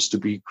chance to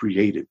be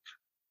creative.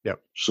 Yep.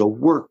 So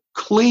work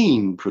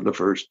clean for the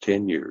first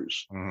 10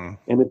 years. And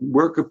if you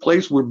work a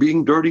place where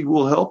being dirty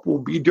will help, we'll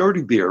be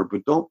dirty there.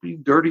 But don't be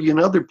dirty in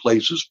other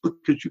places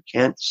because you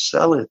can't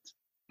sell it.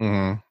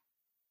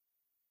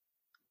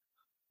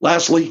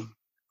 Lastly,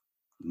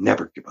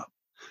 never give up.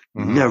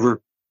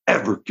 Never,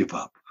 ever give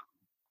up.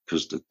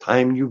 Because the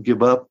time you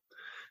give up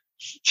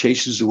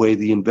chases away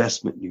the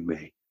investment you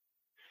made.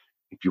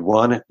 If you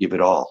want it, give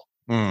it all.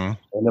 And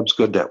that's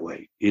good that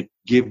way. It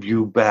gives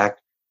you back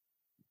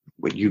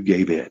what you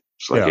gave it.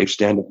 So I gave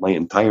stand-up my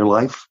entire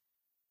life,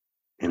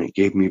 and it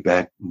gave me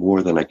back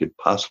more than I could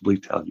possibly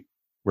tell you.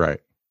 Right.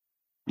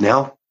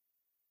 Now,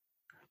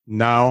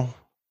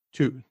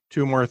 two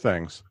more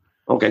things.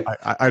 Okay.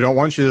 I don't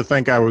want you to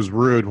think I was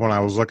rude when I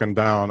was looking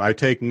down. I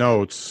take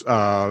notes.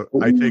 I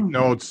take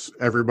notes,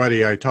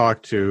 everybody I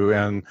talk to,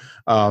 and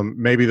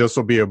maybe this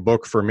will be a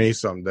book for me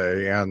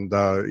someday, and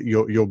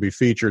you'll be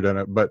featured in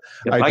it. But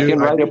if I can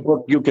write a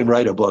book, you can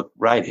write a book.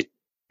 Write it.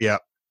 Yeah.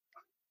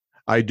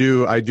 I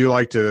do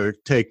like to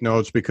take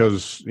notes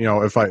because,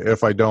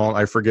 if I don't,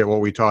 I forget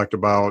what we talked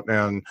about,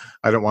 and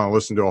I don't want to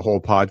listen to a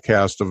whole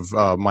podcast of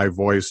my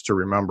voice to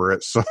remember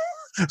it. So,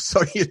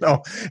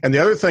 and the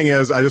other thing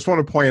is, I just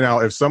want to point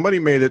out, if somebody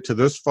made it to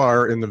this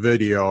far in the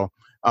video,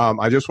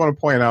 I just want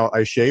to point out,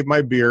 I shaved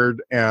my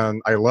beard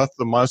and I left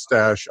the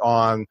mustache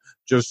on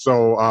just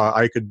so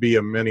I could be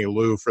a mini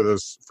Lou for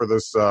this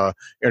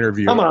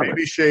interview.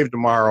 Maybe shave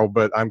tomorrow,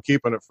 but I'm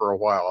keeping it for a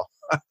while.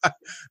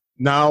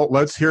 Now,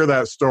 let's hear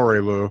that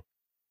story, Lou.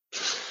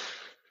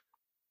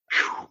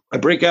 I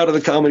break out of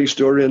the Comedy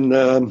Store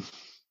in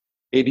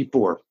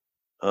 84.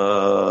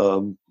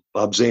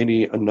 Bob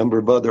Zaney, a number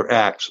of other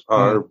acts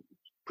are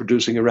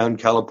producing around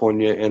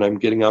California, and I'm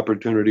getting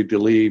opportunity to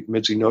leave.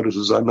 Mitzi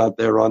notices I'm not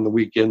there on the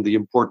weekend, the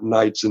important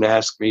nights, and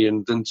asks me,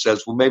 and then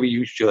says, well, maybe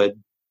you should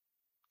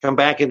come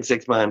back in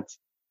 6 months.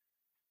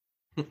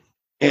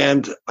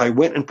 And I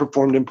went and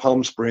performed in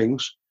Palm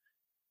Springs.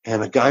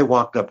 And a guy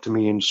walked up to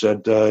me and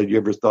said, you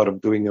ever thought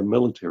of doing a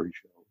military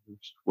show?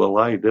 Well,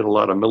 I did a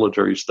lot of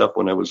military stuff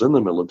when I was in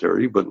the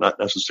military, but not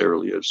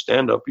necessarily as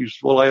stand-up. He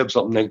said, well, I have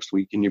something next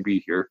week. Can you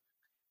be here?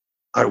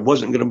 I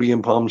wasn't going to be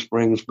in Palm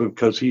Springs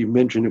because he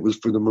mentioned it was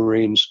for the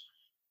Marines.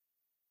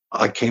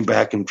 I came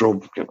back and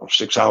drove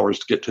 6 hours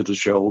to get to the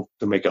show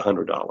to make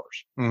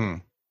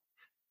 $100.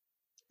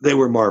 They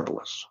were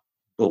marvelous.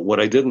 But what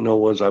I didn't know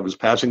was I was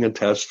passing a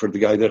test for the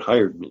guy that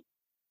hired me.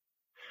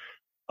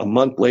 A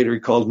month later, he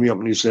calls me up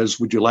and he says,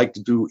 would you like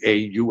to do a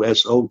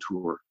USO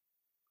tour,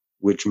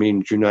 which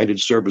means United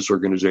Service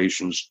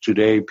Organizations?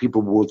 Today,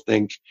 people will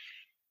think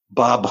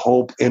Bob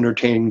Hope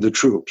entertaining the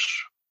troops.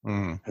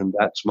 And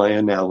that's my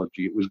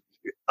analogy.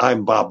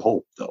 I'm Bob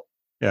Hope, though.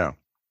 Yeah.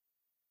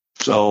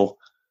 So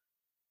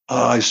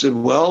I said,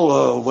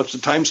 well, what's the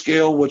time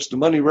scale? What's the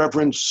money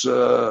reference?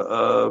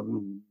 Fill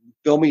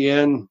me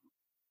in.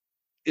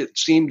 It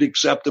seemed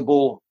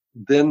acceptable.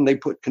 then they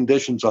put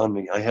conditions on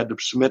me. I had to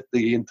submit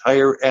the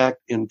entire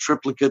act in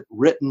triplicate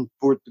written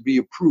for it to be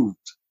approved.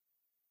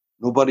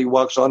 Nobody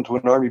walks onto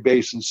an Army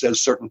base and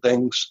says certain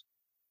things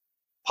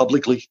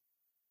publicly,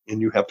 and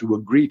you have to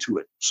agree to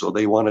it. So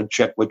they want to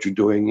check what you're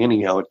doing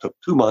anyhow. It took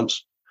 2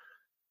 months.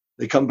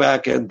 They come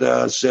back and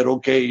said,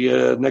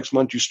 okay, next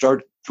month you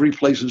start 3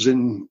 places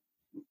in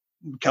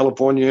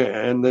California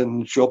and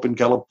then show up in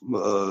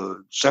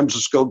San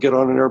Francisco, get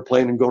on an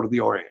airplane and go to the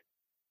Orient.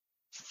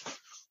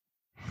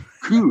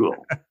 Cool.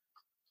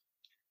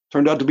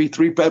 Turned out to be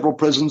 3 federal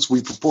prisons.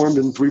 We performed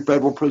in 3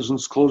 federal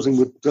prisons, closing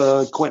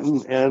with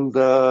Quentin, and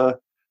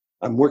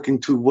I'm working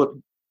to what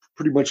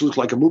pretty much looks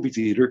like a movie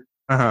theater.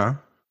 Uh-huh.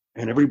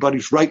 And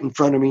everybody's right in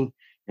front of me,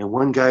 and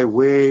one guy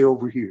way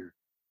over here.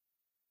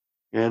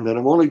 And then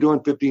I'm only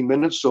doing 15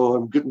 minutes, so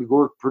I'm getting to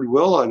work pretty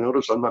well. I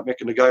notice I'm not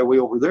making the guy way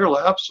over there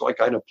laugh, so I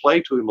kind of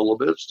play to him a little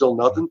bit. Still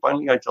nothing.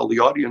 Finally, I tell the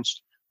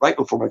audience right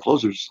before my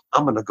closers,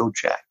 I'm going to go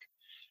check.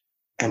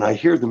 And I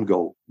hear them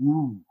go,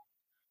 ooh.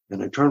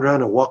 And I turned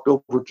around and walked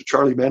over to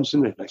Charlie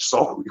Manson, and I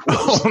saw who he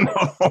was.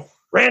 Oh, no.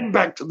 Ran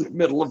back to the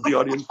middle of the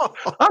audience.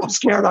 I'm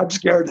scared,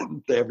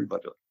 and to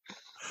everybody.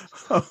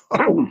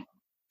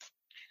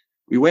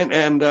 We went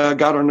and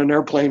got on an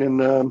airplane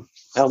in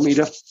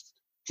Alameda,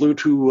 flew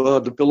to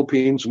the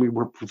Philippines, and we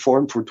were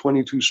performed for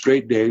 22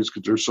 straight days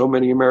because there's so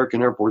many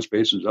American Air Force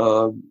bases,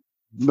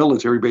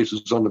 military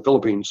bases on the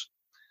Philippines,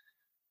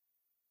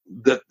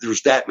 that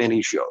there's that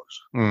many shows.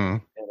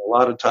 Mm. And a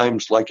lot of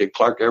times, like at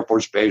Clark Air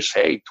Force Base,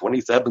 hey,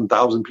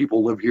 27,000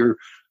 people live here.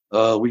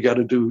 We got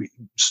to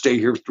stay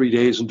here 3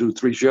 days and do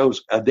 3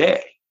 shows a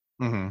day.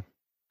 Mm-hmm.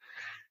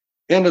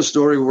 End of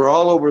story. We're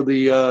all over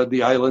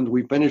the island.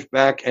 We finished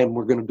back, and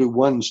we're going to do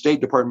one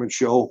State Department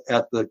show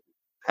at the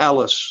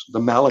palace, the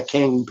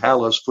Malacang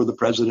Palace, for the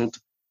president,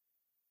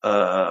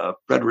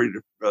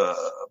 Frederick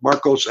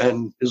Marcos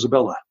and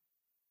Isabella.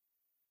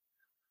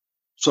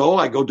 So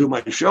I go do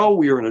my show.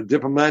 We are in a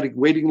diplomatic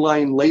waiting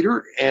line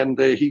later, and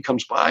he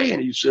comes by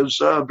and he says,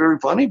 very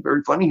funny,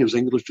 very funny. His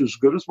English is as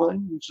good as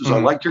mine. He says, I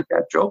like your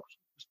cat jokes.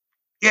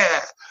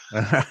 Yeah.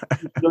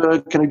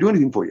 Can I do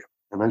anything for you?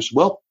 And I said,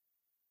 well,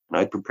 and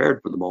I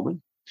prepared for the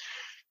moment.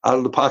 Out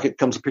of the pocket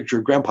comes a picture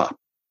of Grandpa.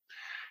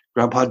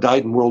 Grandpa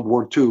died in World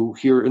War II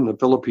here in the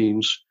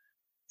Philippines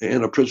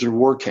in a prisoner of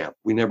war camp.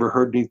 We never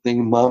heard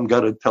anything. Mom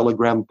got a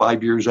telegram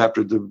 5 years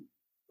after the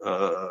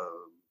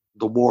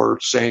war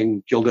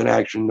saying killed in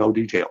action, no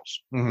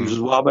details. Mm-hmm. He says,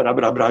 well,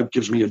 Abed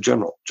gives me a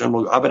general.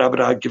 General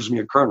Abed gives me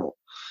a colonel.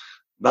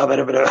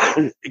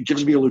 It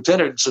gives me a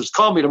lieutenant and says,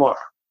 call me tomorrow.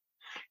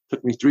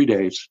 Took me 3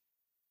 days.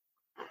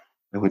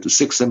 I went to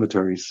 6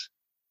 cemeteries,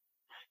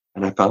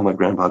 and I found my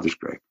grandfather's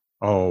grave.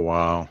 Oh,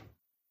 wow.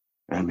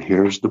 And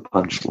here's the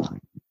punchline.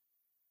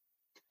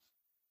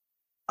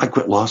 I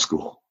quit law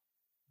school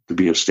to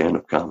be a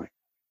stand-up comic.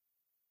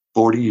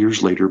 40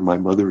 years later, my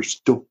mother is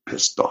still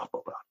pissed off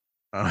about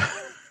it.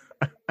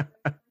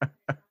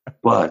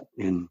 But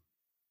in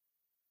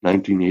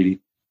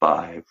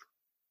 1985,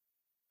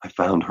 I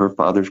found her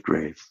father's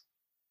grave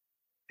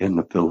in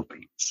the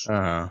Philippines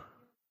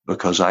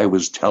because I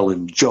was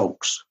telling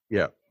jokes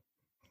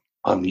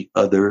on the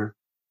other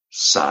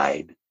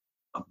side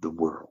of the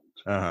world.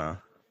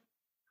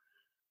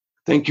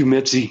 Thank you,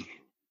 Mitzi.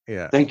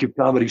 Yeah. Thank you,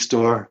 Comedy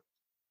Store.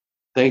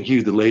 Thank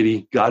you, the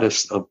lady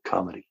goddess of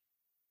comedy.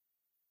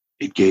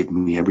 It gave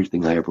me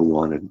everything I ever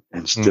wanted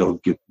and still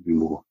gives me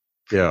more.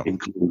 Yeah.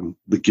 Including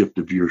the gift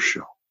of your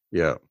show.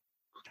 Yeah.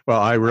 Well,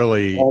 I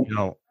really,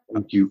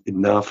 thank you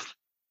enough.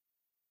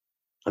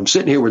 I'm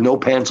sitting here with no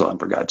pants on,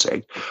 for God's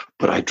sake,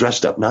 but I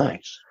dressed up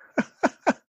nice.